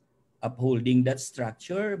towards upholding that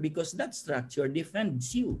structure because that structure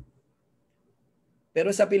defends you.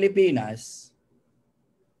 Pero sa Pilipinas,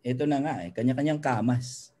 ito na nga kanya-kanyang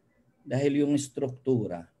kamas. Dahil yung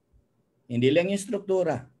struktura, hindi lang yung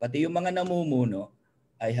struktura, pati yung mga namumuno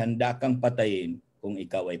ay handa kang patayin kung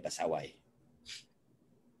ikaw ay pasaway.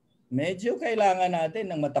 Medyo kailangan natin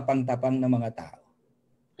ng matapang-tapang na mga tao.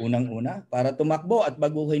 Unang-una, para tumakbo at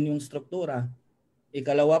baguhin yung struktura.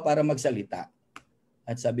 Ikalawa, para magsalita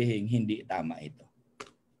at sabihin hindi tama ito.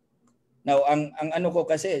 Now, ang ano ko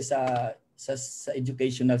kasi sa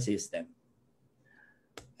educational system,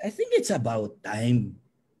 I think it's about time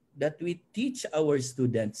that we teach our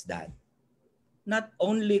students that not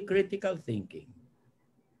only critical thinking,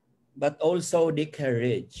 but also the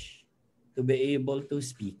courage to be able to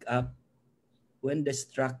speak up when the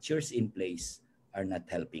structures in place are not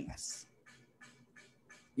helping us.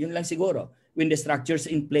 Yun lang siguro. When the structures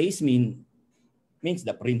in place means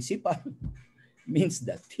the principal, means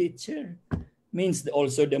the teacher, means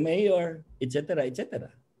also the mayor, etc.,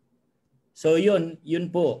 etc. So yun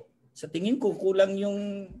po. Sa tingin ko kulang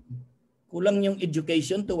yung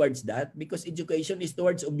education towards that because education is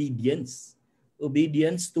towards obedience.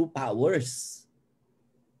 Obedience to powers.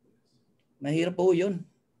 Mahirap po yun.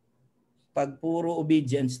 Pag puro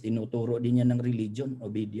obedience, tinuturo din yan ng religion,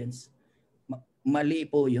 obedience. Mali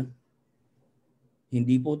po yun.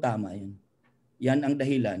 Hindi po tama yun. Yan ang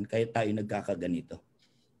dahilan kaya tayo nagkakaganito.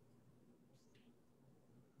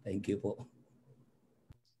 Thank you po.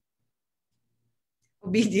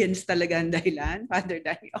 Obedience talaga ang dahilan, Father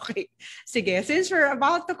Danny. Okay. Sige, since we're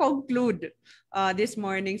about to conclude this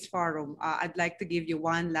morning's forum, I'd like to give you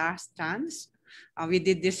one last chance. We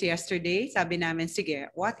did this yesterday. Sabi namin, sige,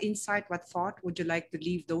 what insight, what thought would you like to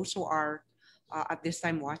leave those who are at this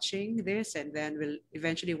time watching this and then will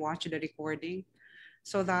eventually watch the recording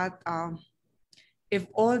so that if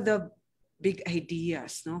all the big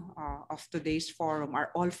ideas of today's forum are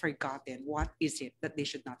all forgotten, what is it that they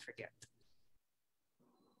should not forget?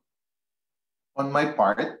 On my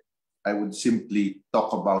part, I would simply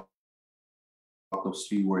talk about those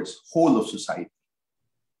three words, whole of society.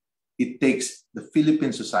 It takes the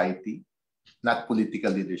Philippine society, not political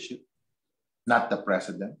leadership, not the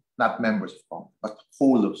president, not members of Congress, but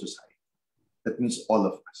whole of society. That means all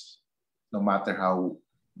of us. No matter how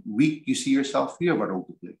weak you see yourself, you have a role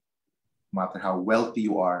to play. No matter how wealthy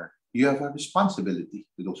you are, you have a responsibility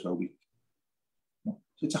to those who are weak.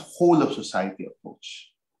 So it's a whole of society approach.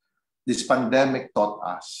 This pandemic taught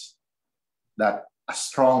us that a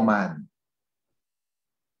strong man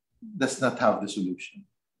does not have the solution.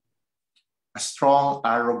 A strong,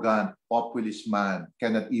 arrogant, populist man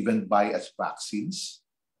cannot even buy us vaccines.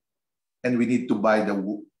 And we need to buy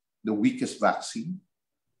the weakest vaccine.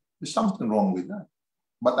 There's something wrong with that.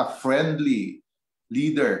 But a friendly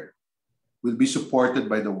leader will be supported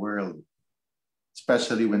by the world,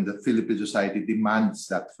 especially when the Philippine society demands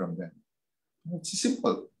that from them. It's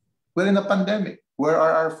simple. We're in a pandemic. Where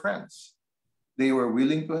are our friends? They were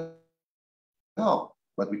willing to help,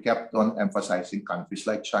 but we kept on emphasizing countries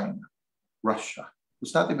like China, Russia,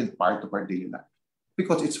 who's not even part of our daily life,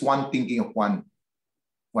 because it's one thinking of one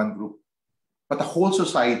group. But the whole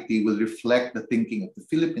society will reflect the thinking of the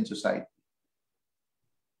Philippine society.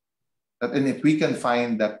 And if we can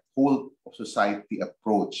find that whole of society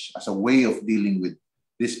approach as a way of dealing with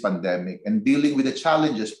this pandemic and dealing with the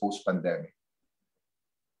challenges post-pandemic,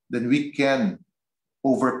 then we can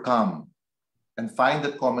overcome and find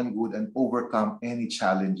that common good and overcome any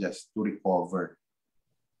challenges to recover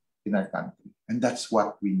in our country. And that's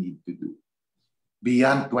what we need to do.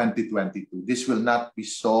 Beyond 2022, this will not be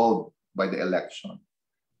solved by the election.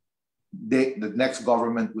 The next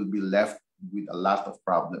government will be left with a lot of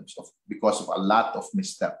problems because of a lot of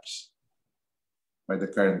missteps by the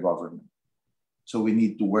current government. So we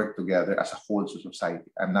need to work together as a whole society.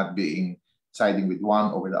 I'm not siding with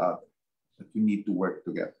one over the other, but we need to work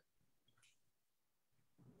together.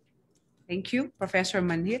 Thank you, Professor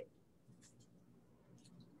Manhit.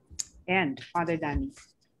 And Father Danny.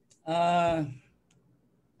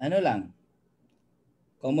 Ano lang,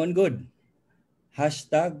 common good.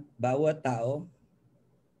 Hashtag bawat tao,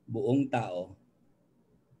 buong tao,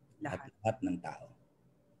 at lahat ng tao.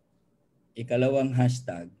 Ikalawang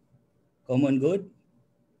hashtag, common good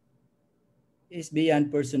is beyond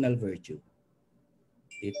personal virtue.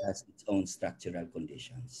 It has its own structural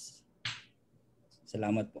conditions.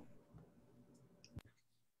 Salamat po.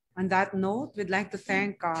 On that note, we'd like to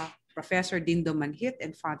thank Professor Dindo Manhit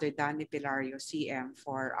and Father Danny Pilario, CM,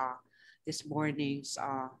 for this morning's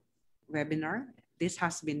webinar. This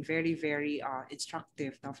has been very, very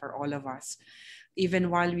instructive for all of us.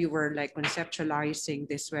 Even while we were conceptualizing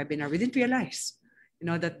this webinar, we didn't realize,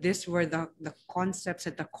 that these were the concepts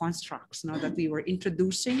and the constructs, that we were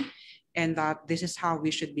introducing, and that this is how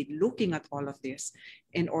we should be looking at all of this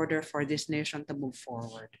in order for this nation to move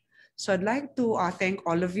forward. So I'd like to thank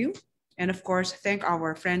all of you, and of course, thank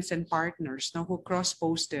our friends and partners who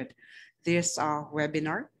cross-posted this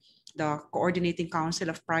webinar: the Coordinating Council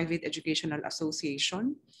of Private Educational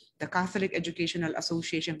Association, the Catholic Educational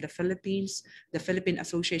Association of the Philippines, the Philippine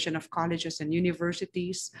Association of Colleges and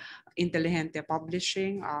Universities, Intelligente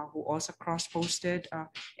Publishing, who also cross-posted,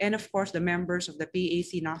 and of course, the members of the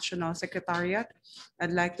PEAC National Secretariat.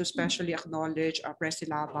 I'd like to especially acknowledge Presi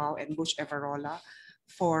Labao and Butch Everola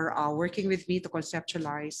for working with me to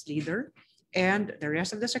conceptualize LIDER, and the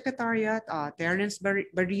rest of the Secretariat, Terence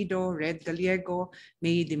Barrido, Red Gallego,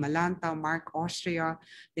 May Di Malanta, Mark Austria,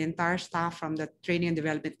 the entire staff from the Training and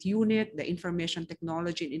Development Unit, the Information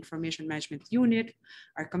Technology and Information Management Unit,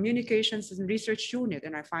 our Communications and Research Unit,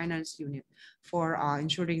 and our Finance Unit for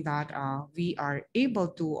ensuring that we are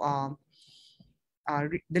able to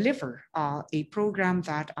deliver a program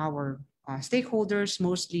that our stakeholders,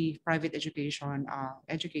 mostly private education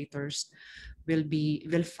educators,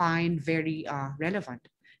 will find very relevant,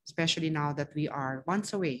 especially now that we are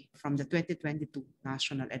months away from the 2022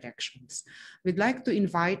 national elections. We'd like to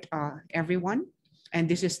invite everyone, and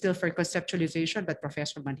this is still for conceptualization, but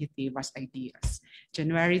Professor Manhit gave us ideas.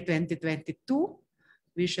 January 2022,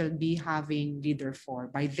 we shall be having LIDER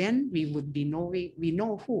 4. By then, we would be knowing, we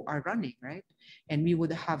know who are running, right? And we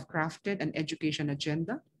would have crafted an education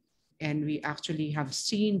agenda. And we actually have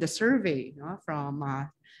seen the survey from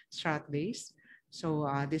Stratbase. So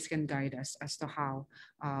this can guide us as to how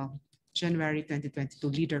January 2022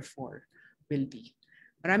 LIDER 4 will be.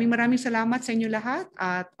 Maraming salamat sa inyo lahat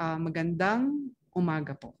at magandang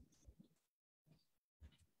umaga po.